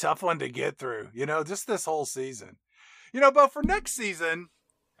is a tough one to get through, just this whole season. But for next season,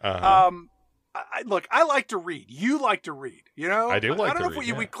 I like to read. You like to read, I do like to read. I don't know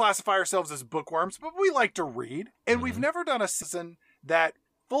if we classify ourselves as bookworms, but we like to read. And we've never done a season that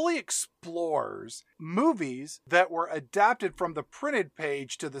fully explores movies that were adapted from the printed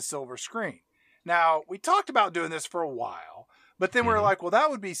page to the silver screen. Now, we talked about doing this for a while, but then we were like, well, that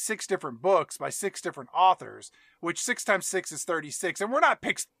would be 6 different books by 6 different authors, which 6 times 6 is 36. And we're not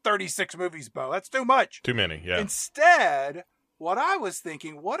picking 36 movies, Bo. That's too much. Too many, yeah. Instead, what I was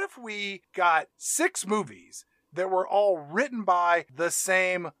thinking, what if we got 6 movies that were all written by the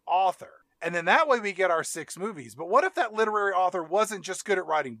same author? And then that way we get our 6 movies. But what if that literary author wasn't just good at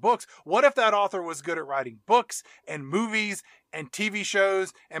writing books? What if that author was good at writing books and movies and TV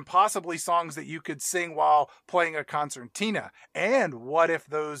shows and possibly songs that you could sing while playing a concertina? And what if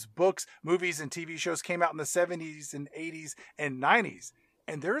those books, movies, and TV shows came out in the 70s and 80s and 90s?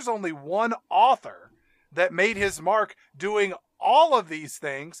 And there's only one author that made his mark doing all of these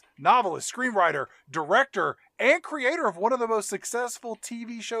things: novelist, screenwriter, director, and creator of one of the most successful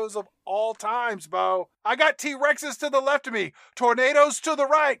TV shows of all times, Bo. I got T-Rexes to the left of me, tornadoes to the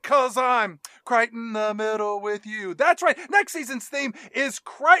right, cause I'm Crichton the Middle with you. That's right, next season's theme is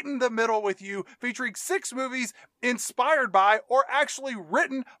Crichton the Middle with you, featuring 6 movies inspired by or actually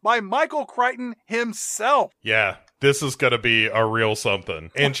written by Michael Crichton himself. Yeah, this is gonna be a real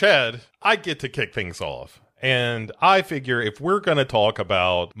something. And Chad, I get to kick things off. And I figure if we're going to talk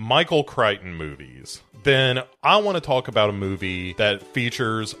about Michael Crichton movies, then I want to talk about a movie that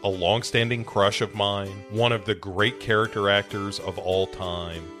features a longstanding crush of mine, one of the great character actors of all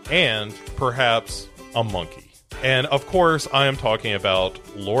time, and perhaps a monkey. And of course, I am talking about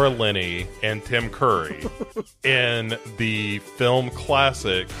Laura Linney and Tim Curry in the film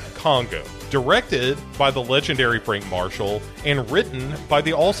classic Congo, directed by the legendary Frank Marshall and written by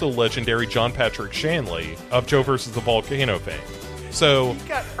the also legendary John Patrick Shanley of Joe vs. the Volcano fame. So you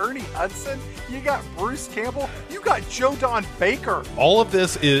got Ernie Hudson, you got Bruce Campbell, you got Joe Don Baker. All of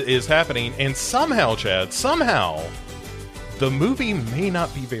this is happening, and somehow, Chad, the movie may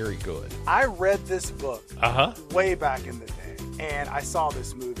not be very good. I read this book way back in the day, and I saw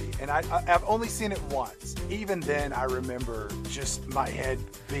this movie, and I've only seen it once. Even then, I remember just my head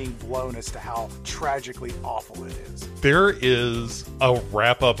being blown as to how tragically awful it is. There is a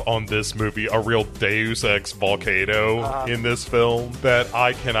wrap-up on this movie, a real Deus Ex Volcano in this film that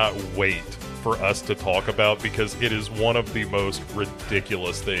I cannot wait for us to talk about, because it is one of the most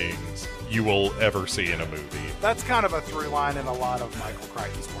ridiculous things you will ever see in a movie. That's kind of a through line in a lot of Michael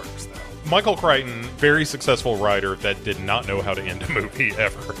Crichton's works, though. Michael Crichton, very successful writer that did not know how to end a movie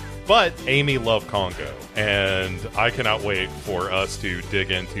ever. But Amy loved Congo, and I cannot wait for us to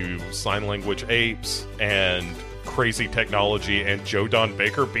dig into sign language apes and crazy technology and Joe Don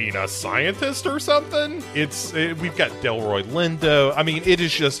Baker being a scientist or something. We've got Delroy Lindo. I mean, it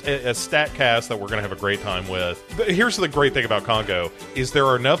is just a stat cast that we're going to have a great time with. Here's the great thing about Congo, is there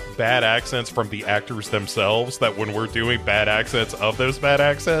are enough bad accents from the actors themselves that when we're doing bad accents of those bad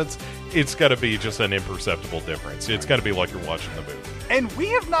accents, it's got to be just an imperceptible difference. It's got to be like you're watching the movie. And we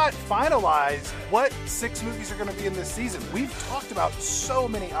have not finalized what 6 movies are going to be in this season. We've talked about so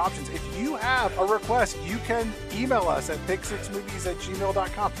many options. If you have a request, you can email us at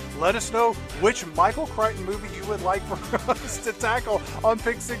pick6movies@gmail.com. Let us know which Michael Crichton movie you would like for us to tackle on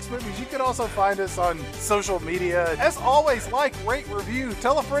Pick 6 Movies. You can also find us on social media. As always, like, rate, review,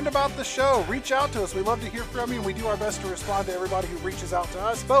 tell a friend about the show. Reach out to us. We love to hear from you, and we do our best to respond to everybody who reaches out to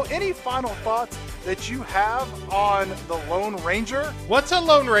us. Bo, any final thoughts that you have on The Lone Ranger? What's a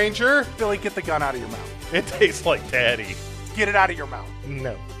Lone Ranger? Billy, get the gun out of your mouth. It tastes like daddy. Get it out of your mouth.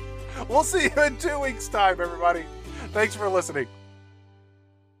 No. We'll see you in 2 weeks' time, everybody. Thanks for listening.